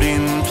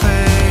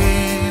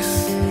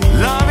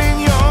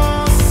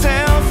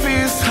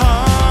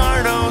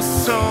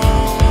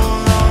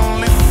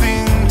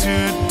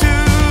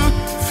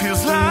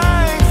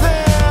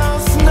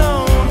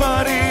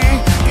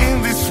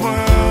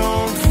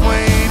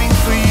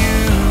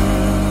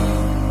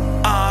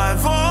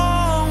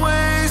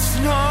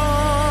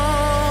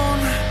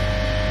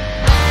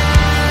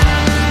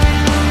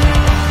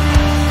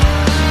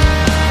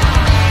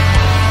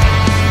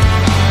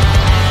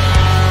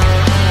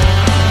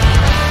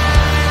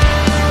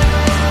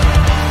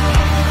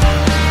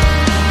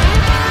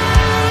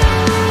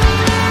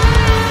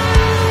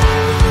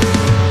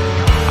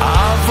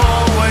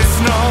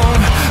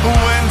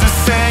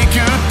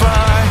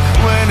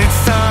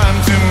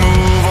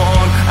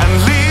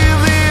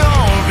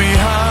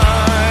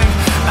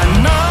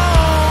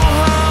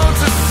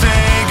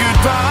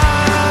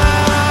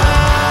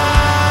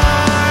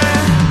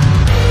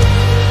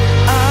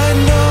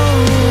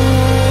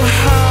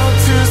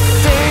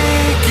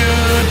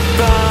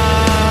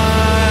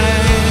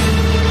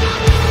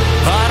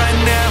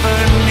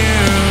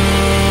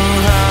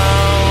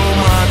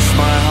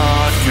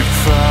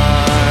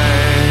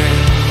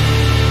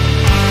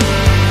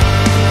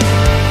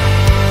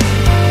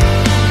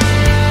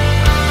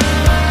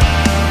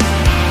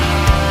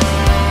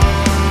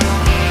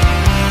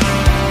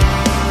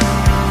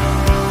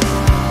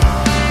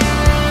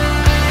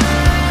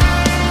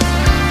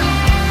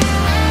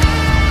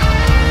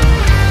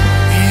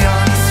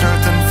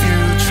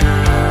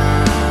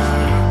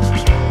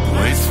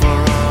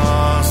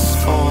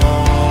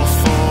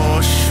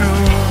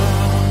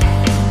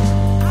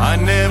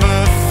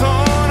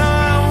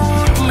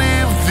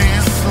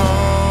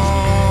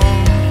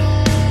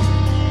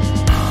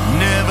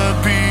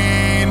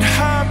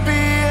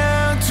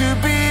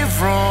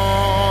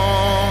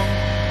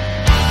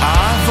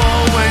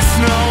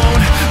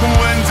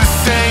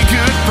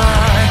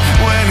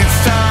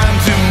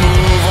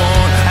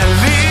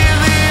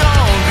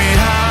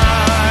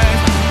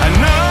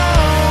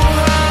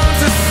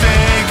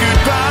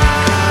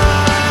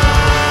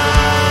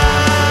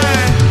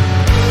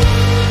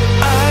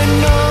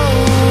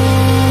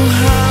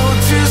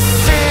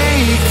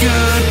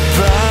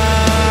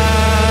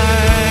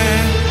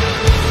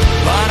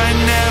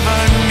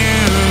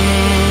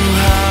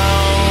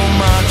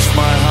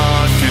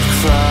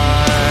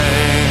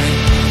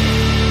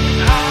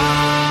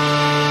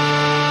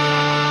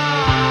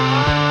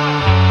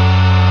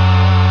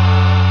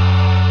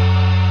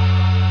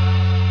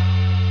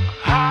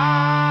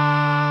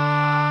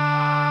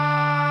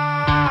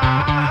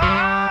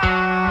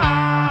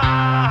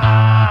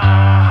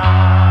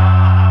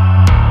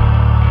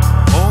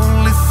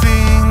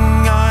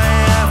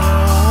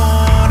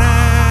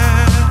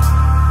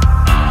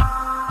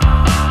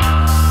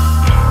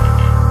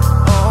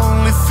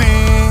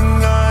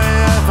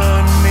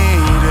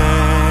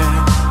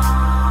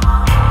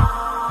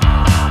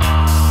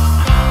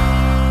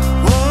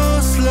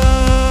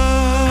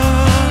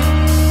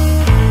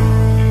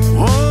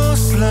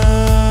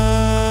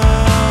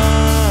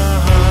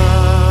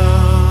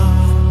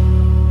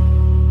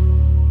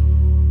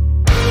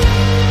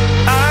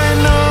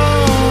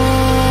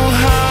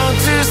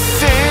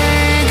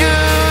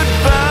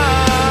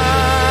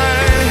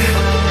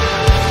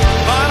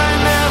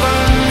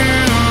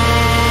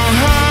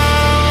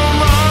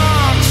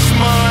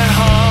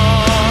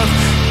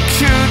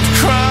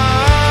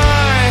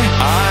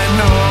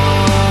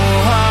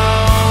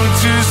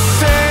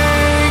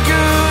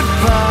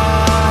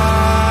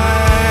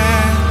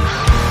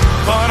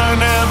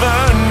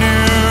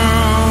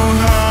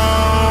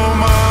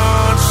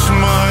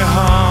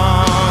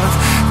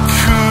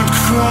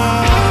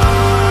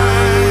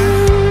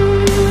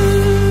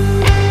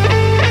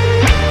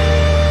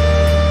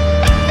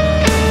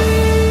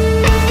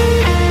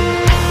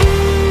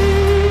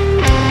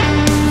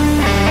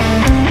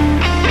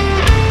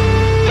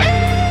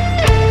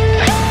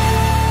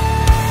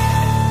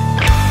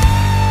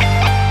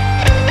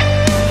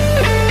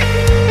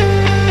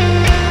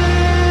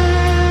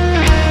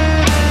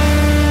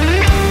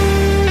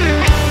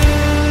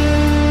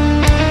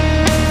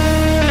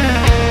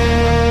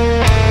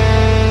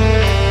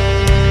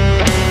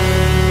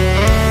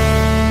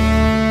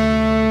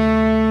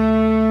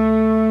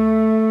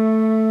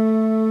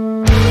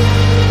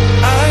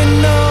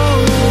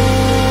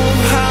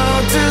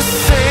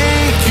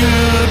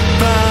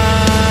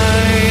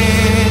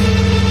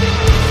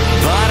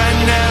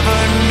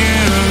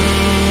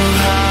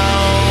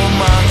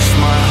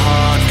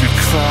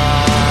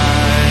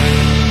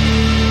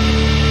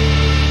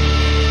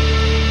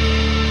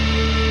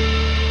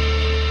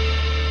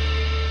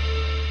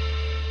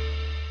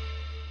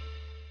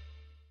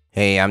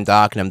Hey, I'm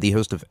Doc, and I'm the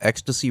host of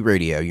Ecstasy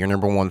Radio, your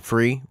number one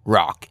free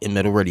rock and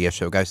metal radio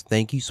show. Guys,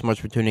 thank you so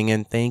much for tuning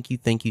in. Thank you,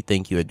 thank you,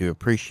 thank you. I do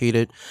appreciate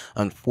it.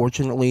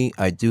 Unfortunately,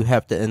 I do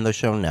have to end the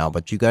show now,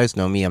 but you guys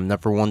know me. I'm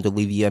never one to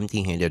leave you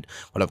empty-handed.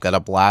 What I've got a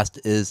blast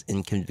is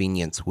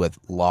Inconvenience with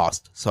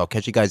Lost. So I'll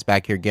catch you guys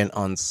back here again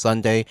on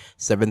Sunday,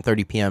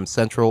 7:30 p.m.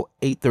 Central,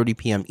 8:30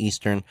 p.m.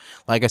 Eastern.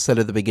 Like I said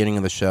at the beginning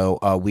of the show,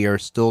 we are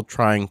still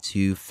trying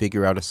to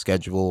figure out a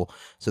schedule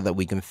so that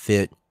we can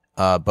fit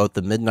both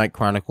the Midnight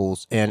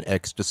Chronicles and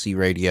Ecstasy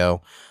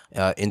Radio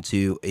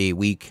into a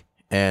week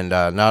and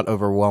not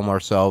overwhelm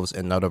ourselves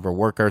and not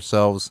overwork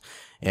ourselves,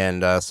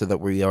 and so that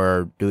we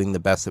are doing the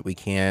best that we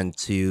can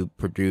to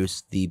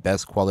produce the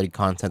best quality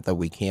content that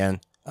we can.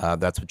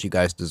 That's what you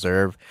guys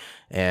deserve,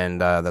 and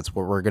that's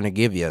what we're going to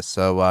give you.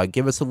 So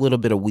give us a little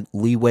bit of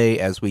leeway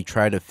as we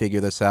try to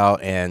figure this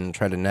out and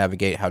try to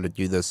navigate how to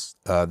do this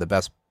the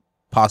best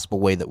possible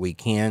way that we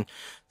can.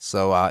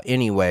 So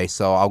anyway,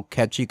 so I'll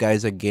catch you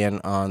guys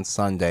again on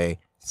Sunday,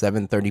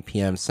 7:30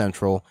 p.m.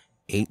 Central,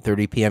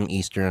 8:30 p.m.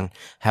 Eastern.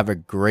 Have a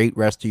great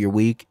rest of your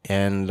week,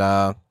 and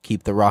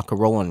keep the rock a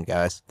rolling,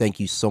 guys. Thank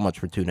you so much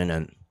for tuning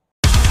in.